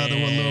can cuddle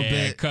a little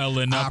bit,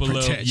 cuddling up a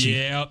little.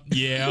 Yep.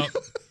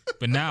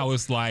 But now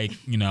it's like,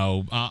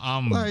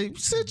 I'm like,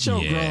 sit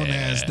your grown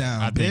ass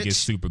down. I think bitch. it's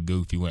super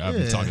goofy. When I've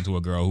been talking to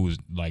a girl who's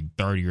like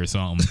 30 or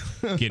something,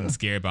 getting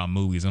scared about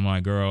movies. I'm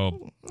like, girl,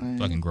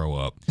 fucking grow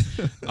up.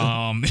 Hey,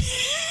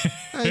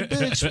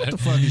 bitch, what the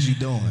fuck is you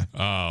doing?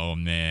 Oh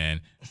man.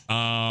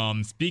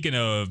 Speaking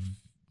of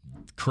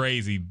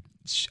crazy,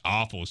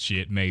 awful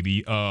shit,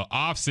 maybe.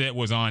 Offset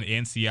was on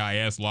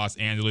NCIS Los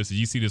Angeles. Did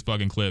you see this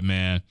fucking clip,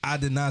 man? I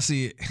did not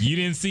see it. You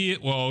didn't see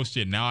it? Well,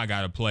 shit, now I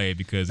gotta play it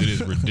because it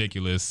is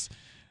ridiculous.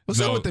 What's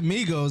up with the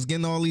Migos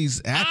getting all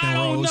these acting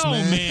roles,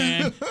 man?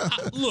 man?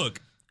 Look,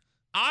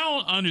 I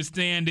don't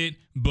understand it,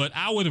 but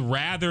I would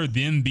rather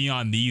them be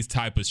on these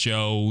type of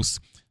shows,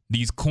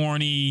 these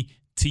corny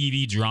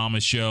TV drama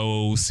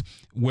shows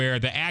where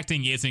the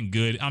acting isn't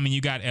good. I mean,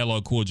 you got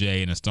LL Cool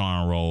J in a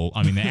starring role.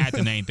 I mean, the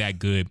acting ain't that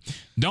good.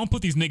 Don't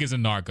put these niggas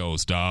in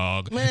Narcos,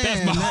 dog. Man,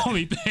 that's my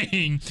only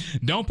thing.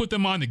 Don't put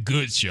them on the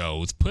good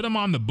shows. Put them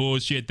on the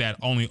bullshit that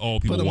only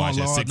old people watch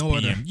at 6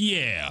 p.m.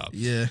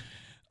 Yeah.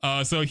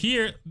 So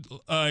here,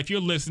 if you're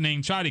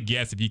listening, try to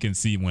guess if you can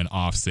see when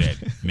Offset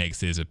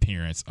makes his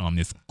appearance on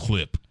this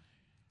clip.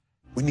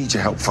 We need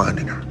your help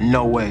finding her.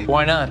 No way.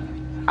 Why not?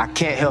 I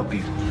can't help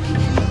you.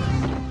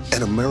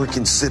 An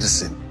American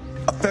citizen,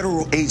 a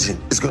federal agent,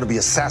 is going to be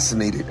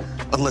assassinated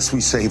unless we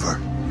save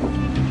her.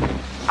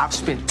 I've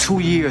spent 2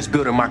 years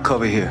building my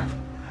cover here.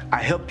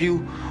 I help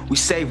you, we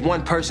save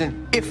one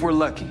person if we're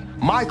lucky.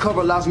 My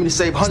cover allows me to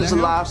save hundreds of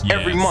lives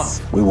every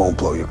month. We won't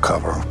blow your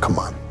cover. Come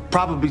on.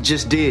 Probably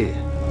just did.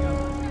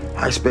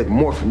 I expect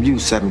more from you,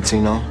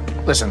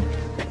 17-0. Listen,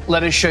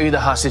 let us show you the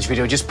hostage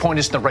video. Just point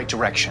us in the right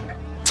direction.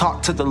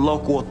 Talk to the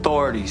local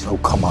authorities. Oh,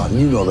 come on.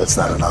 You know that's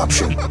not an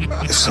option.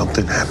 If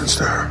something happens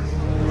to her,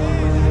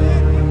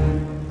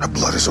 her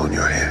blood is on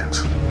your hands.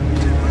 Of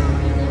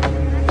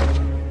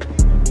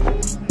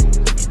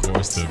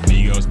course, the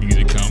Migos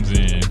music comes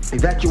in.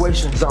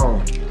 Evacuation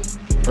zone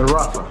in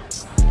Rafa.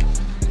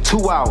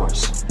 2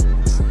 hours.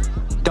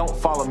 Don't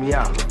follow me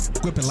out.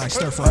 Whip it like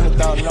stir fry.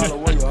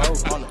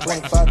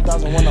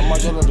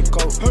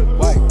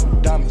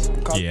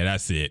 Yeah,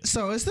 that's it.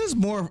 So is this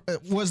more?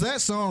 Was that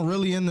song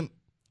really in the?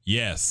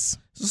 Yes.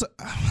 So,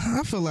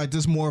 I feel like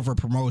this is more of a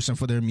promotion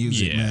for their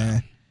music,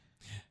 man.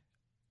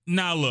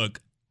 Now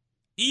look,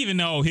 even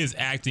though his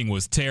acting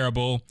was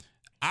terrible,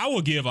 I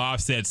will give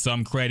Offset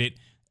some credit.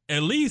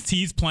 At least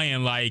he's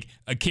playing like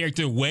a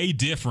character way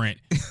different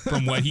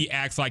from what he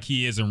acts like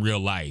he is in real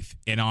life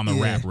and on the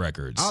rap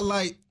records.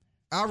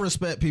 I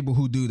respect people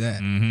who do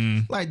that.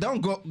 Mm-hmm. Like,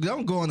 don't go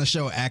on the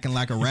show acting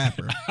like a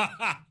rapper.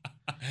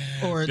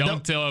 Or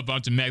don't tell a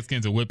bunch of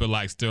Mexicans to whip it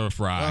like stir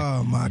fry.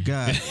 Oh my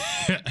God.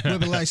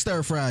 Whip it like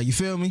stir fry. You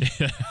feel me?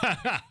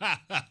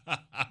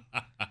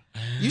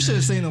 You should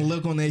have seen the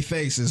look on their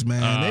faces,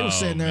 man. They were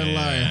sitting there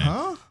like,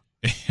 huh?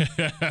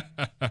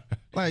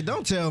 Like,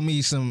 don't tell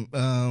me some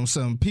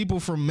people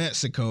from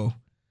Mexico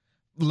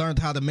learned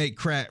how to make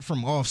crack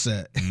from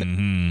Offset.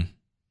 Mm-hmm.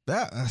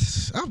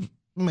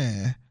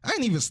 Man, I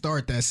didn't even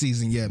start that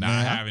season yet, man.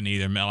 I haven't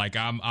either, man. Like,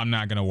 I'm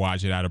not gonna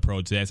watch it out of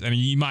protest. I mean,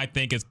 you might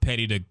think it's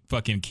petty to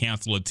fucking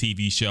cancel a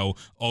TV show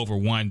over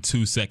 1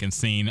 2-second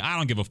scene. I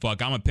don't give a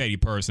fuck. I'm a petty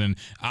person.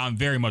 I'm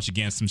very much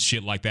against some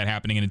shit like that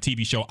happening in a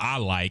TV show I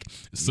like.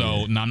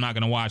 So no, I'm not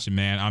gonna watch it,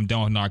 man. I'm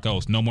done with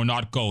Narcos. No more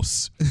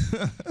Narcos.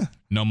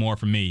 No more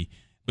for me.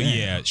 But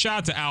yeah, shout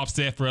out to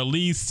Offset for at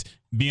least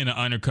being an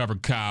undercover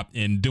cop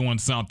and doing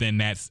something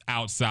that's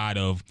outside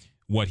of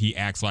what he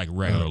acts like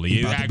regularly.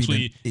 He about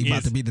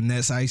to be the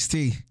next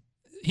Ice-T.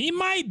 He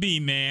might be,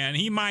 man.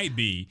 He might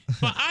be.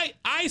 But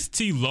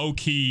Ice-T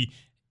low-key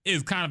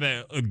is kind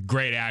of a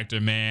great actor,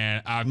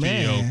 man. I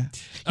feel.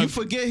 You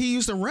forget he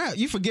used to rap.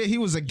 You forget he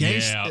was a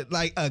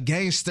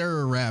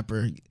gangster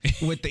rapper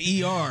with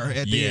the ER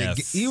at the end.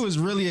 He was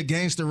really a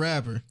gangster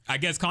rapper. I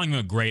guess calling him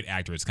a great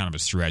actor is kind of a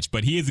stretch,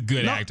 but he is a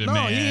good actor, man.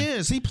 No, he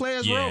is. He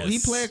plays role. He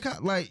play a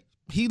cop. Like,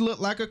 he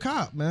looked like a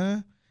cop,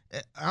 man.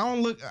 I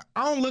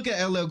don't look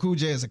at LL Cool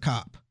J as a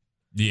cop.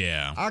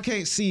 Yeah. I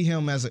can't see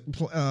him as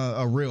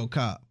a real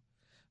cop.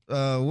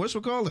 What's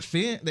we call it?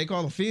 Finn? They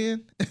call him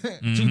Finn?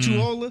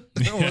 Tutuola?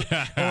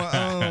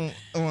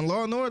 on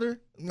Law and Order?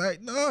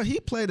 Like, no, he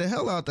played the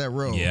hell out that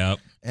role. Yep.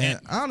 And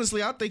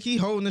honestly, I think he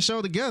holding the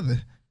show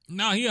together.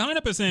 No, he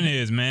 100%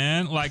 is,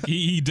 man. Like,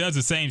 he does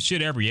the same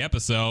shit every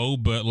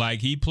episode, but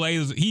like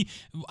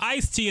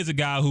Ice-T is a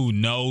guy who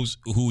knows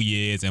who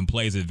he is and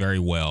plays it very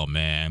well,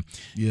 man.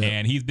 Yeah.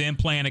 And he's been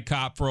playing a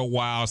cop for a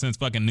while since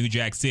fucking New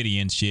Jack City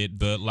and shit,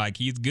 but like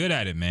he's good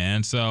at it,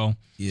 man. So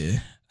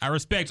yeah. I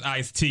respect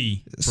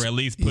Ice-T for at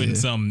least putting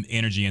some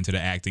energy into the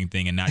acting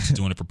thing and not just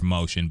doing it for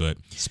promotion. But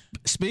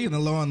speaking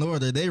of Law and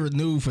Order, they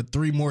renewed for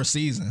 3 more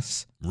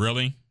seasons.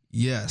 Really?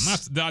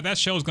 Yes. That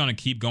show's going to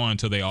keep going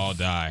until they all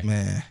die.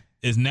 Man.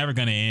 It's never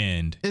going to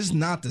end. It's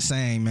not the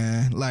same,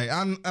 man. Like,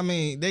 I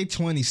mean, they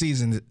 20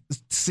 seasons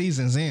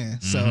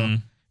in. So,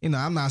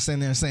 I'm not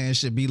sitting there saying it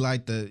should be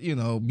like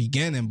the,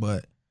 beginning,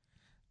 but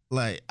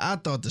like, I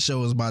thought the show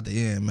was about to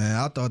end, man.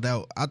 I thought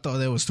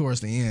that was towards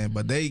the end,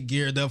 but they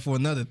geared up for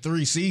another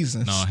 3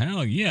 seasons. Oh,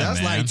 hell yeah,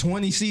 That's man. like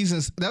 20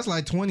 seasons. That's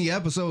like 20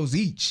 episodes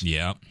each.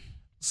 Yep.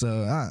 So,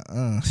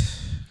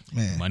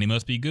 man. Money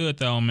must be good,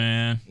 though,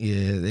 man.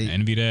 Yeah. They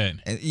envy that.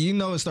 And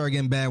it started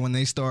getting bad when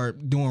they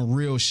start doing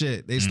real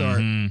shit. They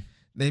start...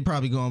 They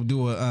probably gonna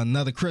do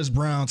another Chris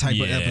Brown type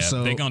of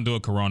episode. They're gonna do a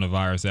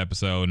coronavirus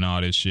episode and all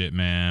this shit,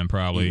 man.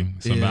 Probably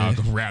somehow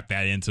wrap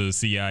that into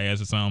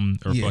CIS or something,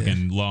 or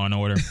fucking Law and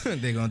Order.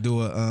 They're gonna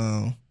do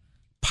a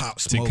Pop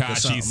Smoke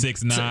Tekashi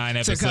 6ix9ine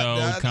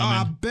episode coming.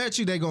 I bet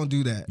you they're gonna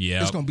do that.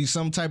 Yeah, it's gonna be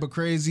some type of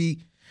crazy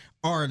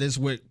artist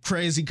with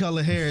crazy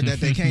color hair that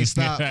they can't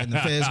stop, and the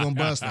feds gonna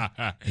bust them.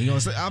 You gonna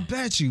say, I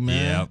bet you,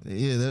 man.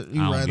 Yeah,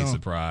 you I right won't be on.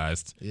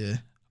 surprised. Yeah.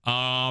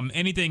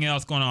 Anything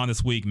else going on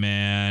this week,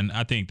 man?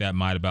 I think that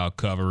might about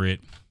cover it.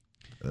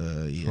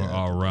 For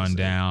our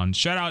rundown.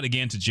 Shout out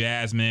again to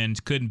Jasmine.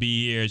 Couldn't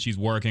be here. She's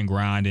working,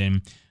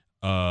 grinding.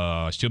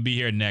 She'll be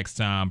here next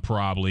time,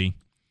 probably.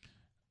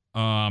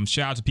 Shout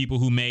out to people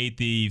who made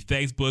the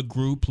Facebook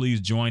group.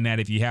 Please join that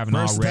if you haven't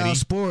already.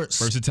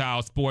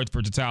 Versatile Sports,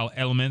 Versatile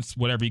Elements,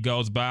 whatever he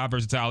goes by,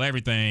 Versatile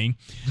Everything.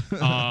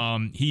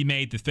 He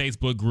made the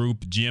Facebook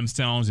group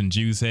Gemstones and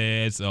Juice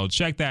Heads. So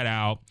check that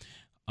out.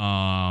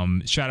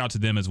 Shout out to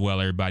them as well,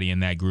 everybody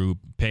in that group.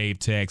 Pave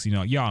Text,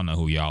 y'all know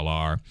who y'all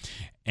are.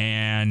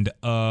 And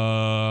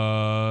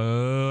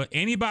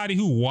anybody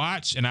who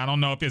watched, and I don't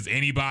know if it's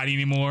anybody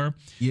anymore.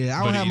 Yeah,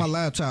 I don't have my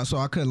laptop, so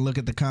I couldn't look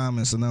at the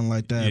comments and nothing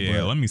like that.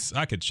 Yeah, but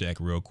I could check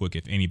real quick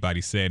if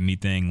anybody said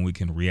anything, we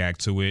can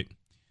react to it.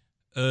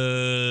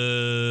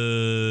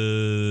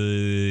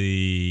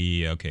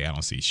 Okay, I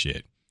don't see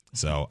shit.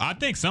 So I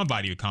think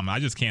somebody would comment. I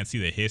just can't see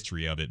the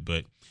history of it,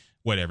 but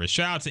whatever.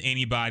 Shout out to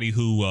anybody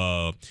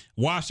who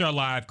watched our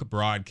live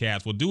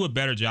broadcast. We'll do a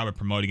better job of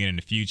promoting it in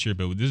the future,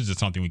 but this is just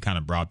something we kind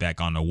of brought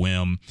back on a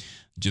whim,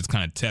 just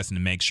kind of testing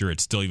to make sure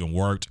it still even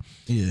worked.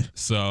 Yeah.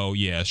 So,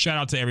 yeah, shout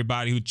out to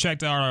everybody who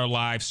checked out our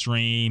live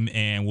stream,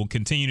 and we'll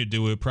continue to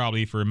do it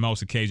probably for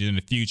most occasions in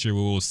the future.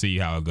 We'll see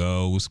how it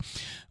goes.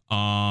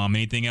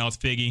 Anything else,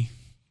 Figgy?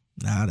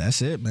 Nah,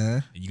 that's it,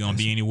 man. You gonna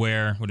be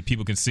anywhere where the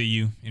people can see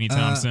you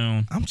anytime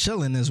soon? I'm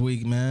chilling this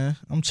week, man.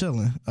 I'm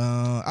chilling.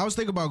 I was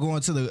thinking about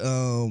going to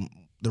the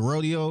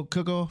rodeo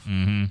cook-off,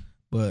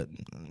 but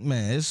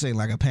man, it seemed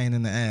like a pain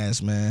in the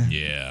ass, man.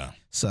 Yeah.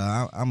 So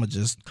I'ma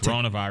just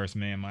coronavirus,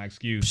 man. My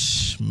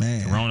excuse,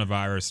 man.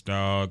 Coronavirus,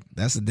 dog.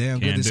 That's a damn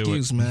good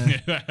excuse,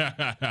 man.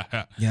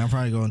 Yeah, I'm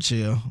probably gonna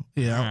chill.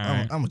 Yeah,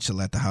 I'm gonna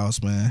chill at the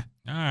house, man.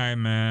 All right,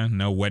 man.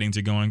 No weddings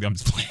are going. I'm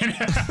just playing.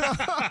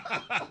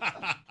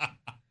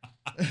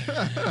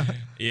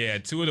 Yeah,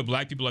 2 of the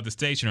black people at the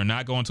station are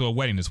not going to a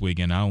wedding this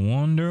weekend. I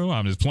wonder.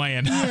 I'm just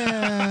playing.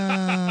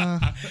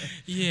 Yeah.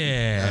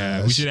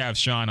 Yeah. We should have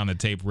Sean on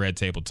the Red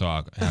Table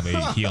Talk. Have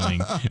a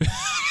healing.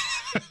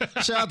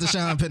 Shout out to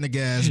Sean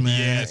Pendergast, man.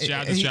 Yes,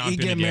 shout out to Sean Pendergast. He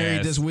getting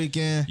married this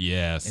weekend.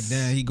 Yes. And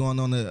then he going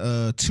on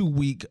a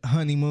 2-week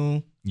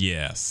honeymoon.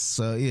 Yes.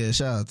 So, yeah,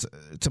 shout out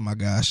to my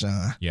guy,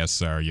 Sean. Yes,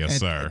 sir. Yes,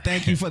 sir.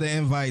 Thank you for the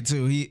invite,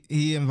 too.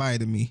 He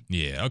invited me.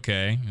 Yeah,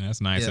 okay.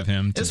 That's nice of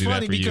him to do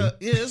that for you.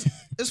 Yeah,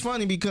 it's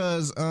funny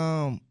because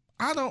I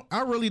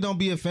really don't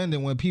be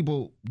offended when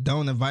people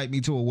don't invite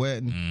me to a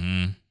wedding.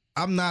 Mm-hmm.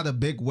 I'm not a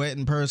big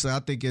wedding person. I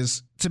think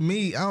to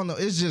me, I don't know,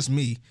 it's just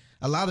me.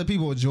 A lot of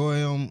people enjoy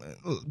them.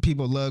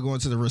 People love going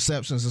to the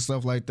receptions and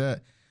stuff like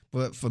that.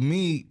 But for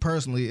me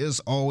personally, it's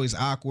always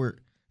awkward.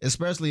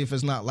 especially if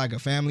it's not like a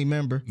family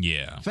member.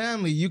 Yeah.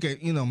 Family, you can,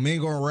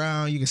 mingle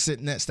around. You can sit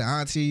next to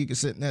auntie. You can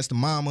sit next to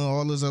mama,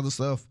 all this other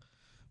stuff.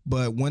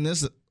 But when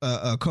it's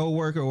a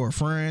coworker or a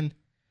friend,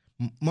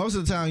 most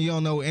of the time you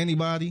don't know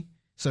anybody.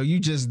 So you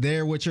just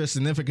there with your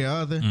significant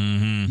other.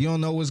 Mm-hmm. You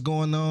don't know what's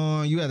going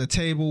on. You at a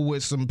table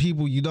with some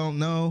people you don't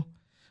know.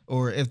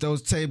 Or if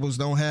those tables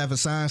don't have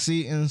assigned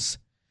seatings,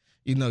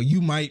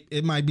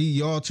 it might be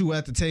y'all two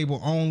at the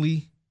table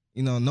only.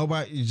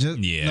 Nobody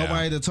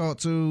to talk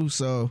to.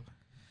 So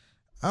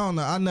I don't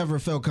know. I never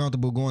felt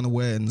comfortable going to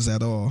weddings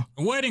at all.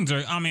 Weddings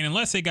are,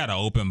 unless they got an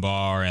open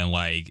bar and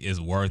it's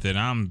worth it,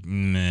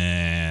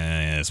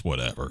 it's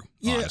whatever.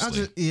 Yeah,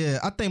 honestly.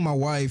 I think my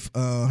wife,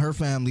 her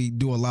family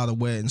do a lot of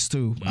weddings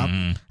too.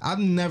 Mm-hmm. I've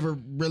never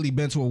really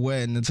been to a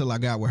wedding until I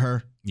got with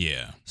her.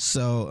 Yeah.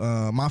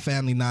 So my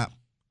family not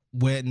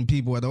wedding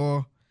people at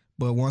all.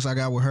 But once I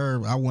got with her,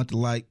 I went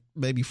to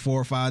maybe 4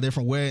 or 5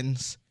 different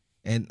weddings,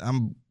 and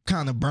I'm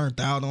kind of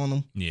burnt out on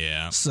them.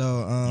 Yeah.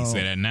 So you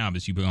say that now,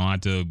 but you're gonna have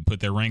to put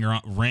that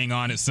ring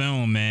on it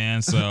soon,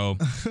 man. So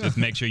just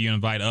make sure you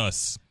invite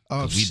us.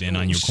 We've been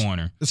on your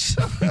corner.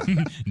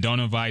 Don't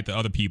invite the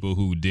other people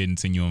who didn't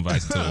send you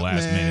invites until the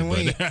last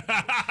minute.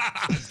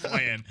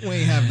 But we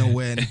ain't have no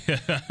wedding.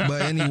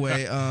 But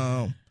anyway,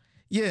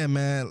 yeah,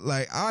 man.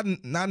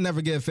 I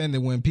never get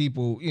offended when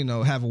people,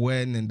 have a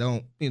wedding and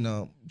don't,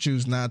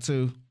 choose not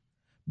to.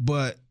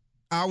 But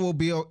I will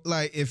be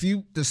if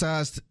you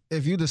decide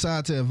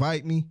to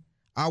invite me,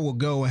 I will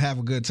go and have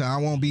a good time.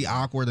 I won't be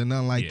awkward or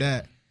nothing like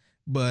that.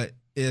 But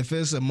if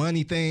it's a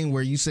money thing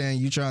where you saying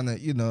you trying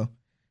to,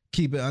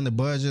 keep it under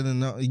budget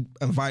and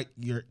invite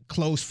your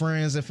close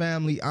friends and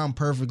family, I'm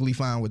perfectly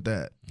fine with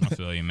that. I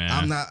feel you, man.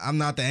 I'm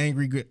not the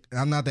angry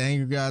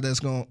guy that's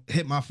gonna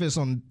hit my fist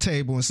on the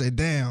table and say,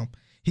 "Damn,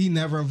 he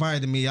never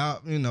invited me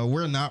out."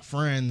 We're not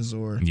friends.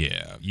 Or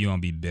yeah, you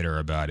don't be bitter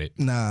about it.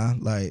 Nah,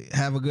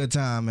 have a good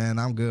time, man.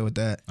 I'm good with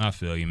that. I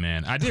feel you,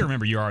 man. I did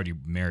remember you're already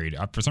married.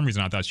 For some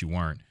reason, I thought you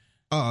weren't.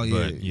 Oh yeah,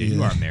 but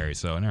you are married,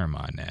 so never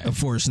mind that.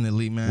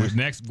 Unfortunately, man. The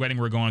next wedding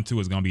we're going to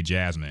is going to be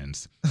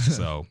Jasmine's.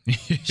 So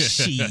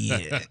she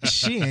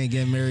ain't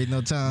getting married no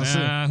time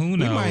soon. Who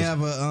knows? We might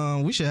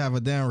have we should have a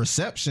damn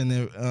reception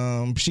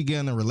if she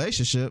get in a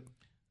relationship.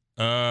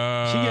 She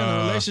get in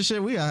a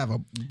relationship. We gotta have a.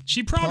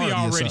 She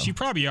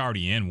probably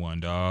already in one,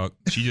 dog.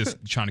 She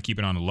just trying to keep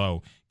it on the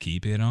low.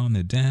 Keep it on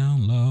the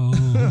down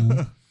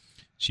low.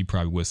 She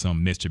probably with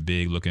some Mr.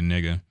 Big looking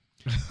nigga.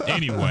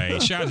 Anyway,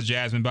 shout out to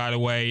Jasmine, by the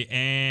way.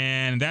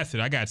 And that's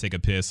it. I got to take a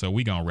piss, so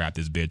we going to wrap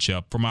this bitch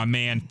up. For my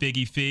man,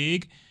 Figgy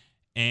Fig.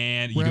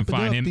 And you can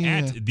find him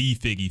at The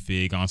Figgy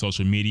Fig on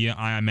social media.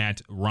 I am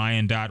at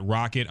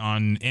Ryan.Rocket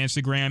on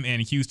Instagram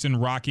and Houston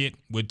Rocket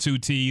with 2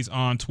 T's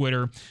on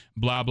Twitter,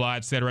 blah, blah,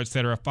 et cetera, et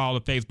cetera. Follow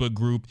the Facebook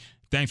group.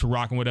 Thanks for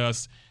rocking with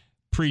us.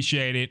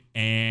 Appreciate it.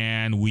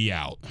 And we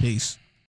out. Peace.